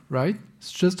code, right?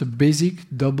 It's just a basic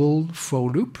double for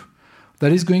loop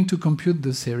that is going to compute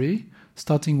the series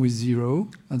starting with 0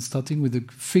 and starting with a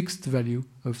fixed value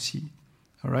of C.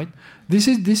 All right. This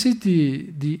is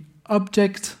the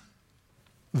object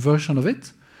version of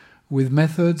it with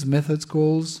methods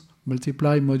calls,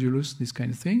 multiply, modulus, this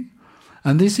kind of thing.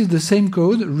 And this is the same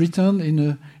code written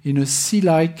in a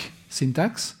C-like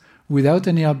syntax without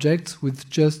any objects, with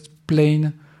just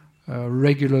plain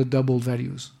regular double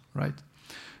values, right?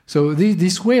 So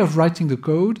this way of writing the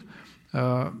code,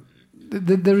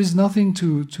 there is nothing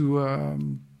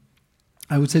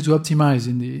I would say, to optimize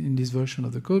in this version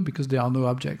of the code because there are no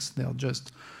objects. They are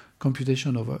just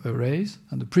computation of arrays.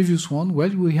 And the previous one, well,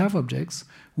 we have objects,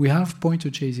 we have pointer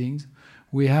chasings,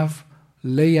 we have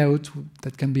layout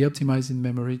that can be optimized in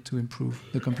memory to improve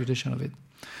the computation of it.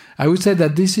 I would say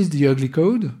that this is the ugly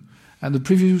code, and the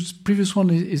previous one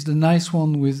is the nice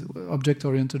one with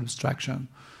object-oriented abstraction.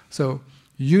 So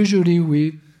usually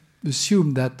we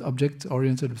assume that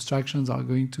object-oriented abstractions are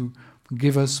going to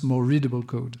give us more readable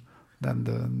code than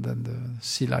the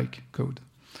C-like code.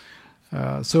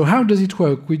 So how does it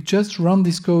work? We just run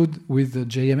this code with the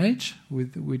JMH,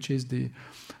 which is the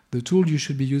tool you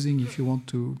should be using if you want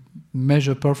to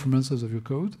measure performances of your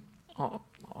code.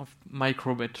 Of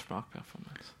micro benchmark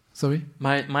performance. Sorry?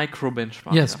 Micro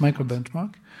benchmark. Yes, micro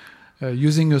benchmark.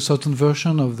 Using a certain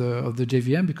version of the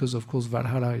JVM, because of course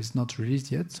Valhalla is not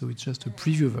released yet, so it's just a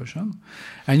preview version.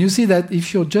 And you see that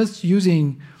if you're just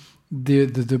using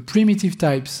the primitive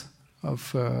types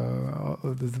of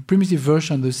the primitive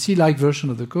version, the C-like version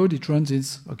of the code, it runs in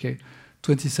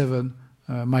 27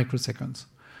 microseconds.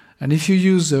 And if you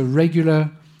use a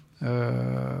regular,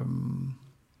 come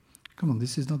on,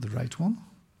 this is not the right one.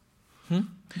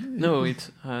 No,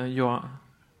 it's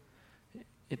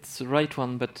it's the right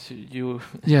one, but you.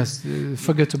 Yes,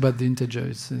 forget about the integer.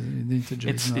 The integer.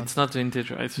 It's not the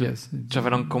integer. It's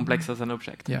Java complex as an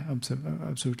object. Yeah,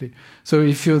 absolutely. So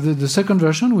if you're the second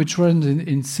version, which runs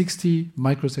in 60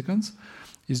 microseconds,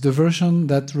 is the version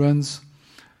that runs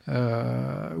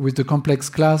with the complex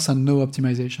class and no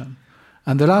optimization.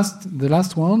 And the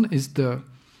last one is the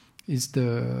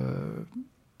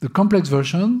complex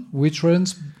version, which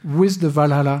runs with the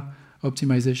Valhalla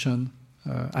optimization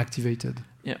activated.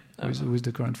 Yeah, with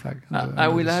the current flag. I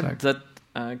will add that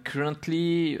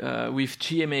currently with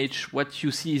GMH, what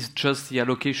you see is just the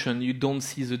allocation. You don't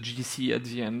see the GC at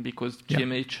the end because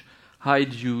GMH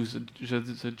hides you the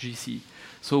GC.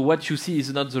 So what you see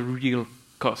is not the real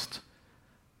cost.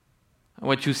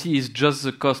 What you see is just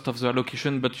the cost of the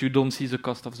allocation, but you don't see the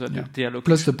cost of the allocation.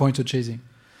 Plus the pointer chasing.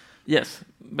 Yes,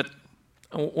 but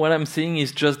what I'm saying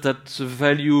is just that the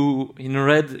value in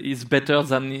red is better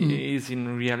than it is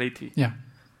in reality. Yeah,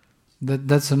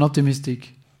 that's an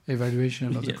optimistic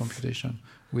evaluation of the computation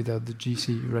without the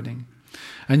GC running.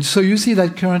 And so you see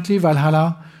that currently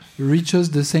Valhalla reaches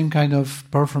the same kind of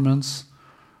performance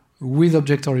with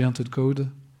object-oriented code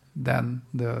than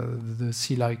the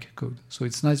C-like code. So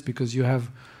it's nice because you have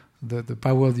the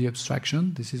power of the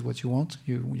abstraction. This is what you want.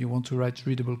 You want to write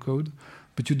readable code,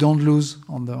 but you don't lose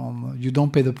you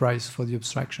don't pay the price for the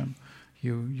abstraction.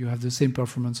 You have the same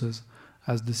performances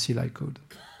as the C-like code,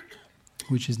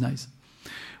 which is nice.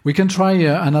 We can try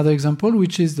another example,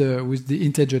 which is with the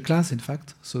integer class, in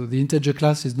fact. So the integer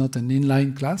class is not an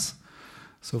inline class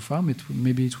so far.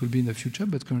 Maybe it will be in the future,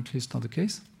 but currently it's not the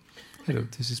case. Hello,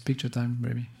 this is picture time,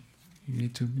 Remi. You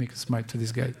need to make a smile to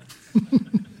this guy.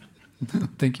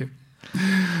 Thank you.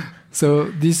 So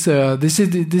this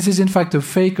is in fact a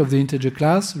fake of the integer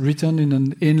class written in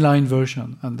an inline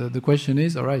version. And the question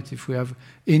is, all right, if we have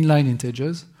inline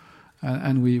integers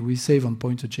and we save on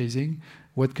pointer chasing,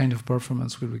 what kind of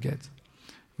performance will we get?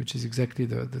 Which is exactly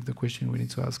the question we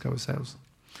need to ask ourselves.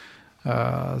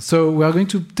 So we are going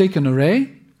to take an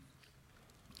array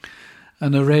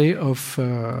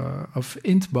of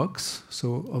int box,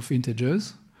 so of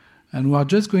integers, and we are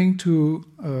just going to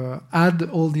add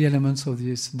all the elements of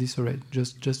this array.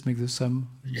 Just make the sum,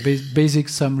 basic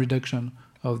sum reduction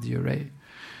of the array.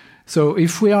 So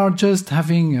if we are just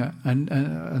having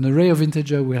an array of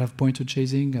integer, we have pointer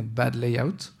chasing and bad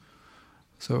layout.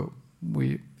 So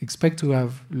we expect to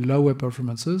have lower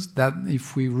performances than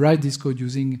if we write this code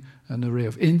using an array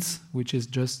of ints, which is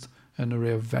just an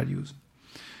array of values.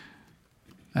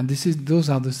 And those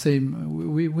are the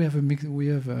same. We have a mix.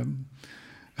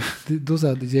 Those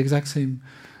are the exact same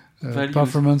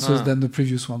performances than the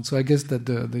previous one. So I guess that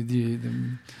the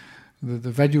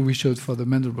value we showed for the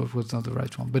Mandelbrot was not the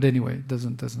right one. But anyway, it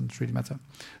doesn't really matter.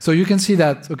 So you can see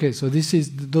that. Okay, so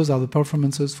those are the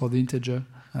performances for the integer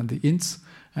and the ints,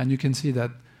 and you can see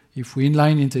that if we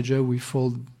inline integer, we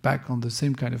fall back on the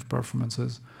same kind of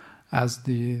performances as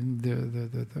the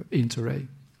int array.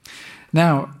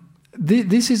 Now,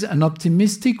 this is an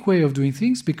optimistic way of doing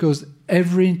things because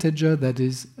every integer that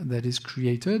is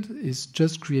created is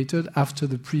just created after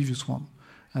the previous one.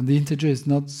 And the integer is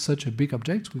not such a big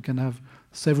object. We can have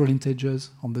several integers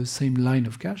on the same line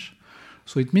of cache.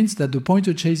 So it means that the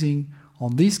pointer chasing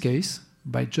on this case,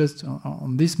 by just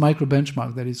on this micro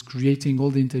benchmark that is creating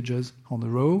all the integers on the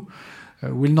row,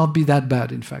 will not be that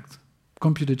bad, in fact.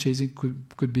 Computer chasing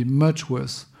could be much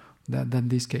worse than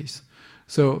this case.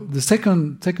 So the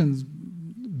second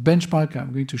benchmark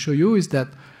I'm going to show you is that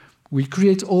we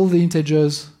create all the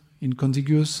integers in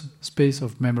contiguous space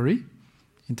of memory,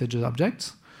 integer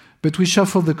objects, but we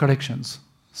shuffle the collections.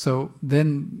 So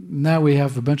then now we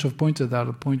have a bunch of pointers that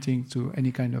are pointing to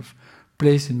any kind of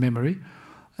place in memory,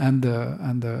 and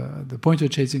the pointer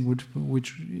chasing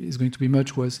which is going to be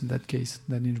much worse in that case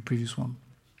than in the previous one.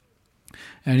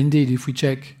 And indeed, if we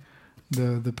check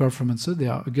the performances, they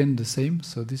are again the same.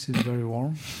 So this is very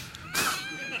warm.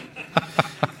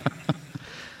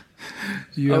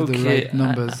 You have the right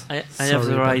numbers. I have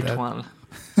the right one.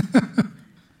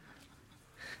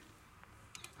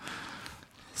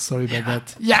 Sorry about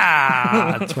that.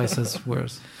 Yeah, twice as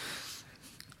worse.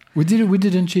 We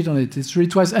didn't cheat on it. It's really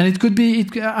twice, and it could be.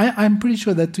 I'm pretty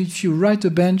sure that if you write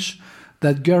a bench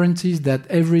that guarantees that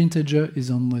every integer is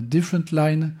on a different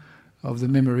line of the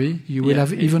memory, you will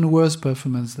have even worse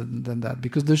performance than that,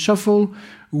 because the shuffle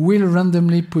will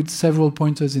randomly put several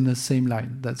pointers in the same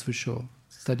line. That's for sure.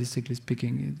 Statistically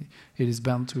speaking, it is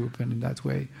bound to open in that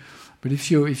way. But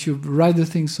if you write the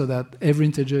thing so that every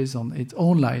integer is on its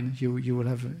own line, you will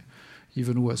have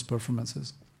even worse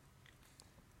performances.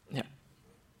 Yeah.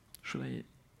 Should I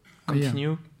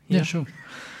continue? Yeah, sure.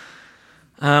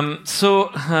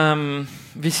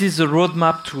 This is the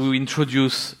roadmap to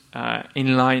introduce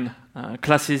inline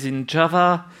classes in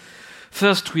Java.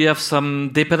 First, we have some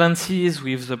dependencies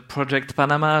with the project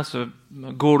Panama. The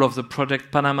goal of the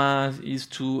project Panama is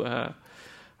to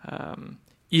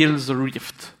heal the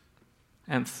rift,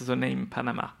 hence the name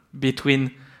Panama,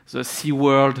 between the C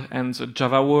world and the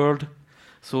Java world.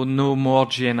 So no more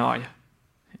GNI.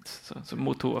 It's the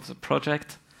motto of the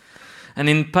project. And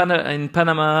in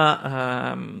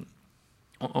Panama,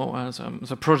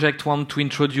 the project wants to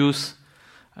introduce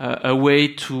a way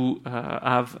to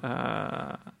have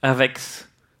AVEX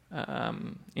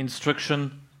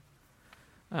instruction.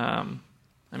 I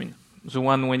mean, the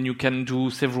one when you can do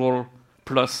several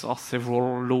plus or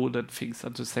several loaded things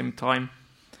at the same time.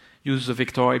 Use the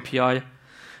vector API.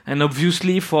 And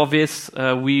obviously for this,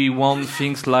 we want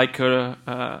things like a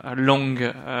long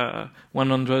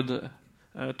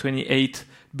 128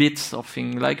 bits or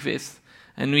thing like this.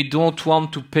 And we don't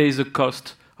want to pay the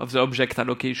cost of the object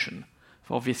allocation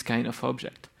for this kind of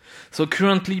object. So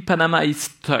currently Panama is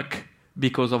stuck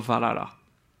because of Valhalla.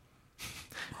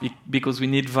 Because we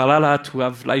need Valhalla to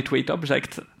have lightweight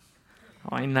object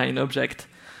or inline object.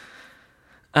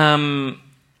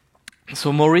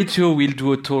 So Maurizio will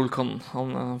do a talk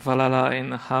on Valhalla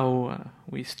and how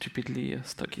we stupidly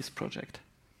stuck his project.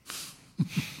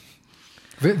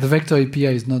 The vector API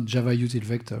is not Java util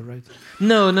vector, right?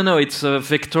 No. It's a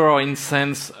vector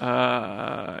instance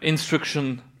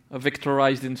instruction, a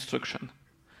vectorized instruction.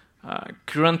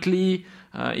 Currently,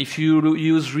 if you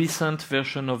use recent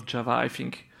version of Java, I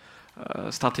think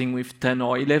starting with 10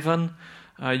 or 11,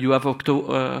 you have auto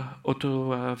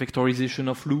vectorization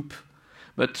of loop.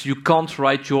 But you can't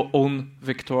write your own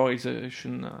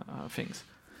vectorization things.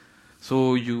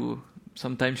 So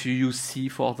sometimes you use C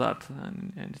for that,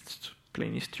 and it's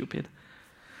plainly stupid.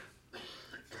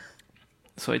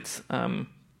 So it's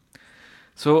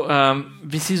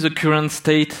this is the current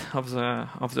state of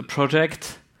the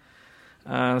project.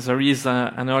 There is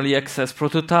an early access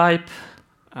prototype.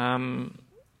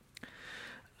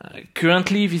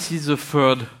 Currently, this is the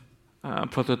third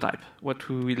prototype. What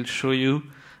we will show you.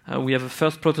 We have a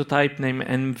first prototype named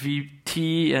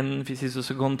MVP, and this is the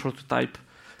second prototype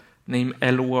named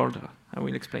L-World. I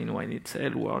will explain why it's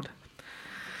L-World.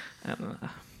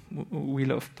 We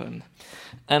love pun.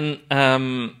 And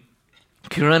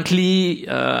currently,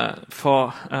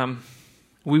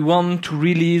 we want to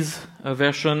release a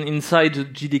version inside the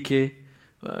JDK.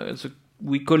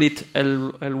 We call it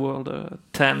L-World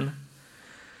 10.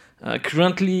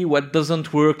 Currently, what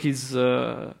doesn't work is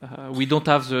we don't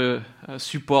have the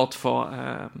support for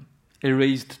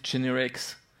erased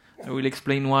generics. I will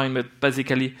explain why, but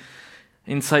basically,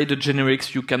 inside the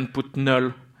generics, you can put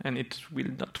null, and it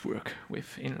will not work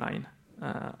with inline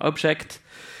object.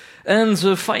 And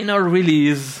the final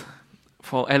release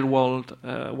for L-World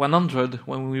 100,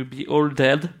 when we will be all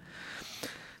dead,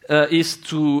 is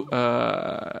to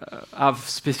have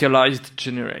specialized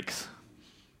generics.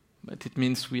 But it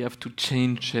means we have to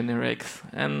change generics.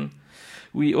 And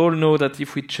we all know that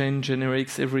if we change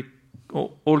generics,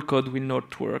 all code will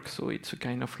not work, so it's a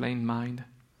kind of lane mine.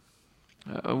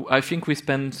 I think we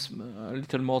spent a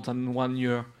little more than 1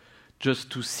 year just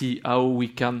to see how we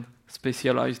can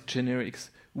specialize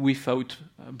generics without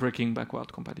breaking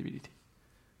backward compatibility.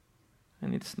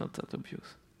 And it's not that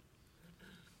obvious.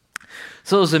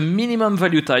 So the minimum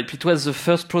value type, it was the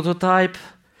first prototype.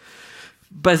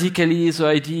 Basically, the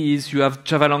idea is you have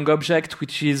Java long object,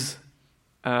 which is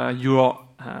your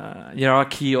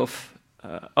hierarchy of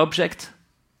object,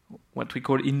 what we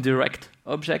call indirect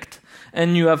object,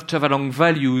 and you have Java long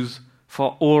values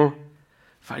for all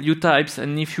value types,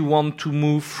 and if you want to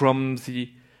move from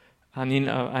an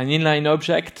inline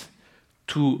object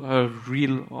to a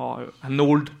real or an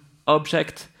old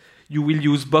object, you will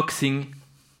use boxing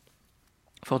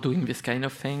for doing this kind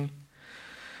of thing.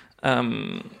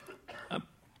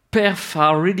 Perf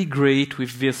are really great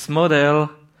with this model.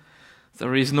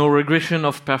 There is no regression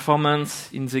of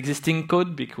performance in the existing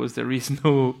code because there is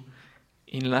no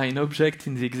inline object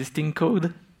in the existing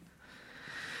code.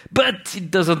 But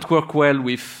it doesn't work well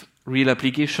with real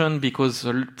application because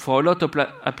for a lot of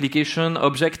application,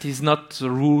 object is not the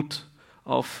root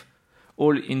of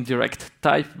all indirect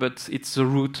type, but it's the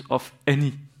root of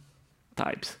any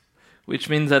types. Which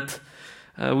means that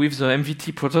with the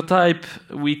MVT prototype,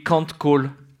 we can't call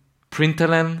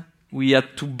println. We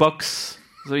had to box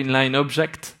the inline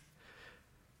object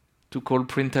to call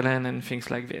println and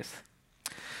things like this.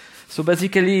 So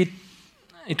basically,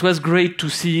 it was great to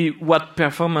see what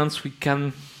performance we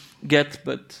can get,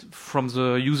 but from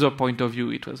the user point of view,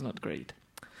 it was not great.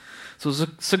 So the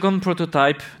second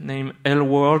prototype, named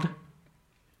L-World,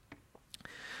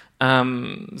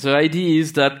 the idea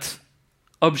is that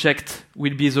object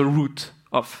will be the root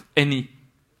of any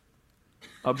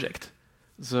object.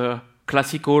 The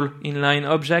classical inline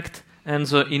object and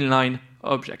the inline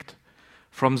object.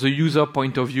 From the user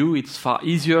point of view, it's far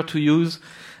easier to use,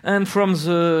 and from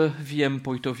the VM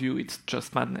point of view, it's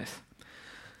just madness.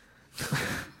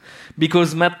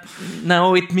 Because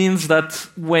now it means that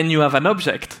when you have an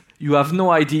object, you have no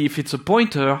idea if it's a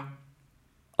pointer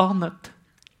or not.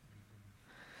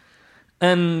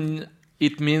 And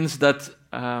it means that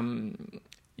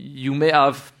you may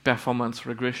have performance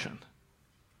regression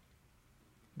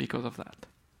because of that.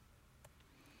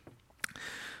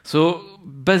 So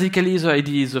basically the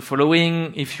idea is the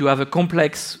following. If you have a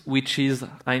complex which is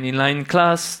an inline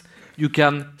class, you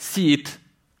can see it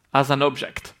as an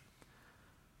object.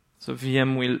 The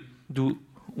VM will do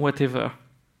whatever.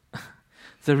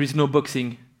 There is no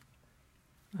boxing,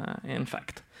 in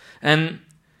fact. And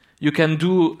you can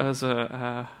do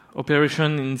the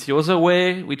operation in the other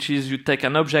way, which is you take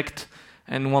an object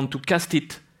and want to cast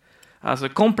it as a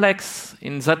complex.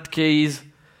 In that case,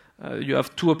 you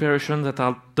have two operations that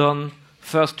are done.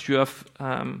 First, you have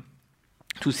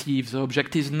to see if the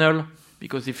object is null,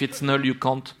 because if it's null, you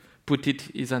can't put it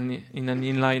in an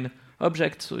inline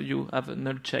object, so you have a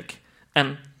null check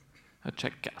and a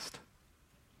check cast.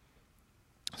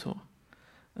 So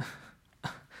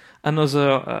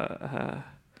another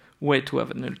way to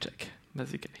have a null check,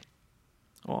 basically,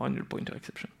 or a null pointer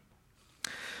exception.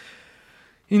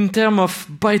 In terms of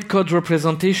bytecode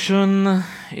representation,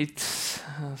 it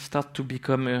starts to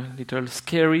become a little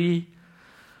scary.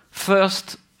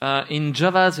 First, in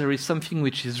Java, there is something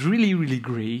which is really, really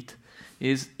great,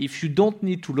 is if you don't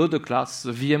need to load a class,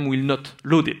 the VM will not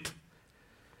load it.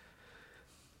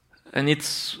 And it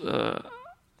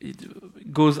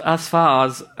goes as far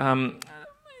as,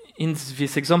 in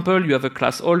this example, you have a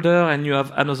class holder and you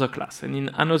have another class. And in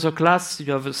another class,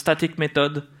 you have a static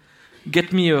method,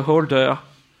 get me a holder,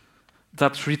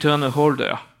 that return a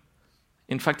holder.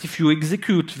 In fact, if you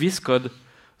execute this code,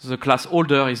 the class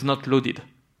holder is not loaded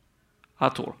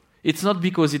at all. It's not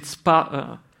because it's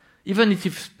part, even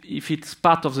if it's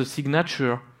part of the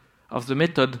signature of the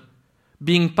method,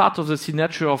 being part of the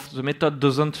signature of the method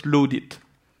doesn't load it.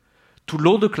 To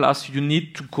load a class, you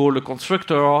need to call a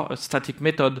constructor, a static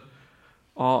method,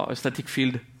 or a static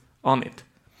field on it.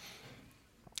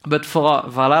 But for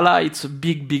Valhalla, it's a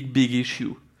big, big, big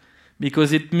issue,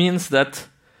 because it means that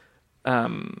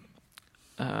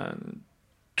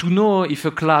to know if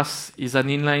a class is an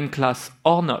inline class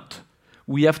or not,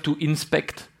 we have to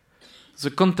inspect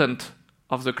the content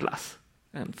of the class.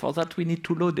 And for that, we need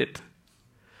to load it.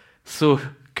 So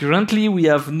currently, we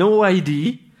have no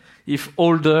idea if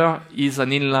holder is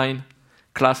an inline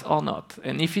class or not.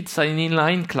 And if it's an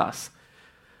inline class,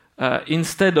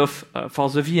 instead of, for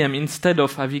the VM, instead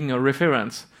of having a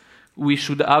reference, we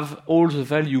should have all the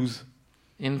values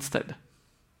instead.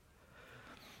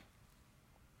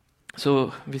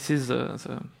 So this is the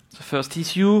first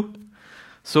issue.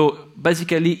 So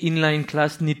basically, inline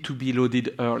class need to be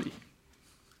loaded early.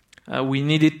 We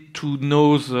needed to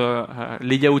know the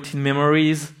layout in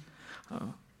memories.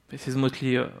 This is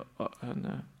mostly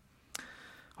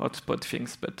hotspot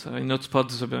things, but in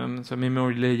hotspot, the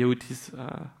memory layout is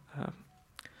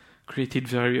created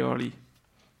very early.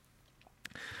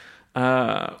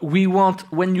 We want,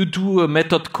 when you do a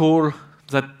method call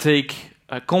that take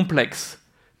a complex,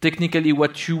 technically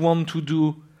what you want to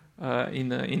do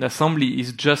in assembly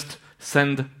is just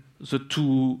send the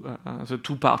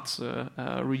two parts,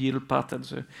 real part and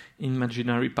the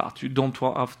imaginary part. You don't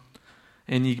have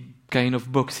any kind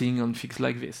of boxing and things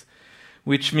like this.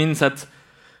 Which means that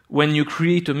when you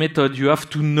create a method, you have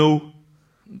to know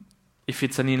if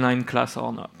it's an inline class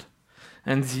or not.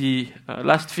 And the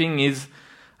last thing is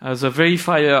the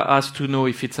verifier has to know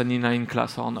if it's an inline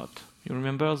class or not. You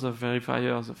remember the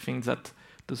verifier, the thing that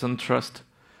doesn't trust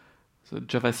the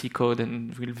Java C code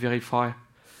and will verify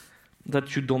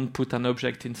that you don't put an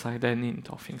object inside an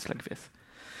int or things like this.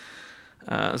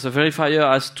 The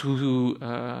verifier has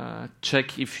to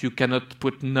check if you cannot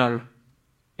put null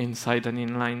inside an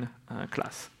inline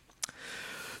class.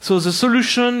 So the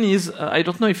solution is, I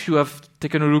don't know if you have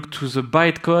taken a look to the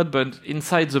bytecode, but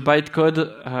inside the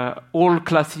bytecode, all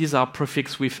classes are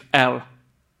prefixed with L.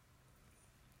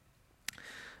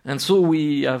 And so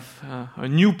we have a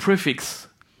new prefix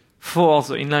for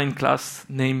the inline class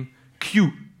named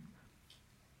Q.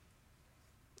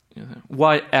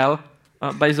 Why L?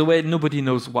 By the way, nobody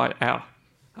knows why L.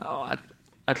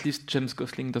 At least James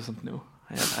Gosling doesn't know.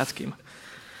 I have asked him.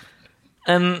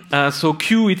 And so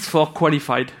Q is for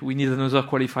qualified. We need another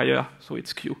qualifier, so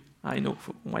it's Q. I know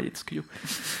why it's Q.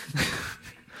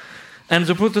 And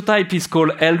the prototype is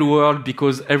called L world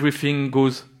because everything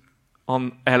goes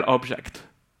on L object,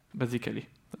 basically.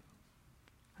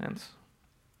 Hence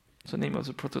the name of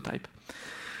the prototype.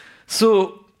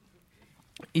 So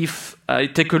if I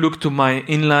take a look to my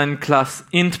inline class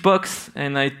int box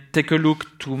and I take a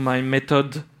look to my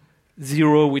method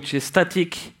 0, which is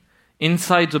static,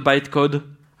 inside the bytecode,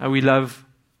 I will have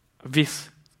this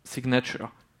signature.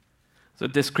 The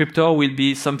descriptor will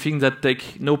be something that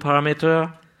takes no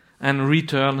parameter and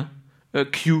return a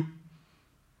Q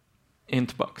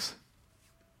int box.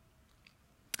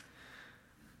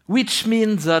 Which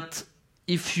means that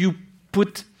if you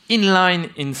put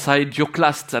inline inside your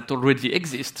class that already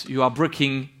exists, you are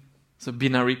breaking the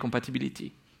binary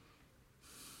compatibility.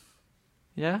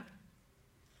 Yeah?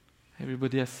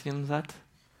 Everybody has seen that?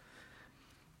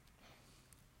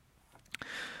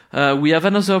 We have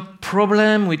another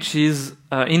problem, which is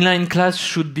inline class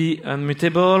should be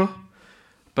immutable,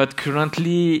 but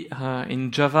currently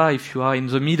in Java, if you are in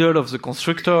the middle of the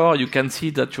constructor, you can see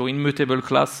that your immutable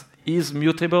class is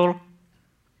mutable.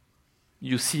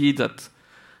 You see that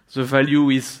the value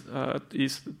is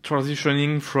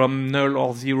transitioning from null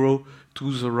or 0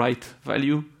 to the right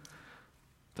value.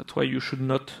 That's why you should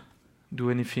not do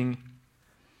anything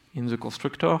in the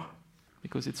constructor,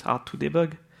 because it's hard to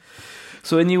debug.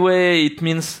 So anyway, it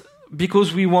means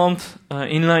because we want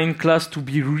inline class to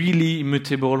be really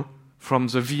immutable from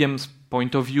the VM's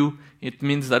point of view, it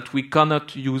means that we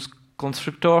cannot use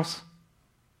constructors.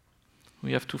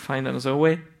 We have to find another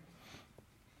way.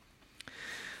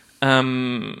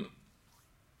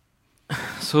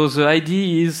 So the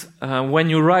idea is when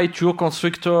you write your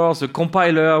constructor, the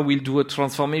compiler will do a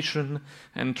transformation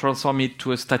and transform it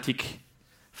to a static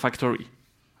factory,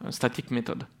 a static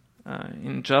method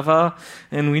in Java.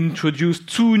 And we introduced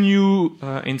two new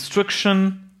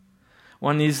instructions.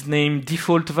 One is named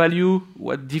default value.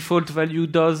 What default value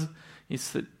does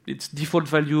is it's default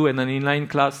value and an inline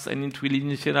class, and it will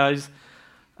initialize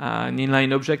an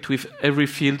inline object with every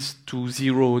field to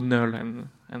 0, null, and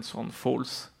so on,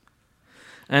 false.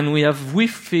 And we have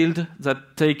with field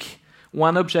that take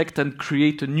one object and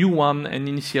create a new one and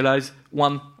initialize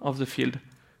one of the field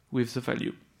with the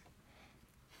value.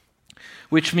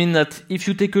 Which means that if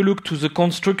you take a look to the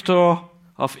constructor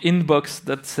of inbox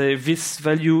that say this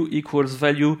value equals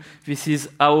value, this is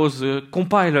how the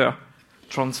compiler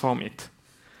transform it.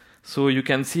 So you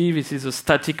can see this is a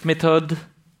static method,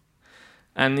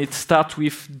 and it starts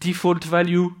with default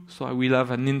value. So I will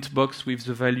have an int box with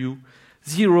the value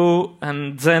 0,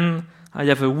 and then I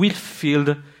have a with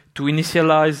field to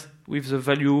initialize with the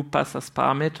value passed as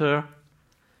parameter.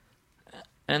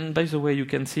 And by the way, you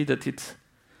can see that it's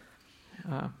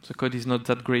the code is not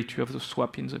that great. You have the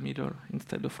swap in the middle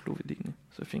instead of loading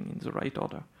the thing in the right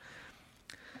order.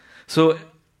 So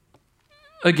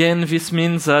again, this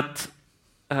means that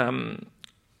an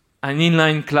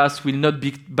inline class will not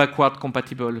be backward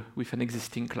compatible with an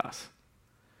existing class.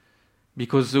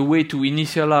 Because the way to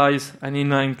initialize an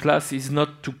inline class is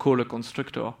not to call a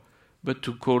constructor, but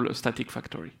to call a static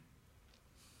factory.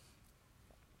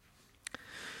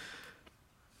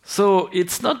 So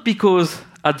it's not because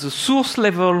at the source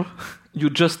level you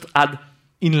just add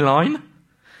inline,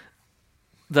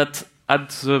 that at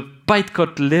the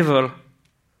bytecode level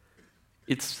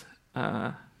it's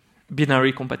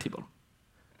binary compatible.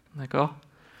 D'accord?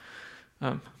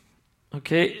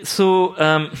 Okay, so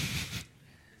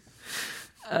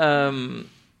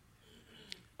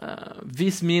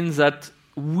this means that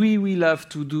we will have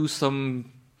to do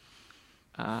some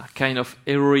kind of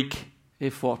heroic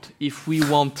effort if we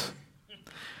want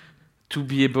to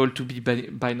be able to be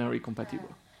binary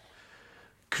compatible.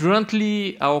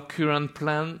 Currently, our current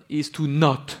plan is to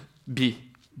not be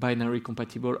binary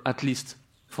compatible, at least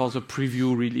for the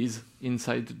preview release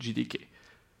inside the GDK.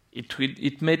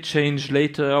 It may change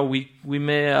later. We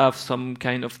may have some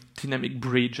kind of dynamic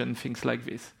bridge and things like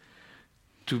this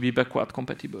to be backward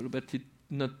compatible, but it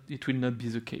will not be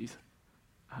the case,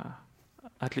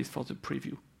 at least for the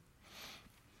preview.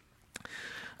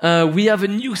 We have a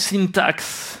new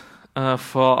syntax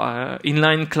for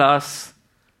inline class.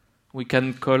 We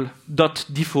can call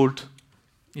 .default.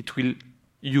 It will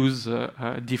use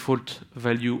default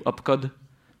value opcode,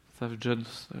 as I've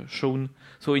just shown.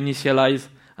 So initialize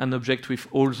an object with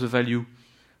all the value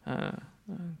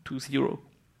to 0.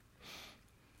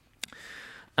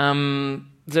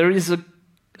 There is a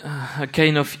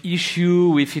kind of issue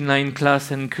with inline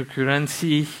class and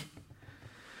concurrency,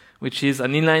 which is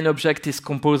an inline object is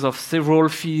composed of several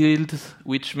fields,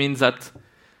 which means that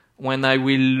when I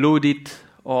will load it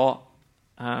or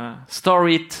store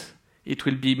it, it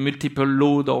will be multiple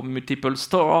load or multiple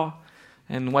store.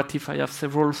 And what if I have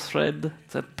several threads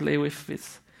that play with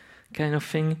this kind of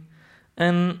thing?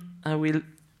 And I will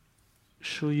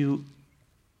show you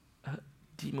a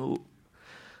demo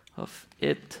of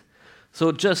it.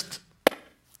 So just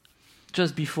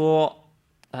before,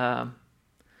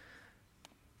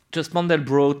 just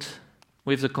Mandelbrot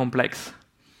with the complex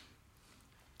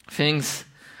things,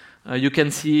 you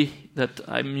can see that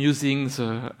I'm using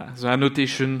the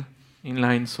annotation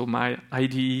inline, so my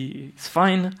IDE is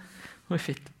fine with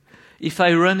it. If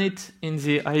I run it in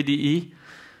the IDE,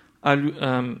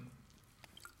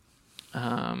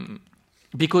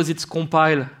 because it's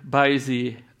compiled by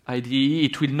the IDE,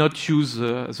 it will not use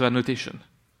the annotation.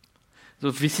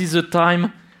 So this is the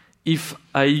time if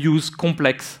I use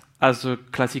complex as a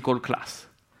classical class.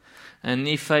 And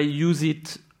if I use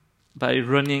it by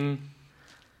running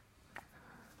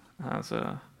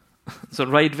the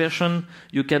right version,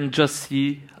 you can just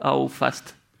see how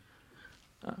fast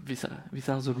these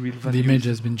are the real values. The image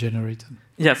has been generated.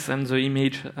 Yes, and the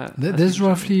image... there's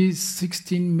roughly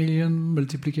 16 million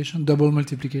double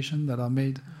multiplication that are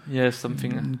made. Yes,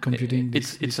 something. In computing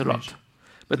it's a lot.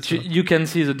 But you can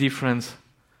see the difference,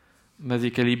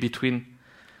 basically, between...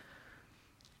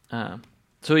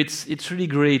 so it's really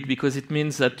great, because it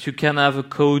means that you can have a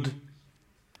code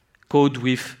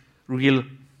with real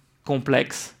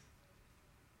complex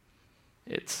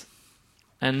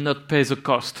and not pay the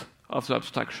cost of the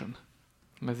abstraction,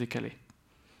 basically.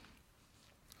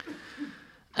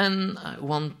 And I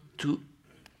want to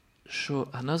show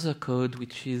another code,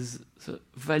 which is the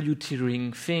value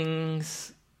tiering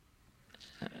things.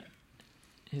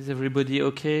 Is everybody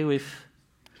okay with?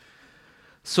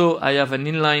 So I have an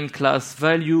inline class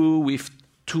value with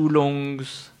two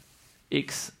longs,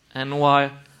 x and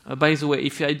y. By the way,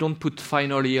 if I don't put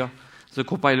final here, the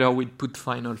compiler will put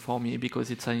final for me because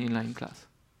it's an inline class.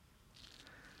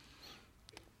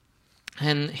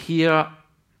 And here,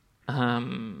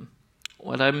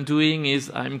 what I'm doing is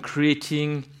I'm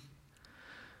creating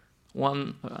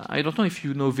one. I don't know if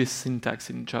you know this syntax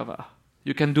in Java.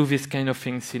 You can do this kind of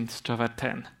thing since Java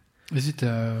 10. Is it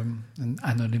an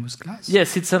anonymous class?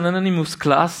 Yes, it's an anonymous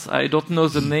class. I don't know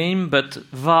the name, but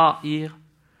var here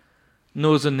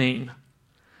knows the name.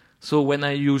 So when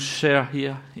I use share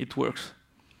here, it works.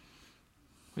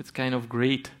 It's kind of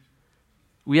great.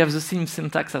 We have the same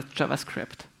syntax as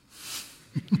JavaScript.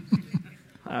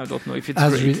 I don't know if it's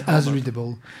as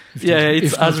readable. Yeah,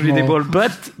 it's as readable,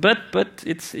 but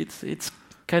it's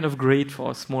kind of great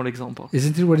for a small example.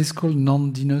 Isn't it what is called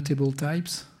non-denotable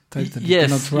types?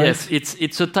 Yes,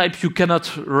 it's a type you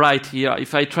cannot write here.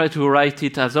 If I try to write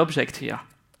it as object here,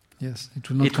 yes, it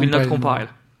will not compile.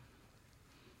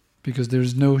 Because there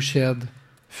is no shared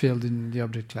field in the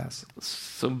object class.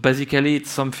 So basically, it's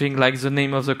something like the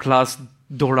name of the class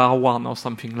 $1 or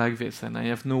something like this, and I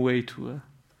have no way to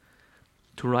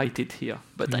write it here.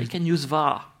 But I can use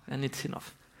var, and it's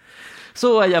enough.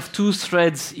 So I have two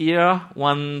threads here,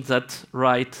 one that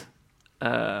write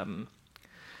 0,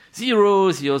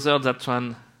 the other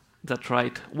that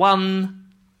write 1.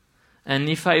 And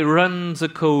if I run the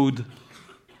code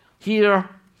here,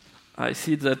 I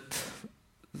see that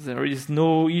there is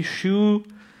no issue,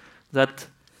 that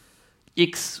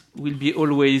x will be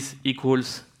always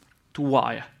equals to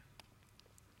y.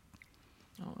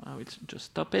 I will just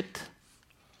stop it.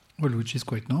 Well, which is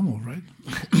quite normal, right?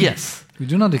 Yes. We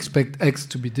do not expect x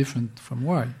to be different from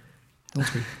y,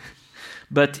 don't we?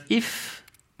 But if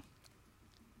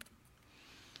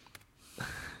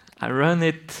I run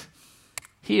it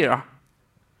here,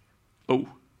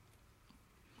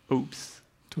 oops.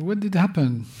 So what did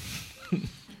happen?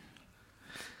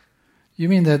 You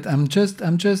mean that I'm just.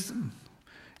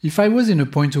 If I was in a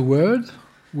pointer world,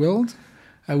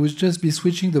 I would just be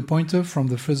switching the pointer from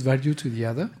the first value to the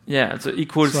other. Yeah, the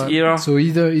equals So here. So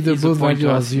either both values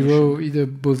are assumption. 0, either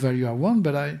both values are 1,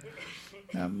 but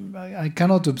I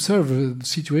cannot observe a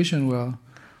situation where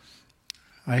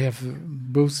I have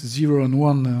both 0 and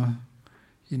 1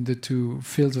 in the two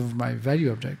fields of my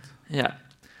value object. Yeah.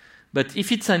 But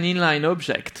if it's an inline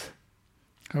object,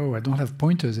 Oh, I don't have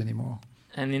pointers anymore.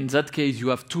 and in that case you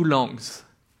have two longs,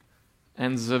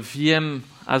 and the VM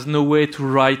has no way to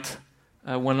write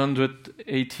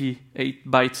 188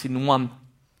 bytes in one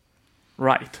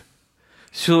write.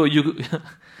 So you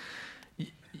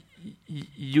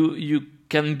you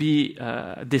can be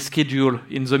descheduled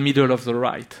in the middle of the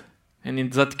write, and in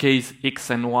that case x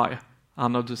and y are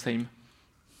not the same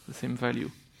value.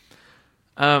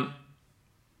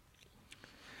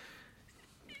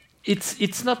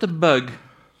 It's not a bug.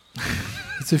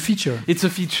 It's a feature. It's a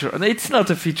feature. And it's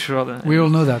not a feature. We all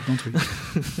know that, don't we?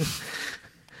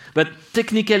 But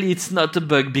technically it's not a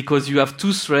bug because you have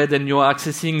two threads and you are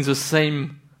accessing the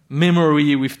same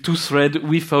memory with two threads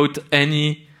without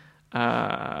any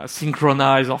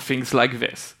synchronize or things like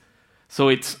this. So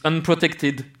it's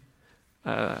unprotected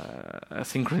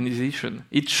synchronization.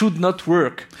 It should not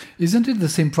work. Isn't it the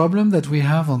same problem that we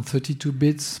have on 32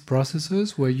 bits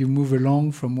processors where you move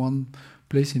along from one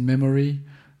place in memory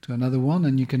to another one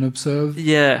and you can observe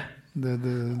Yeah.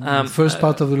 the first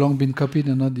part of the long being copied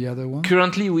and not the other one?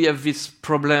 Currently, we have this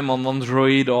problem on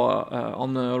Android or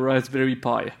on a Raspberry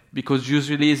Pi because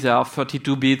usually there are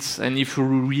 32 bits, and if you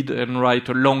read and write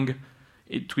a long,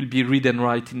 it will be read and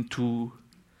write in two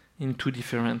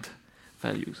different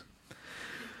values.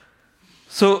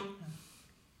 So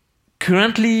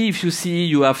currently, if you see,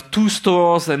 you have two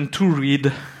stores and two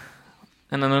read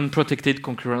and an unprotected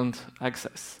concurrent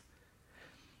access.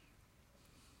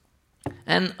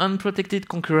 And unprotected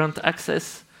concurrent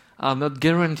access are not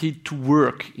guaranteed to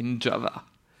work in Java.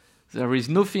 There is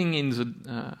nothing in the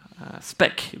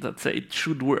spec that says it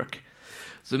should work.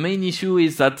 The main issue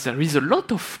is that there is a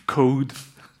lot of code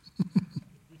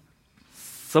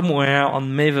somewhere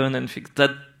on Maven and things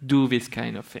that do this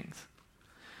kind of things.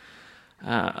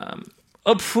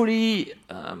 Hopefully,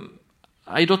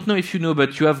 I don't know if you know,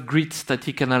 but you have grid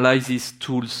static analysis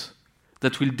tools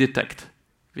that will detect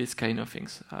these kind of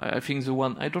things. I think the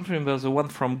one, I don't remember the one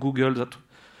from Google that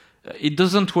it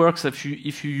doesn't work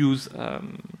if you use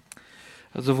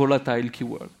the volatile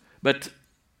keyword. But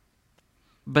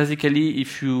basically,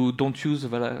 if you don't use the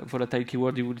volatile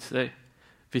keyword, it will say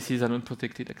this is an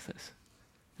unprotected access,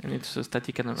 and it's a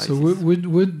static analysis. So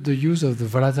would the use of the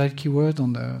volatile keyword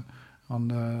on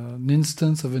an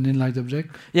instance of an inline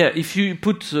object? Yeah, if you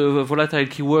put the volatile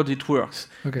keyword, it works.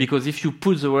 Okay. Because if you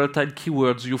put the volatile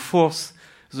keywords, you force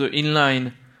the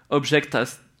inline object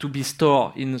has to be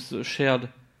stored in the shared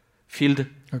field.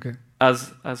 Okay.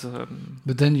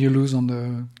 But then you lose on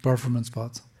the performance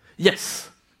part. Yes,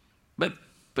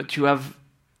 but you have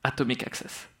atomic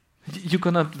access. You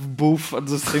cannot have both at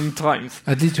the same time.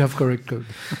 At least you have correct code.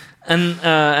 And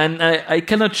I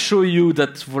cannot show you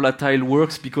that volatile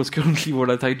works because currently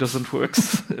volatile doesn't work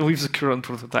with the current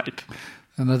prototype.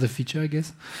 Another feature, I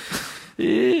guess.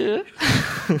 Yeah.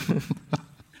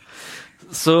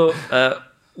 So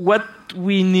what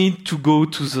we need to go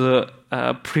to the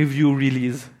preview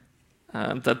release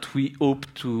that we hope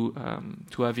to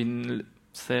have in,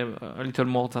 say, a little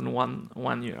more than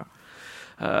one year.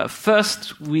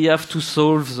 First, we have to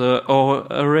solve the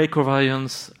array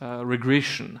covariance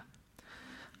regression.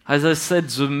 As I said,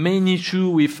 the main issue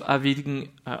with having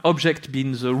object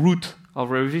being the root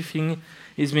of everything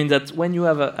is mean that when you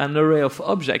have an array of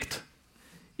object,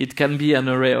 it can be an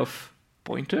array of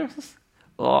pointers,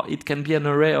 or it can be an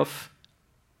array of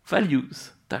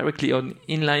values directly on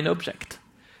inline object,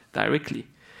 directly.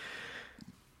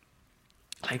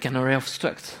 Like an array of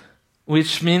structs,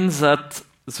 which means that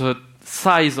the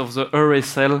size of the array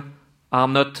cell are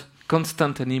not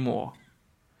constant anymore,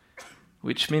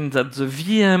 which means that the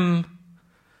VM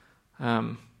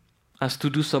has to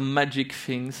do some magic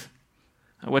things,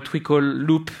 what we call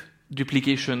loop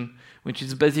duplication, which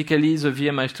is basically the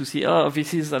VM has to see, oh,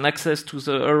 this is an access to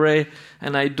the array,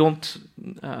 and I don't,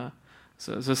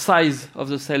 the size of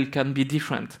the cell can be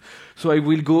different. So I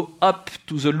will go up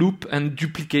to the loop and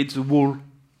duplicate the whole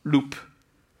loop.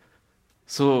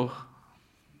 So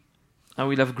I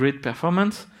will have great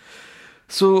performance.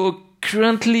 So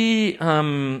currently,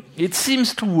 it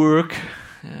seems to work,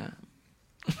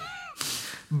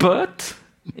 but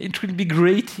it will be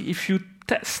great if you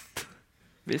test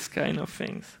this kind of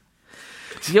things.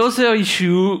 The other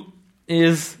issue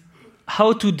is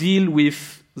how to deal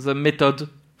with the method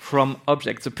from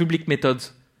object, the public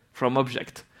methods from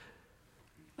object.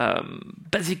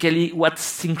 Basically, what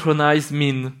synchronize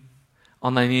mean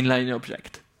on an inline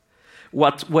object,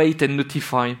 what wait and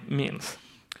notify means.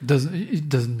 It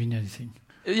doesn't mean anything.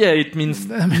 Yeah, it means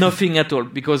nothing at all,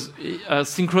 because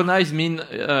synchronize mean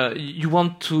you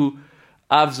want to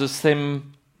have the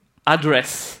same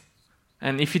address,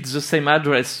 and if it's the same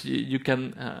address, you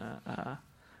can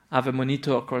have a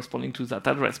monitor corresponding to that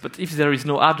address. But if there is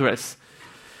no address,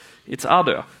 it's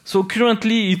harder. So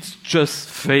currently, it's just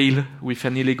fail with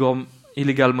an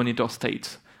illegal monitor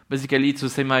state. Basically, it's the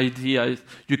same idea.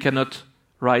 You cannot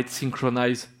write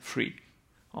synchronize free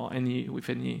or with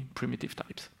any primitive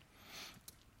types.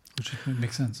 Which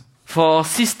makes sense. For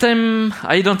system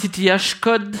identity hash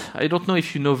code, I don't know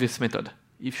if you know this method.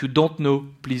 If you don't know,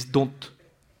 please don't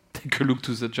take a look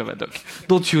to the Java doc.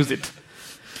 Don't use it.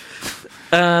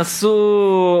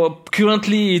 So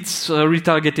currently it's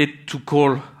retargeted to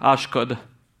call hash code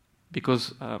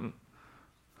because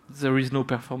there is no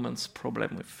performance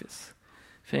problem with these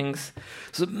things.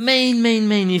 The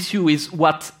main issue is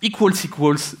what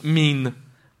equals mean.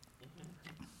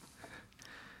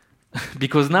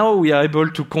 Because now we are able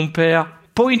to compare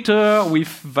pointer with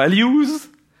values.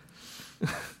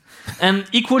 And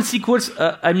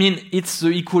I mean, it's the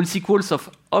equals of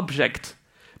object.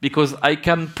 Because I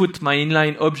can put my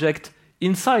inline object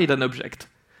inside an object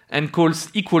and calls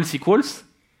equals,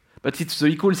 but it's the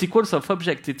equals of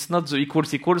object. It's not the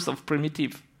equals of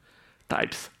primitive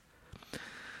types.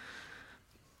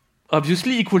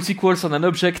 Obviously, equals on an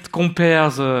object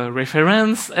compares a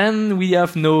reference, and we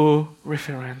have no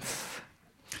reference.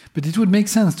 But it would make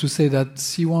sense to say that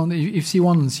C1, if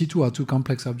C1 and C2 are two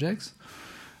complex objects,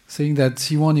 saying that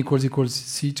C1 equals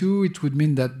C2, it would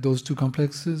mean that those two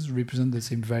complexes represent the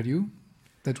same value.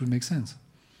 That would make sense.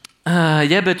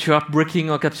 Yeah, but you are breaking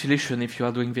encapsulation if you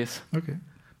are doing this. Okay.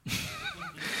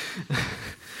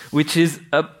 Which is,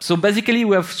 so basically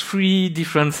we have three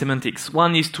different semantics.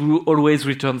 One is to always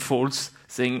return false,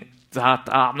 saying that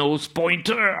are no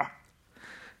pointer.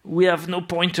 We have no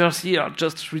pointers here,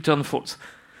 just return false.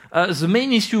 The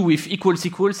main issue with equals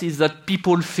is that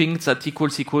people think that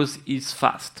equals is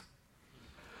fast.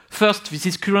 First, this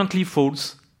is currently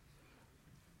false.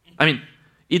 I mean,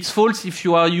 it's false if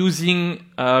you are using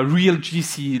real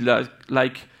GC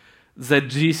like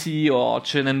ZGC or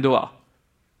Shenandoah.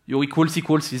 Your equals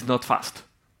is not fast.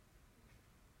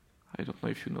 I don't know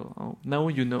if you know. Oh, now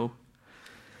you know.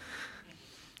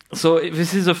 So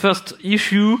this is the first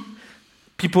issue.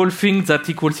 People think that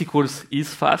equals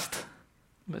is fast,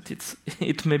 but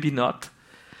it may be not.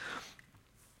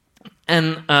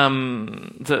 And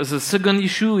the second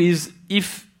issue is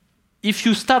if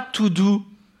you start to do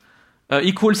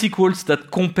equals that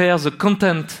compare the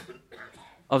content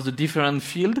of the different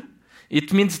field,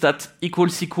 it means that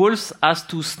equals has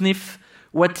to sniff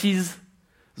what is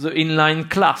the inline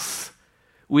class,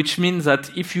 which means that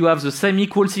if you have the same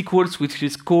equals which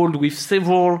is called with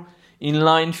several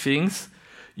inline things,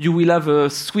 you will have a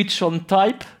switch on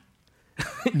type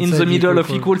in the middle of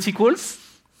equals.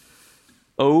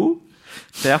 Oh,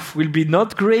 perf will be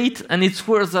not great, and it's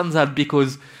worse than that,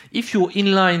 because if you're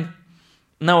inline,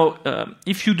 now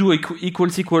if you do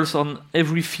equals on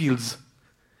every field,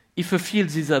 if a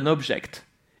field is an object,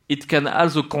 it can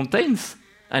also contain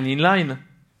an inline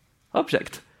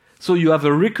object. So you have a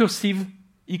recursive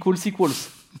equals.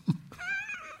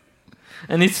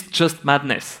 And it's just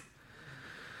madness.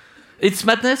 It's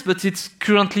madness, but it's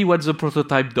currently what the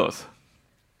prototype does.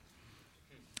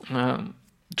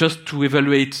 Just to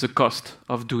evaluate the cost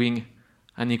of doing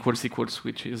an equals,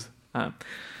 which is...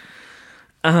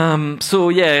 so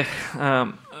yeah,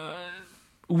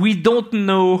 we don't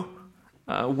know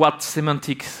what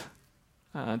semantics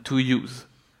to use.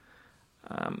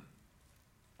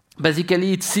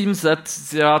 Basically, it seems that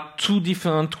there are two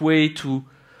different ways to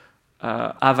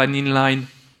have an inline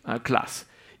class.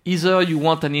 Either you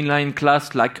want an inline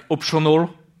class like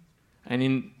optional, and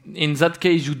in that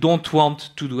case, you don't want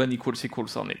to do an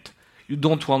equals on it. You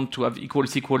don't want to have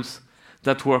equals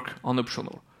that work on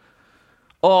optional.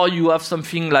 Or you have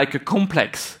something like a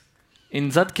complex. In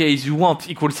that case, you want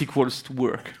equals to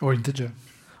work. Or integer.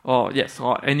 Or yes,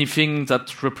 or anything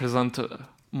that represents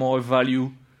more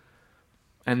value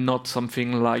and not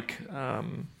something like a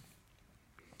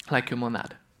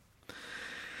monad.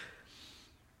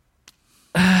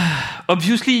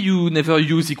 Obviously, you never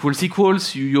use equals.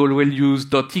 You always use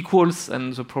dot equals,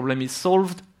 and the problem is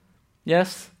solved.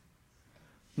 Yes?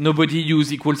 Nobody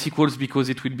use equals because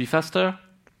it will be faster.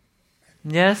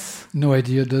 Yes? No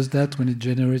idea does that when it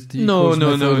generates the equals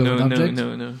method of an object?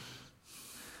 No.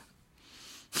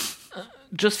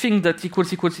 just think that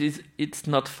equals it's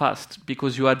not fast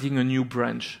because you're adding a new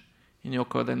branch in your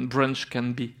code, and branch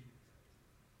can be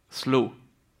slow.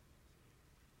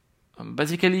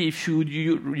 Basically, if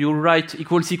you write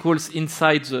equals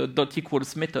inside the dot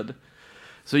equals method,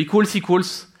 the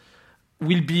equals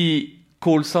will be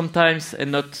called sometimes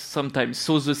and not sometimes.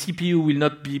 So the CPU will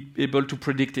not be able to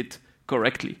predict it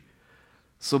correctly.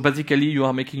 So basically, you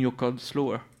are making your code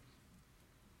slower.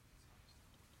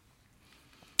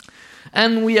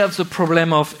 And we have the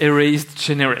problem of erased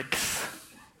generics,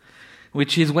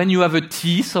 which is when you have a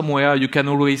T somewhere, you can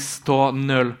always store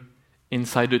null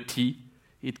inside a T.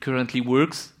 It currently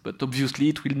works, but obviously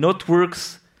it will not work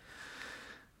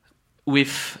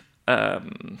with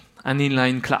an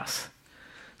inline class.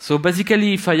 So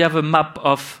basically, if I have a map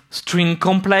of string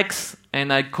complex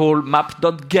and I call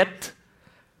map.get,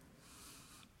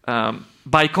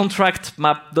 by contract,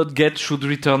 map.get should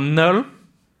return null,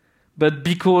 but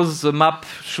because the map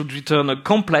should return a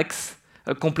complex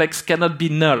cannot be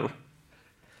null.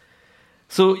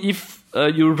 So if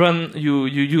you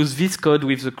use this code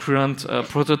with the current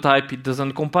prototype, it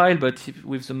doesn't compile, but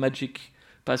with the magic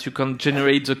pass you can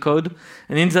generate the code.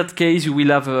 And in that case, you will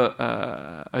have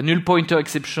a null pointer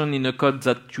exception in a code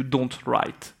that you don't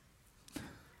write.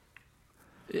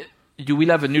 You will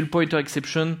have a null pointer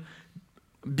exception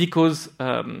because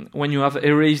when you have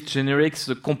erased generics,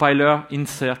 the compiler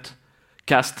insert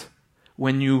cast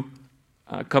when you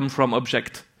come from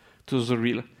object to the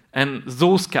real. And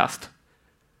those cast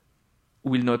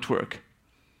will not work.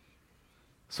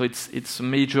 So it's a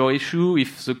major issue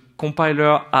if the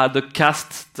compiler had a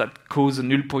cast that cause a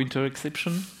null pointer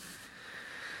exception.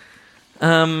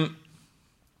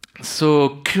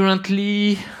 So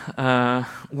currently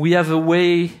we have a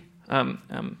way, an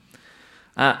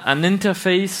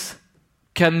interface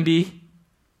can be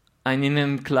an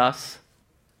inline class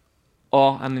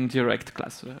or an indirect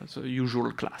class, so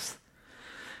usual class.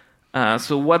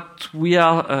 So what we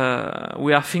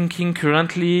are thinking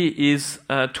currently is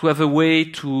to have a way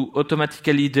to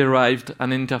automatically derive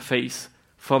an interface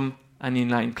from an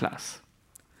inline class.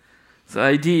 The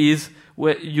idea is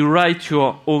where you write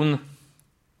your own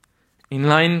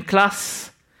inline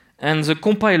class, and the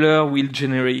compiler will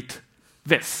generate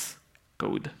this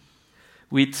code,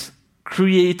 which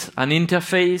create an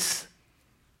interface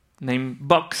named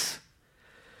box,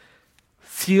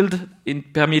 sealed in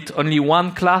permit only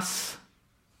one class.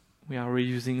 We are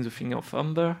reusing the thing of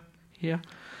Amber here.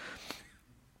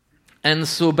 And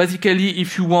so basically,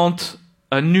 if you want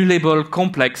a nullable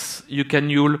complex, you can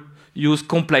use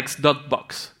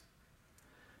complex.box.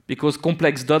 Because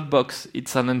complex.box,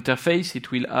 it's an interface,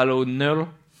 it will allow null,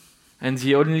 and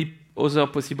the only other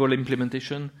possible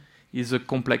implementation is a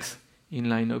complex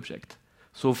inline object.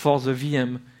 So for the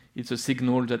VM, it's a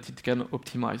signal that it can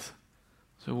optimize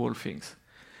the whole things.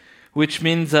 Which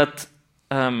means that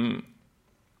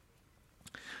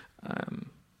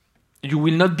you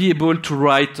will not be able to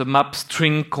write a map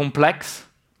string complex,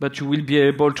 but you will be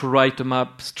able to write a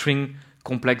map string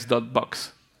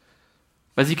complex.box.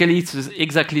 Basically, it's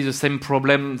exactly the same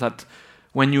problem that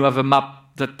when you have a map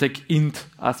that take int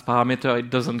as parameter, it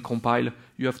doesn't compile.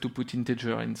 You have to put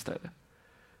integer instead.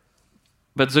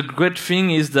 But the great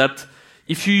thing is that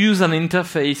if you use an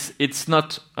interface, it's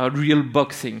not a real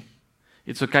boxing.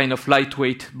 It's a kind of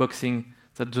lightweight boxing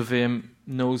that the VM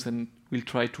knows and will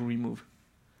try to remove,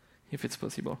 if it's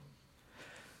possible.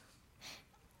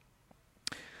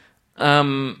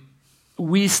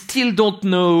 We still don't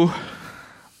know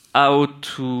how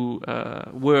to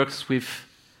work with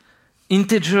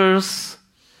integers,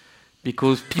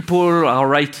 because people are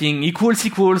writing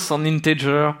equals on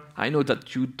integer. I know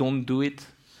that you don't do it,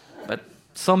 but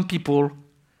some people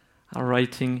are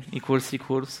writing equals.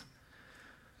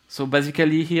 So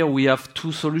basically here we have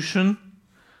two solutions.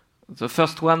 The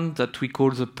first one that we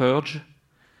call the purge,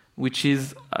 which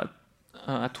is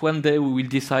at one day we will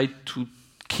decide to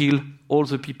kill all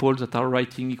the people that are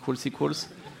writing equals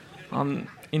on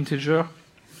integer.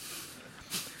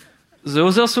 The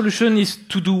other solution is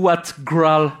to do what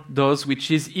Graal does, which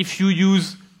is if you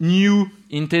use new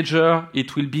integer,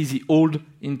 it will be the old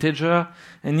integer.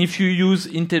 And if you use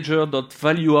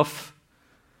integer.valueOf,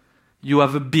 you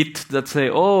have a bit that say,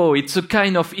 oh, it's a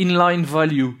kind of inline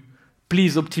value.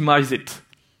 Please optimize it.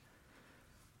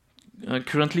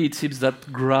 Currently, it seems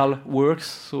that Graal works,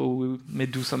 so we may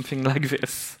do something like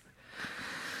this.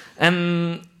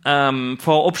 And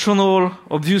for optional,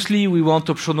 obviously, we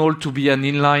want optional to be an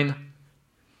inline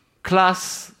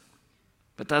class.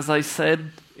 But as I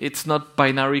said, it's not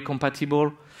binary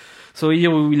compatible. So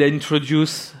here we will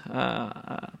introduce,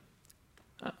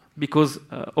 because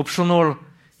optional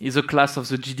is a class of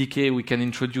the JDK, we can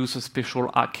introduce a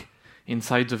special hack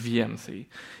inside the VM. Say,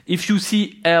 if you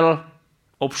see L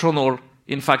optional,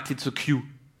 in fact, it's a Q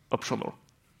optional.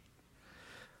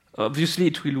 Obviously,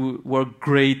 it will work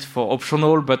great for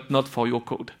optional, but not for your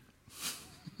code.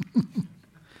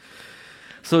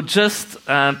 So just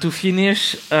to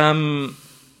finish,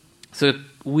 so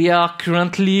we are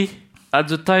currently at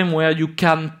the time where you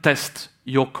can test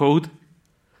your code.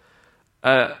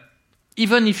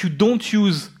 Even if you don't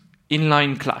use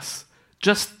inline class,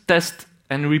 just test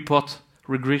and report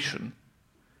regression.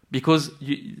 Because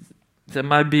there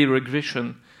might be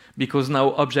regression, because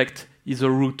now object is a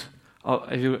root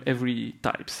of every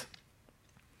types.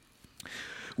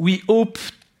 We hope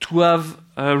to have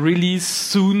a release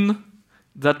soon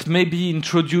that may be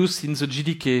introduced in the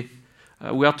JDK.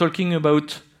 We are talking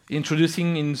about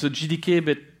introducing in the JDK,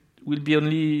 but will be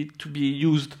only to be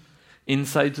used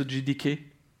inside the JDK.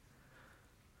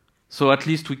 So at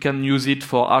least we can use it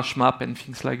for hash map and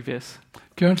things like this.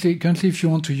 Currently, if you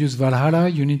want to use Valhalla,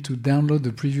 you need to download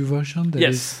the preview version that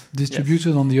is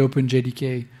distributed on the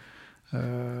OpenJDK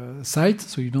site,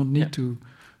 so you don't need to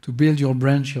build your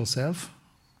branch yourself.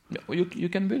 No, you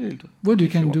can build it. Well, you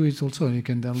can do it also. You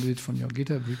can download it from your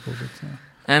GitHub repo. But,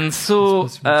 and so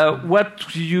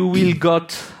what you will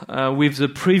got with the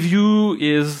preview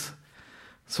is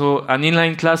so an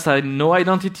inline class has no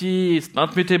identity, it's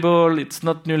not mutable, it's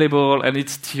not nullable, and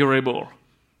it's steerable.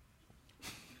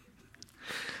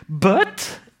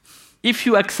 But if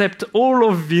you accept all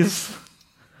of these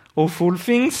awful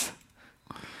things,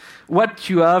 what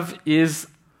you have is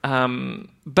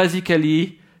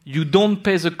basically you don't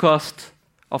pay the cost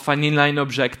of an inline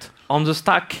object on the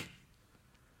stack,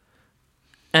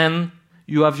 and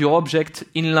you have your object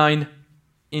inside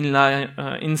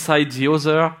the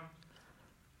other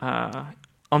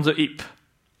on the heap.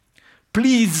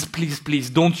 Please, please, please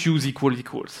don't use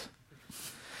equals.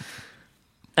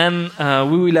 And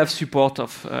we will have support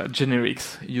of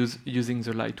generics using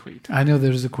the lightweight. I know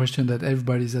there is a question that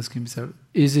everybody's asking himself.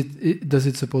 Does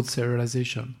it support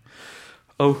serialization?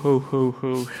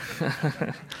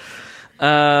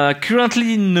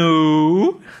 Currently,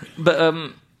 no.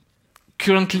 But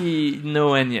currently,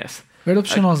 no and yes. Well,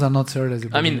 optionals are not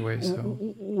serializable I mean, anyway. So.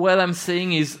 What I'm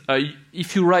saying is,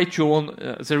 if you write your own,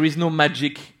 there is no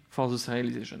magic for the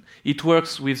serialization. It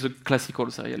works with the classical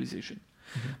serialization.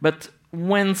 Mm-hmm. But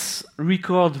once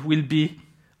record will be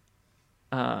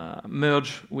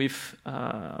merged with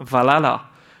Valhalla,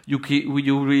 you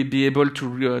will be able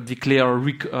to declare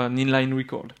an inline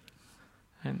record.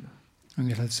 And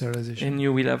you'll have serialization. And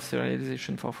you will have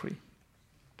serialization for free.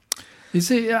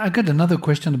 I got another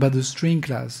question about the string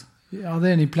class. Are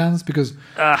there any plans? Because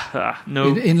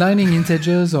no. Inlining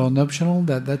integers or an optional,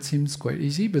 that seems quite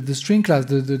easy. But the string class,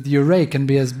 the array can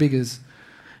be as big as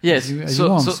yes. as you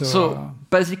want. So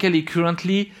basically,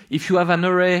 currently, if you have an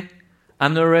array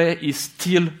is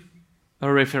still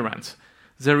a reference.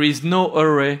 There is no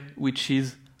array which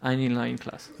is an inline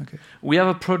class. Okay. We have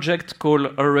a project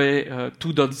called Array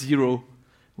 2.0,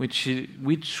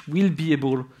 which will be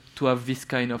able to have this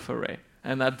kind of array.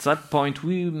 And at that point,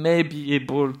 we may be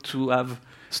able to have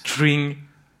string.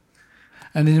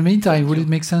 And in the meantime, would it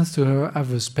make sense to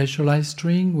have a specialized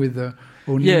string with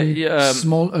only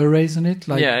small arrays in it?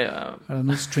 Like, I don't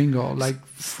know, string or like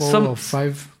 4 or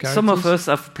 5 characters? Some of us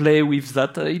have played with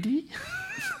that idea.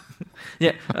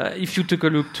 If you took a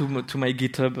look to my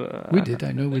GitHub... we did,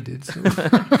 I know we did. So.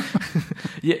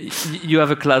 You have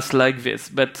a class like this,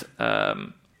 but...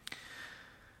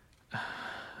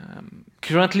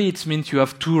 currently, it means you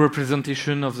have 2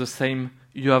 representations of the same.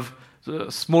 You have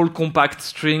the small compact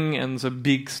string and the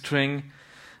big string,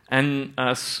 and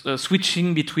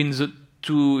switching between the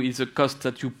 2 is a cost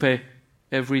that you pay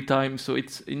every time. So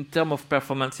it's in terms of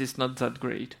performance, it's not that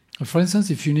great. For instance,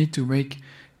 if you need to make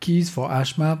keys for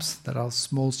hash maps that are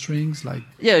small strings, like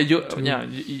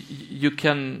you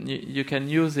can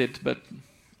use it, but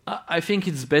I think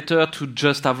it's better to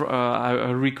just have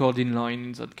a record inline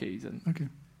in that case. And okay.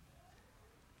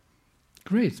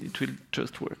 Great. It will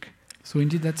just work. So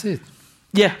indeed, that's it.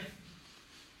 Yeah.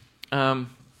 I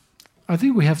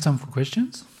think we have time for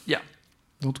questions. Yeah.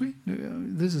 Don't we?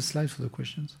 There's a slide for the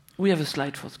questions. We have a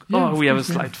slide for the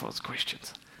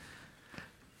questions.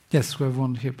 Yes, we have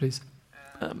one here, please.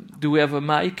 Do we have a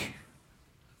mic?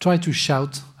 Try to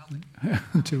shout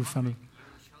until funny.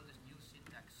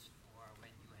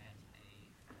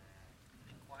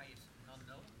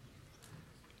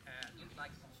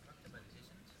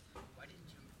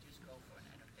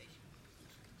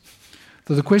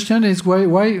 So the question is,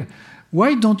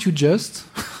 why don't you just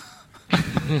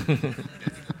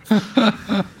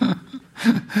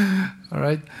All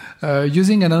right.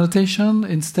 Using an annotation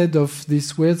instead of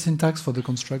this weird syntax for the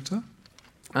constructor.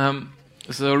 The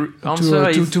answer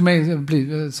is to make.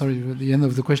 Please, sorry, the end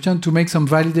of the question. To make some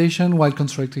validation while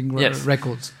constructing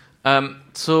records.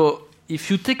 So if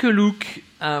you take a look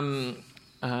in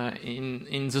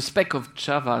the spec of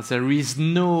Java, there is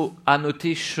no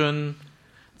annotation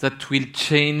that will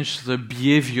change the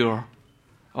behavior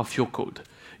of your code.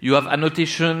 You have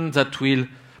annotation that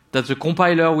the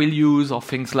compiler will use or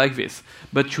things like this,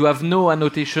 but you have no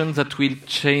annotation that will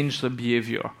change the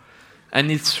behavior. And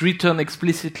it's written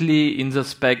explicitly in the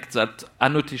spec that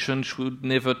annotation should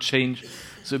never change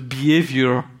the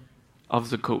behavior of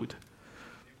the code.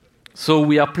 So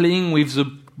we are playing with the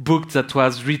book that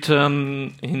was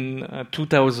written in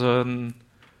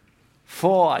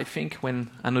 2004, I think, when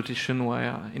annotation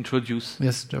were introduced.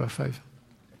 Yes, Java 5.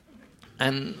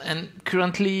 And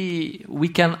currently we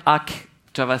can hack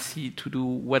Java C to do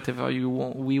whatever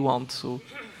we want. So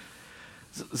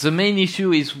the main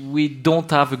issue is we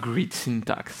don't have a great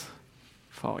syntax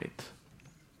for it.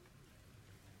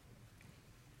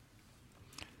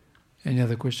 Any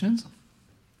other questions?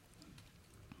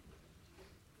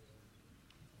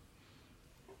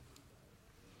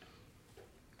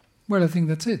 Well, I think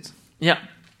that's it. Yeah.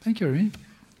 Thank you, Remi.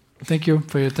 Thank you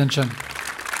for your attention.